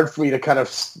very hard for me to kind of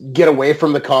get away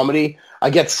from the comedy. I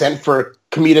get sent for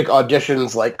comedic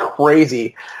auditions like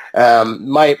crazy.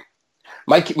 My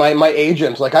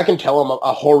agent, like, I can tell him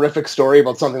a horrific story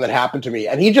about something that happened to me,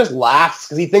 and he just laughs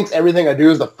because he thinks everything I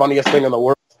do is the funniest thing in the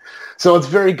world. So it's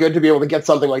very good to be able to get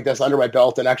something like this under my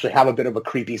belt and actually have a bit of a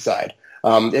creepy side.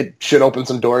 It should open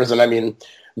some doors, and I mean,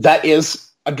 that is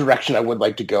a direction I would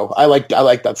like to go. I like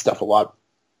that stuff a lot.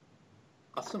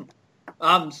 Awesome.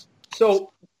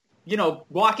 So,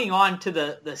 walking on to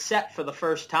the set for the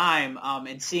first time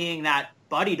and seeing that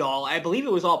Buddy doll, I believe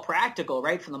it was all practical,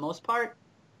 right, for the most part?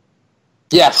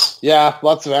 Yes, yeah,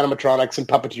 lots of animatronics and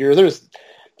puppeteers. There's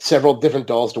several different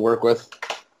dolls to work with.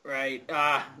 Right.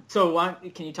 So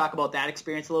can you talk about that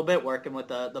experience a little bit, working with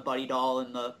the Buddy doll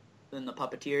and the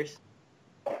puppeteers?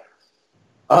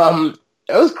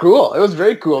 It was cool. It was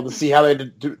very cool to see how they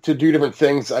do different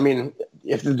things. I mean,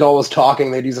 if the doll was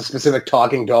talking, they'd use a specific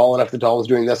talking doll, and if the doll was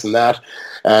doing this and that.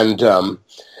 And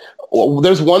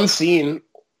there's one scene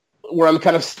where I'm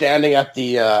kind of standing at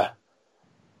the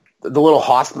little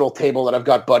hospital table that I've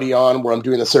got Buddy on, where I'm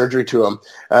doing the surgery to him,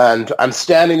 and I'm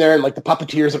standing there, and like the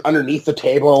puppeteers are underneath the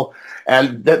table,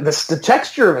 and the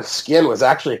texture of his skin was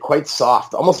actually quite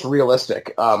soft, almost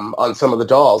realistic on some of the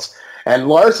dolls. And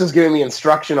Lars is giving me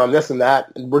instruction on this and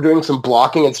that, and we're doing some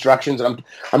blocking instructions, and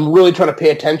I'm really trying to pay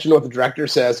attention to what the director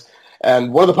says.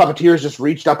 And one of the puppeteers just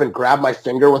reached up and grabbed my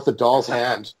finger with the doll's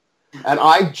hand, and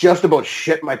I just about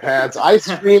shit my pants. I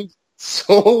screamed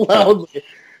so loudly.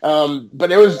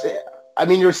 But it was, I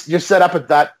mean, you're set up at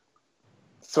that.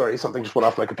 Sorry, something just went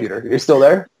off my computer. You're still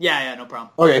there? Yeah, no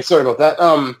problem. Okay, sorry about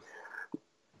that.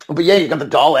 But yeah, you got the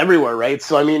doll everywhere, right?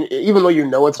 So I mean, even though you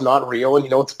know it's not real and you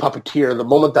know it's puppeteer, the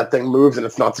moment that thing moves and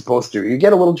it's not supposed to, you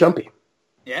get a little jumpy.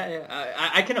 Yeah,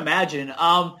 I can imagine.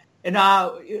 And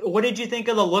what did you think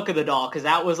of the look of the doll? Because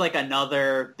that was like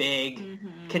another big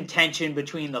contention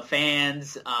between the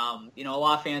fans. A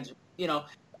lot of fans,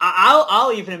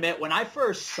 I'll even admit, when I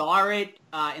first saw it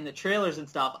in the trailers and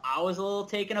stuff, I was a little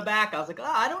taken aback. I was like,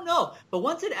 I don't know. But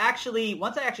once I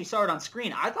actually saw it on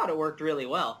screen, I thought it worked really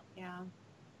well. Yeah.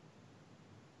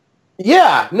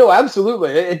 Yeah, no, absolutely.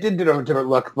 It did a different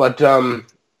look, but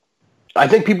I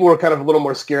think people were kind of a little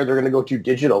more scared they're going to go too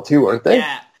digital too, weren't they?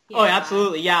 Yeah. Oh,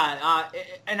 absolutely, yeah.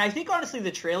 And I think, honestly,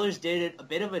 the trailers did it a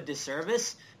bit of a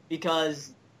disservice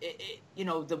because,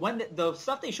 the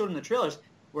stuff they showed in the trailers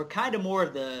were kind of more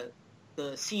of the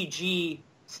CG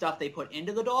stuff they put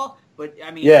into the doll. But,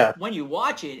 I mean, when you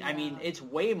watch it, I mean, it's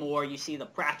way more, you see the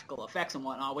practical effects and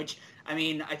whatnot, which, I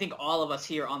mean, I think all of us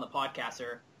here on the podcast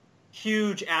are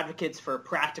huge advocates for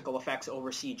practical effects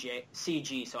over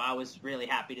CG, so I was really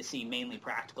happy to see mainly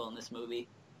practical in this movie.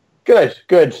 Good.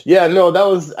 Yeah, no,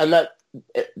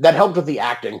 that helped with the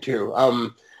acting, too.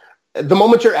 The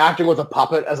moment you're acting with a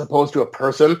puppet as opposed to a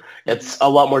person, it's a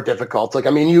lot more difficult. Like, I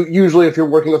mean, usually if you're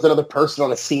working with another person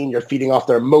on a scene, you're feeding off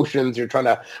their emotions, you're trying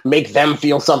to make them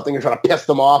feel something, you're trying to piss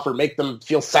them off or make them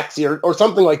feel sexy or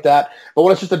something like that. But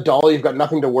when it's just a doll, you've got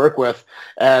nothing to work with.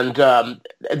 And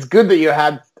it's good that you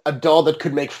had a doll that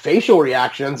could make facial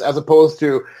reactions as opposed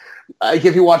to, like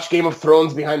if you watch Game of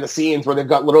Thrones behind the scenes where they've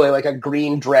got literally like a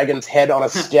green dragon's head on a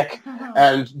stick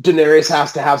and Daenerys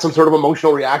has to have some sort of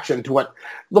emotional reaction to what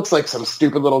looks like some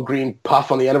stupid little green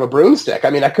puff on the end of a broomstick. I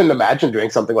mean, I couldn't imagine doing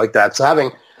something like that. So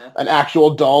having an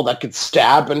actual doll that could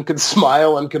stab and could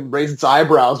smile and could raise its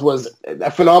eyebrows was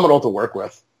phenomenal to work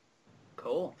with.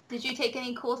 Cool. Did you take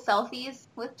any cool selfies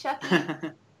with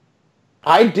Chucky?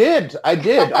 I did. I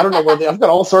don't know where I've got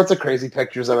all sorts of crazy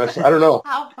pictures of it. I don't know.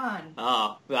 How fun.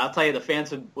 Oh, I'll tell you, the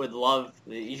fans would love.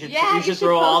 You should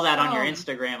throw all that on your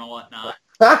Instagram and whatnot.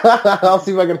 I'll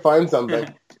see if I can find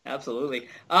something. Absolutely.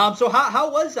 So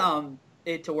how was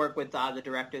it to work with the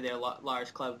director there,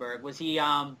 Lars Klevberg? Was he,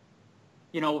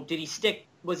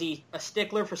 was he a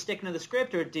stickler for sticking to the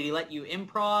script, or did he let you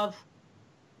improv?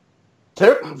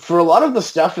 For a lot of the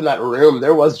stuff in that room,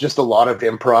 there was just a lot of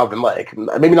improv and, like,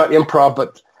 maybe not improv,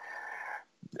 but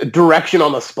direction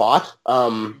on the spot.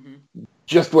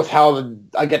 Just with how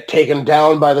I get taken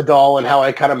down by the doll and how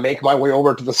I kind of make my way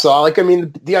over to the saw. Like, I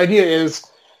mean, the idea is,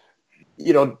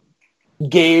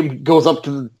 Gabe goes up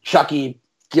to Chucky,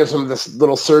 gives him this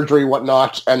little surgery,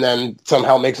 whatnot, and then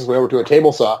somehow makes his way over to a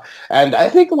table saw. And I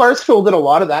think Lars filled in a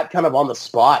lot of that kind of on the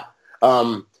spot.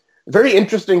 Very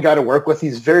interesting guy to work with.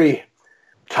 He's very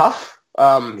tough.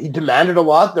 He demanded a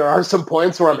lot. There are some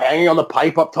points where I'm hanging on the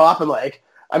pipe up top and, like,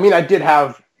 I mean, I did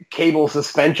have cable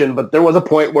suspension, but there was a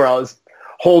point where I was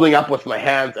holding up with my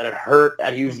hands and it hurt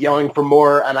and he was yelling for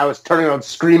more and I was turning around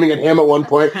screaming at him at one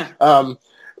point.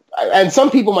 And some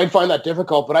people might find that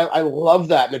difficult, but I love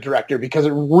that in a director because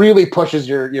it really pushes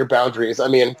your boundaries. I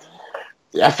mean,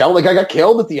 I felt like I got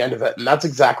killed at the end of it, and that's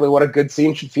exactly what a good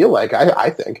scene should feel like, I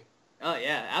think. Oh,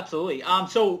 yeah, absolutely.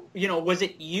 So, was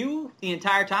it you the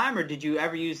entire time, or did you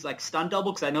ever use, like, stunt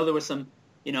double? Because I know there was some,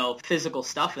 physical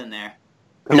stuff in there.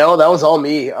 No, that was all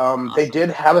me. Awesome. They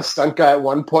did have a stunt guy at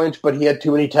one point, but he had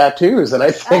too many tattoos, and I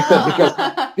think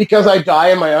that because I die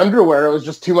in my underwear, it was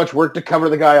just too much work to cover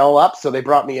the guy all up, so they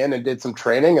brought me in and did some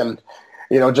training, and,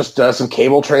 just some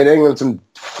cable training and some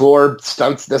floor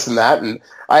stunts, this and that, and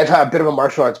I've had a bit of a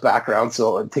martial arts background,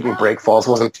 so taking break falls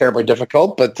wasn't terribly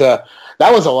difficult, but that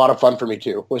was a lot of fun for me,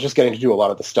 too, was just getting to do a lot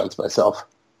of the stunts myself.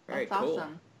 Very cool.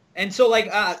 Awesome. And so, like,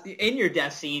 in your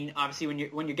death scene, obviously,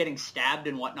 when you're getting stabbed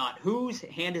and whatnot, whose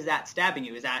hand is that stabbing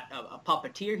you? Is that a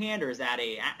puppeteer hand, or is that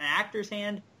an actor's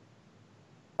hand?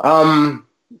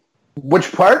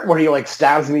 Which part? Where he, like,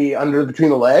 stabs me under between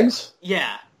the legs?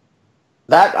 Yeah.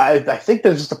 That, I think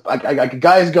there's just a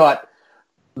guy's got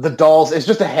the dolls. It's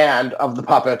just a hand of the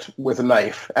puppet with a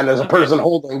knife, and there's a person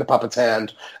holding the puppet's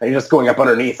hand, and you're just going up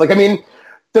underneath. Like, I mean,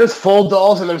 there's full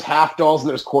dolls and there's half dolls and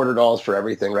there's quarter dolls for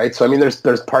everything, right? So I mean, there's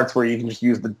parts where you can just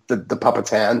use the puppet's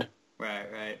hand.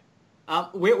 Right.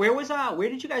 Where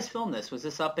did you guys film this? Was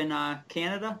this up in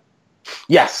Canada?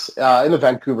 Yes, in the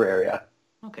Vancouver area.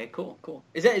 Okay, cool.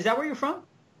 Is that where you're from?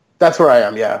 That's where I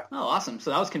am. Yeah. Oh, awesome.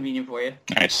 So that was convenient for you.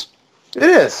 Nice. It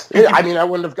is. I mean, I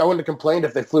wouldn't have complained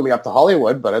if they flew me up to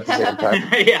Hollywood, but at the same time,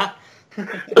 yeah.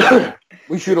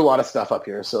 We shoot a lot of stuff up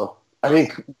here, so. I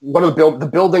think one of the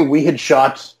building we had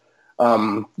shot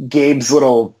Gabe's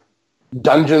little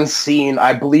dungeon scene,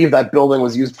 I believe that building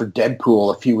was used for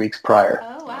Deadpool a few weeks prior.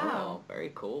 Oh, wow. Oh,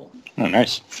 very cool. Oh,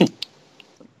 nice.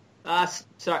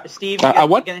 Sorry, Steve,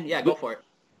 yeah, go for it.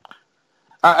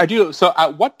 I do. So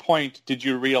at what point did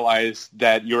you realize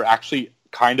that you were actually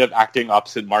kind of acting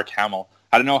opposite Mark Hamill?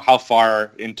 I don't know how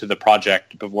far into the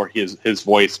project before his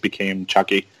voice became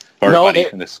Chucky or Buddy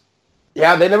in this.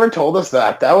 Yeah, they never told us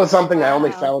that. That was something I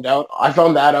only found out. I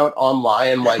found that out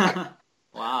online, like,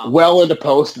 well into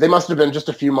post. They must have been just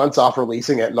a few months off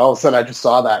releasing it, and all of a sudden I just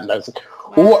saw that, and I was like,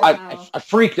 I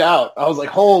freaked out. I was like,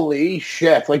 holy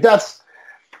shit. Like,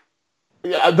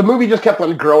 the movie just kept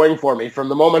on growing for me from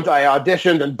the moment I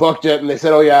auditioned and booked it, and they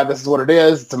said, oh yeah, this is what it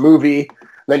is. It's a movie.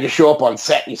 And then you show up on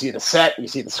set, you see the set, you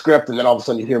see the script, and then all of a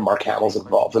sudden you hear Mark Hamill's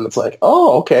involved, and it's like,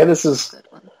 oh, okay, this is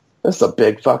a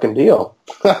big fucking deal.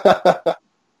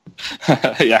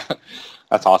 Yeah,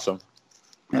 that's awesome.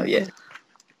 Oh, yeah.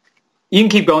 You can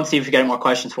keep going, Steve, if you got any more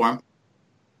questions for him.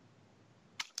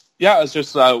 Yeah, I was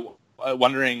just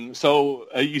wondering, so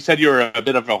you said you're a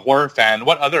bit of a horror fan.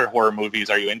 What other horror movies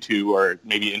are you into or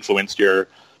maybe influenced your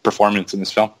performance in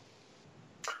this film?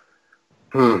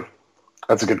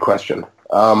 That's a good question.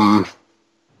 I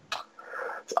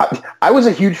was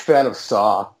a huge fan of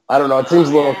Saw. I don't know, it seems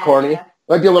a little corny.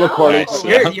 Might be a little corny.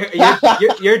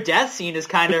 Your death scene is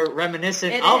kind of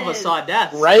reminiscent of a Saw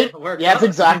death. Right? Yeah, that's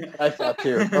exactly what I thought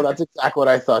too. Oh, that's exactly what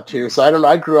I thought too. So I don't know,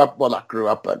 I grew up,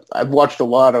 but I've watched a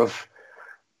lot of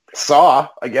Saw,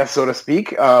 I guess, so to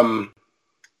speak.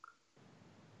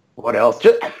 What else?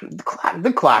 Just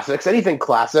the classics, anything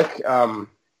classic. I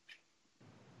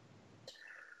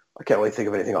can't really think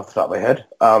of anything off the top of my head.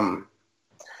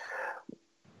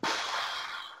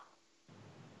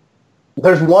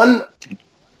 There's one...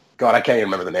 God, I can't even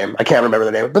remember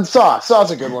the name. But Saw's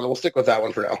a good one. We'll stick with that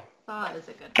one for now. Saw is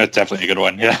a good one. That's definitely a good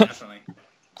one, yeah. Definitely.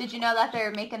 Did you know that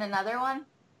they're making another one?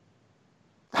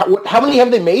 How many have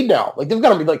they made now? Like, they've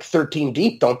got to be like 13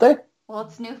 deep, don't they? Well,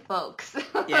 it's new folks.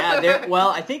 Yeah,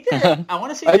 I think I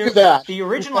want to say the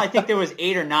original, I think there was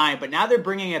 8 or 9, but now they're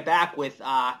bringing it back with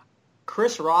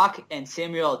Chris Rock and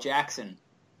Samuel L. Jackson.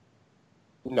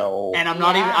 No. And I'm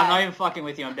not even fucking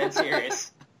with you. I'm dead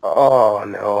serious. Oh,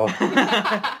 no.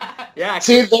 Yeah.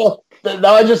 See,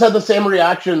 now I just had the same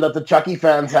reaction that the Chucky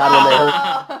fans had when they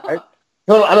heard.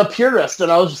 I'm a purist,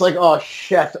 and I was just like, oh,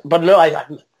 shit. But no,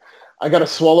 I got to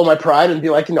swallow my pride and be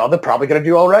like, they're probably going to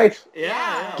do all right.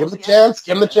 Yeah. Give them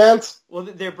the chance. Well,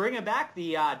 they're bringing back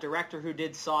the director who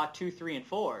did Saw 2, 3, and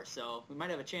 4, so we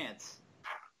might have a chance.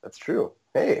 That's true.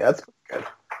 Hey, that's good.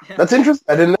 Yeah. That's interesting.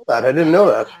 I didn't know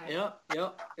that.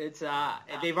 Yep. It's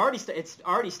it's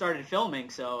already started filming,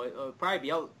 so it'll probably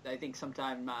be out. I think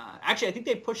sometime. Actually, I think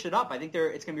they pushed it up. I think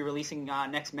it's going to be releasing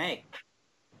next May.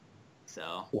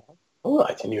 So. Oh,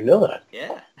 I didn't even know that.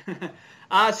 Yeah.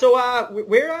 So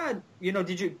where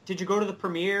did you go to the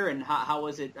premiere, and how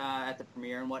was it at the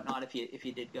premiere and whatnot if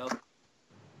you did go?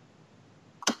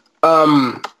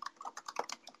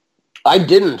 I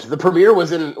didn't. The premiere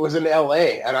was in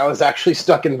LA, and I was actually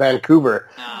stuck in Vancouver.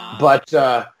 But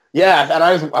yeah, and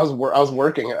I was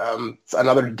working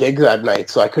another gig that night,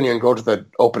 so I couldn't even go to the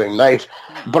opening night.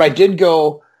 But I did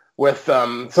go with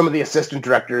some of the assistant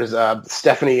directors,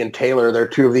 Stephanie and Taylor. They're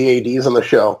two of the ADs on the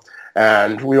show,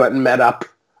 and we went and met up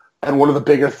at one of the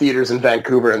bigger theaters in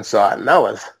Vancouver and saw it. And that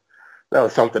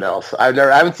was something else. I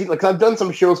haven't seen, like, I've done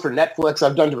some shows for Netflix,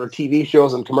 I've done TV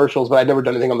shows and commercials, but I've never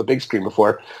done anything on the big screen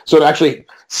before. So to actually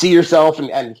see yourself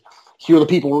and hear the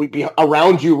people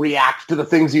around you react to the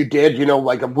things you did,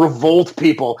 like revolt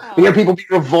people. Oh. To hear people be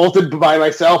revolted by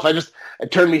myself, it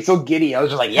turned me so giddy. I was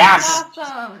just like, yes!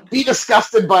 Awesome. Be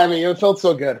disgusted by me. It felt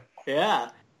so good. Yeah.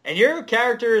 And your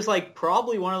character is like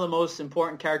probably one of the most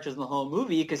important characters in the whole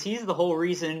movie, because he's the whole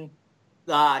reason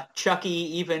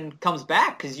Chucky even comes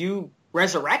back, because you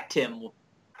resurrect him.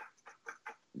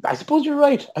 I suppose you're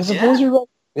right. You're right.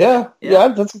 Yeah,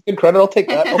 that's a good credit. I'll take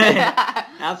that.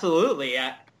 Absolutely,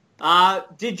 yeah.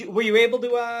 Were you able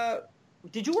to,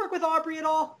 did you work with Aubrey at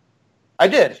all? I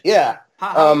did, yeah.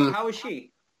 How was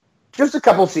she? Just a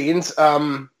couple scenes.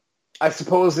 I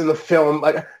suppose in the film,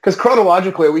 because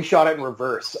chronologically we shot it in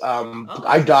reverse.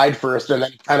 I died first, and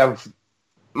then kind of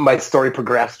my story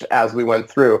progressed as we went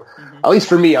through. Mm-hmm. At least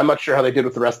for me, I'm not sure how they did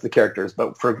with the rest of the characters,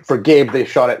 but for Gabe, they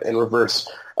shot it in reverse.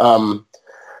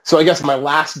 So I guess my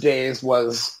last days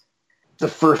was the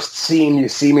first scene you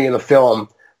see me in the film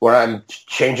where I'm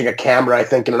changing a camera, I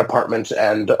think, in an apartment,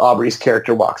 and Aubrey's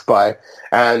character walks by.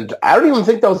 And I don't even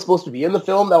think that was supposed to be in the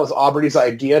film. That was Aubrey's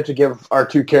idea to give our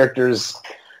two characters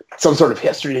some sort of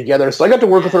history together. So I got to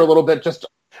work with her a little bit just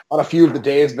on a few of the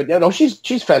days. But,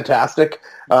 she's fantastic.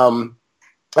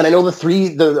 And I know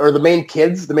the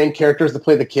main characters that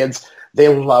play the kids, they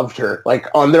loved her. Like,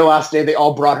 on their last day, they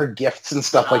all brought her gifts and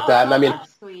stuff like that. And I mean,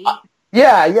 sweet.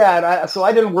 And so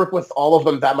I didn't work with all of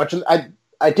them that much. And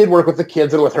I did work with the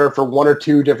kids and with her for 1 or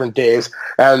 2 different days.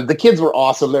 And the kids were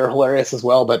awesome. They were hilarious as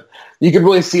well. But you could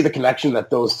really see the connection that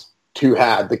those two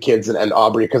had, the kids and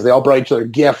Aubrey, because they all brought each other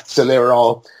gifts and they were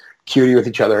all cutie with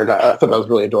each other. And I thought that was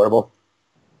really adorable.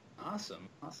 Awesome.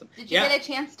 Did you get a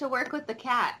chance to work with the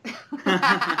cat?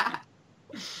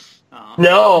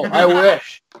 No, I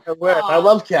wish. I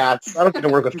love cats. I don't get to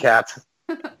work with cats.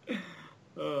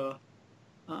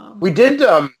 We did,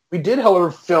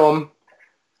 however, film.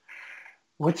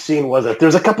 Which scene was it?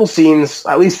 There's a couple scenes,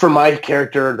 at least for my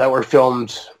character, that were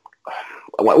filmed.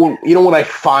 When I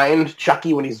find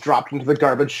Chucky when he's dropped into the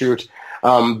garbage chute,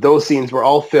 those scenes were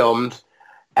all filmed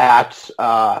at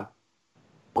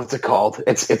what's it called?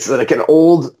 It's like an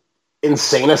old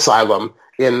insane asylum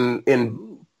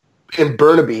in in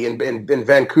Burnaby in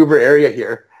Vancouver area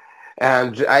here.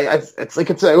 And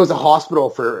it was a hospital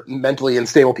for mentally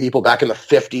unstable people back in the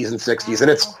 50s and 60s. And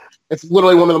it's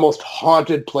literally one of the most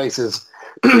haunted places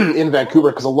in Vancouver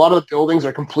because a lot of the buildings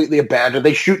are completely abandoned.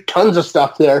 They shoot tons of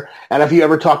stuff there. And if you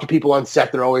ever talk to people on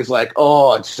set, they're always like,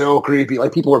 oh, it's so creepy.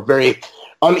 Like, people are very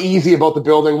uneasy about the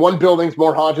building. One building's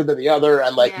more haunted than the other.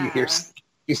 And you hear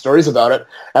stories about it.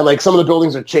 And some of the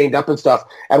buildings are chained up and stuff.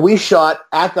 And we shot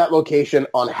at that location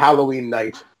on Halloween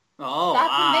night. Oh, That's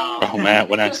wow. amazing. Oh man,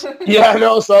 what nice. Yeah, I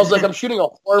know. So I was like, I'm shooting a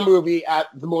horror movie at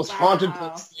the most haunted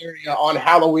place area on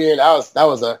Halloween.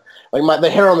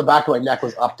 The hair on the back of my neck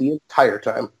was up the entire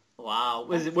time. Wow.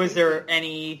 Was there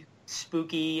any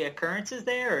spooky occurrences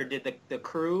there, or did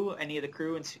any of the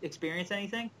crew experience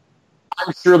anything?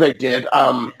 I'm sure they did.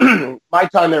 My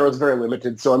time there was very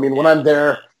limited. So, when I'm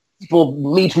there, people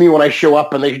meet me when I show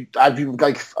up, and I've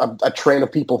a train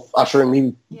of people ushering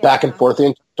me back and forth the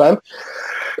entire time.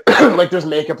 There's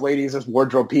makeup ladies, there's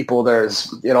wardrobe people,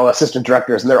 there's, assistant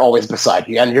directors, and they're always beside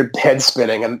you, and your head's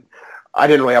spinning, and I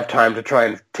didn't really have time to try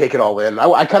and take it all in.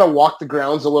 I kind of walked the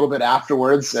grounds a little bit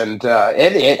afterwards, and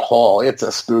it's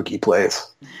a spooky place.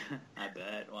 I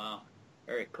bet. Wow.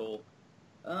 Very cool.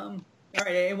 All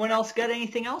right, anyone else got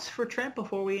anything else for Trent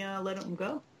before we let him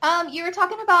go? You were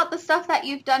talking about the stuff that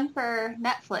you've done for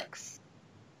Netflix.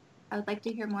 I would like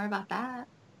to hear more about that.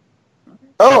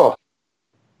 Oh.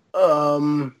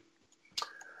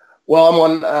 Well, I'm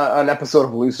on an episode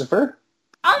of Lucifer.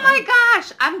 Oh my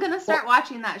gosh! I'm gonna start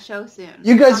watching that show soon.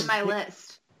 You guys on my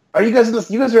list. Are you guys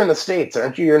in you guys are in the States,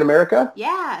 aren't you? You're in America?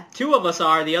 Yeah. Two of us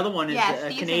are. The other one is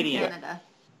Steve's Canadian. in Canada.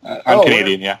 I'm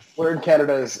Canadian, yeah. Where in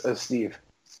Canada is Steve?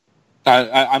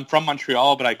 I'm from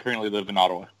Montreal, but I currently live in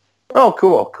Ottawa. Oh,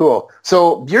 cool.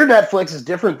 So your Netflix is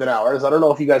different than ours. I don't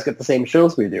know if you guys get the same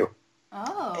shows we do.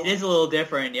 Oh. It is a little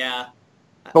different, yeah.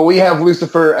 But we have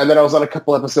Lucifer, and then I was on a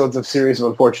couple episodes of Series of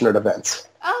Unfortunate Events.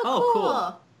 Oh,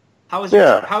 cool. How was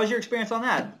your experience on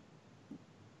that?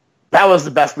 That was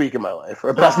the best week of my life,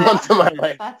 or best month of my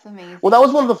life. That's amazing. Well, that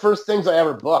was one of the first things I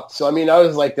ever booked. So, I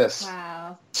was like this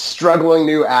struggling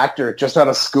new actor just out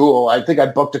of school. I think I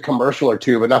booked a commercial or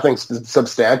two, but nothing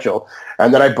substantial.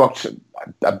 And then I booked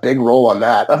a big role on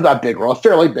that. Not big role, a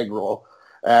fairly big role.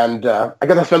 And I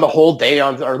got to spend the whole day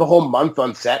the whole month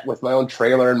on set with my own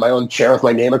trailer and my own chair with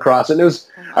my name across it. And it was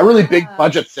a really big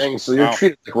budget thing, so you're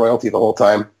treated like royalty the whole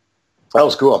time. That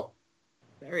was cool.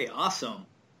 Very awesome.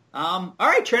 All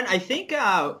right, Trent, I think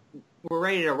we're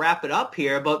ready to wrap it up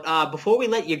here. But before we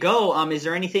let you go, is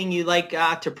there anything you'd like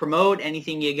to promote?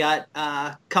 Anything you got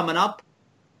coming up?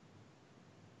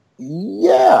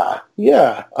 Yeah.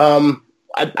 I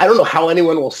don't know how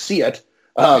anyone will see it.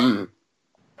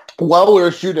 While we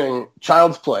were shooting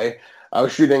Child's Play, I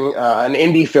was shooting an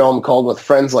indie film called With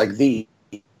Friends Like These,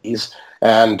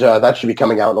 and that should be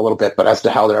coming out in a little bit, but as to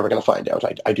how they're ever going to find out,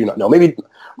 I do not know. Maybe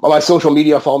on my social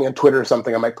media, follow me on Twitter or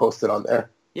something, I might post it on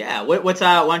there. Yeah, why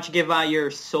don't you give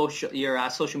your social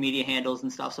media handles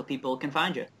and stuff so people can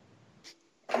find you?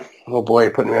 Oh boy,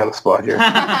 you're putting me on the spot here.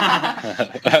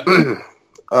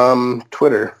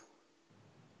 Twitter.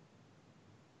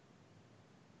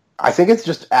 I think it's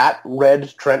just at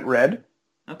Red Trent Red.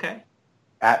 Okay.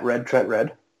 At Red Trent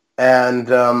Red. And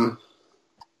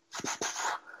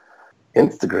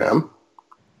Instagram.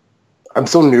 I'm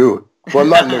so new. Well,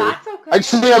 I'm not new. That's okay.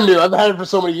 Actually, I'm new. I've had it for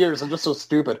so many years. I'm just so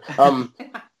stupid.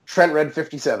 Trent Red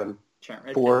 57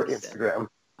 for Instagram.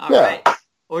 All right.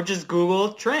 Or just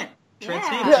Google Trent. Trent's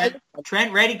name. Yeah.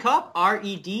 Trent Redekop,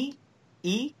 Redekop.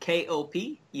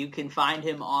 You can find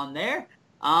him on there.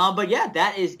 But yeah,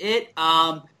 that is it.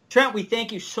 Trent, we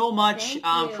thank you so much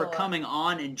for coming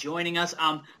on and joining us.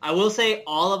 I will say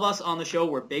all of us on the show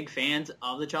were big fans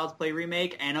of the Child's Play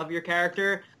remake and of your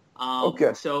character.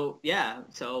 Okay. So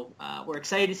we're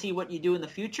excited to see what you do in the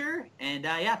future. And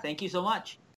thank you so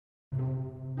much.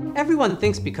 Everyone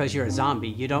thinks because you're a zombie,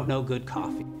 you don't know good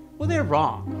coffee. Well, they're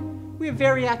wrong. We have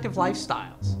very active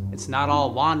lifestyles. It's not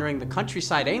all wandering the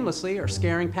countryside aimlessly or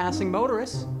scaring passing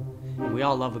motorists. And we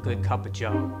all love a good cup of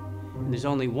joe. And there's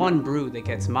only one brew that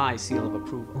gets my seal of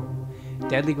approval.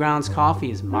 Deadly Grounds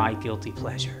coffee is my guilty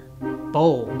pleasure.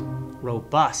 Bold,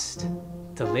 robust,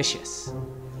 delicious.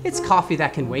 It's coffee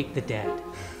that can wake the dead.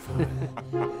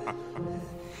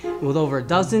 With over a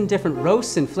dozen different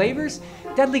roasts and flavors,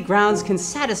 Deadly Grounds can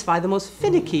satisfy the most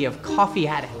finicky of coffee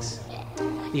addicts.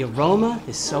 The aroma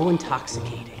is so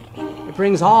intoxicating. It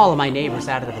brings all of my neighbors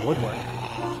out of the woodwork.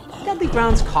 Deadly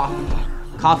Grounds coffee.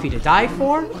 Coffee to die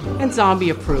for, and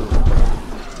zombie approved.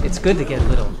 It's good to get a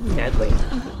little deadly.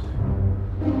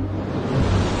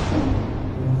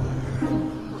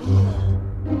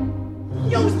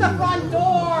 Use the front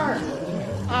door!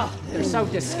 Oh, so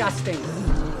disgusting.